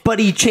on here. But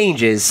he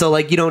changes, so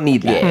like you don't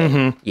need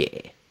that.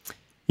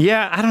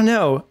 Yeah, I don't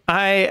know.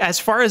 As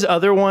far as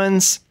other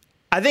ones,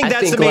 I think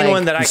that's the main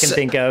one that I can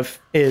think of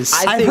is.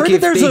 I've heard that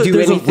there's a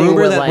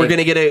rumor that we're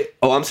gonna get a.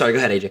 Oh, I'm sorry. Go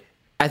ahead, AJ.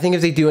 I think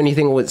if they do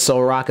anything with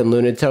Solrock and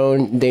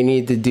Lunatone, they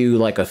need to do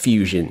like a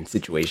fusion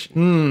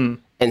situation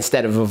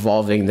instead of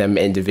evolving them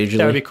individually.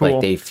 That would be cool.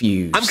 Like they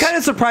fuse. I'm kind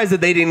of surprised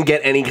that they didn't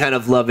get any kind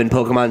of love in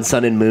Pokemon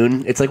Sun and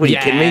Moon. It's like, what are you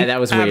kidding me? That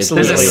was weird.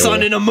 Absolutely. There's a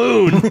sun and a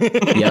moon.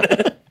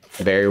 Yep.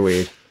 Very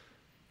weird.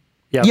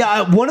 Yep.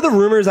 Yeah, one of the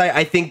rumors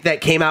I think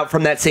that came out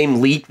from that same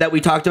leak that we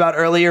talked about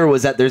earlier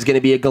was that there's going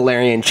to be a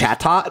Galarian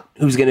Chatot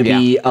who's going to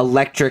be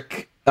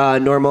electric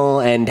normal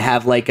and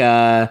have like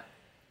an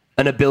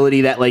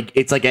ability that like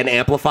it's like an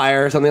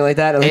amplifier or something like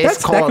that. Like, that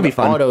could be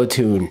fun.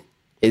 Auto-tune.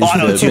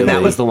 Auto-tune,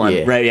 that was the one.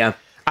 Yeah. Right, yeah.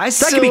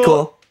 That could be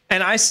cool.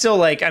 And I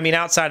still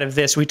outside of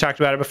this, we talked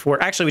about it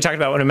before. Actually, we talked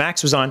about it when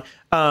Max was on.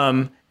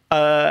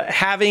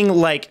 Having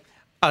like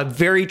a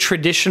very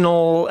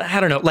traditional, I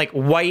don't know, like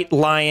white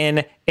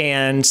lion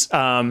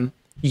and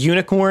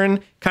unicorn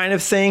kind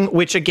of thing,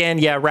 which again,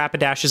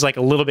 Rapidash is like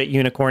a little bit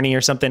unicorny or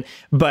something,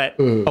 but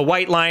a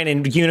white lion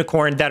and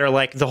unicorn that are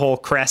like the whole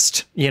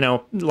crest, doing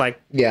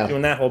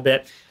that whole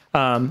bit.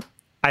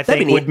 I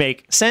think would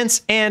make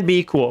sense and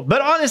be cool.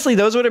 But honestly,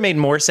 those would have made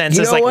more sense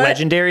as like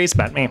legendaries,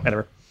 but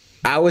whatever.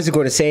 I wasn't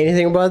going to say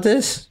anything about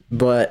this,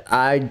 but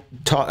I'm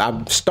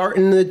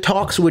starting the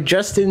talks with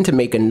Justin to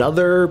make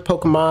another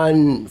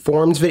Pokemon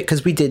forms video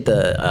because we did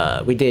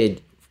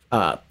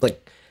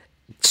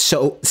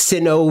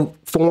Sinnoh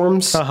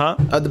forms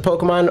of the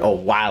Pokemon a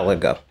while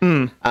ago.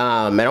 And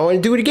I want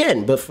to do it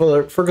again, but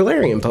for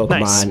Galarian Pokemon.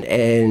 Nice.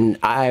 And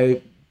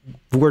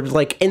we're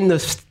like in the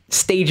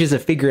stages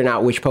of figuring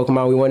out which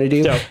Pokemon we want to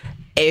do. Dope.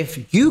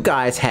 If you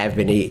guys have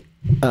any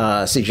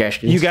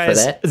suggestions, you guys,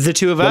 for that, the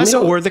two of us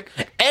or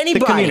anybody,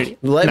 the community,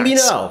 let me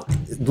know.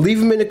 Leave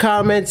them in the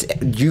comments.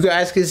 You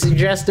guys can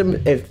suggest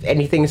them. If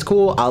anything's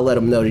cool, I'll let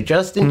them know to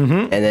Justin,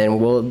 and then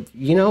we'll,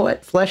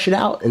 flesh it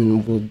out,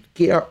 and we'll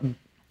get our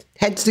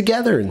heads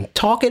together and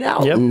talk it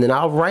out, and then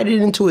I'll write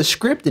it into a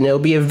script, and it'll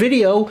be a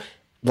video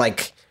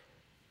like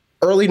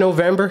early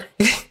November.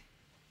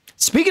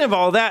 Speaking of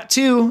all that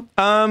too,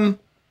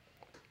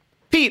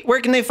 Pete,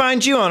 where can they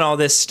find you on all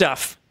this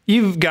stuff?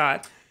 You've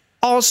got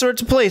all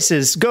sorts of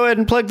places. Go ahead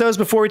and plug those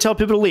before we tell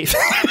people to leave.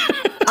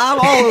 I'm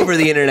all over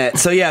the internet.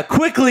 So yeah,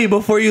 quickly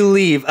before you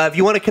leave, if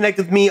you want to connect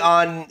with me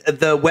on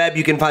the web,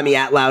 you can find me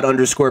at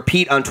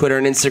 @loud_Pete on Twitter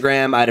and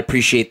Instagram. I'd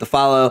appreciate the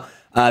follow.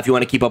 If you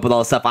want to keep up with all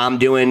the stuff I'm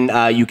doing,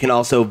 you can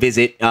also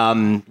visit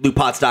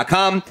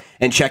lootpots.com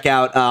and check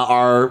out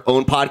our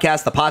own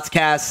podcast, the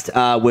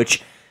Potscast,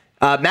 which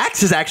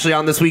Max is actually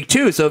on this week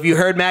too. So if you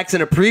heard Max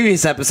in a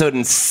previous episode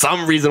and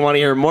some reason want to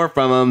hear more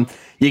from him,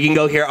 you can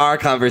go hear our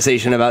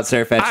conversation about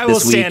Sirfetch'd this week. I will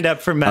stand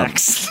up for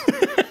Max.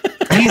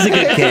 He's a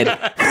good kid.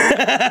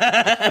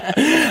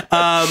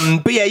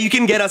 But yeah, you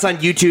can get us on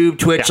YouTube,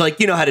 Twitch, like,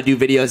 you know how to do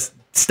videos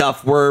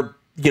stuff. We're,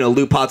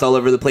 Loot Pots all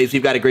over the place.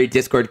 We've got a great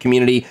Discord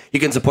community. You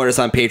can support us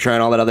on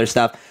Patreon, all that other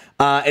stuff.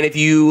 And if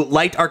you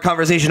liked our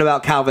conversation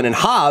about Calvin and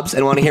Hobbes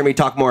and want to hear me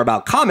talk more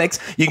about comics,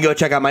 you can go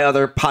check out my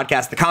other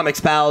podcast, The Comics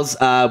Pals.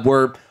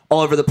 We're all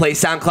over the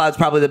place. SoundCloud's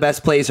probably the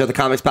best place, or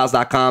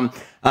thecomicspals.com.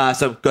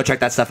 So go check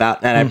that stuff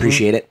out, and I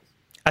appreciate it.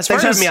 Thanks for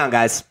having me on,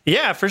 guys.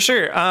 Yeah, for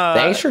sure.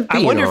 Thanks for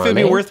being I wonder on, if it'd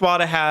be man. worthwhile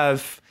to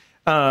have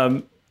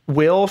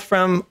Will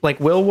from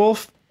Will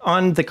Wolf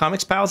on the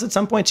Comics Pals at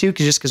some point too,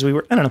 because we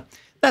were, I don't know.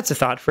 That's a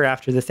thought for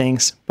after the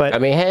things. But I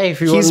mean, hey,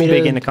 if you he's want me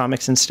big to, into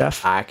comics and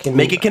stuff. I can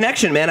Make a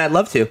connection, man. I'd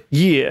love to.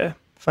 Yeah,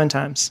 fun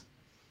times.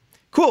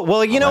 Cool.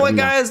 Well, you know what,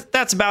 guys?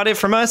 That's about it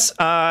from us.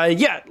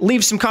 Yeah,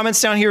 leave some comments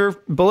down here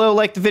below,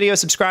 like the video,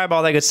 subscribe,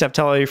 all that good stuff.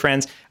 Tell all your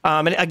friends.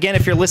 And again,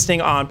 if you're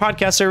listening on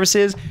podcast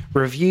services,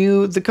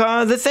 review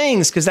the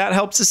things, because that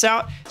helps us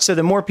out. So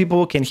the more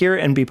people can hear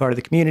it and be part of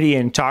the community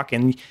and talk,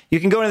 and you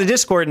can go into the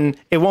Discord, and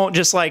it won't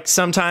just like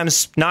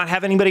sometimes not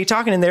have anybody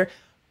talking in there,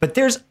 but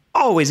there's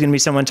always going to be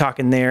someone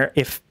talking there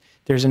if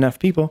there's enough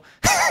people.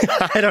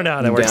 I don't know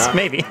how that works. Yeah.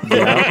 Maybe.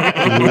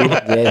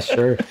 Yeah,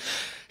 sure.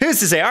 Who's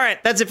to say? All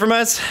right, that's it from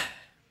us.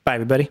 Bye,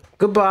 everybody.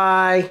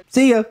 Goodbye.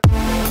 See ya.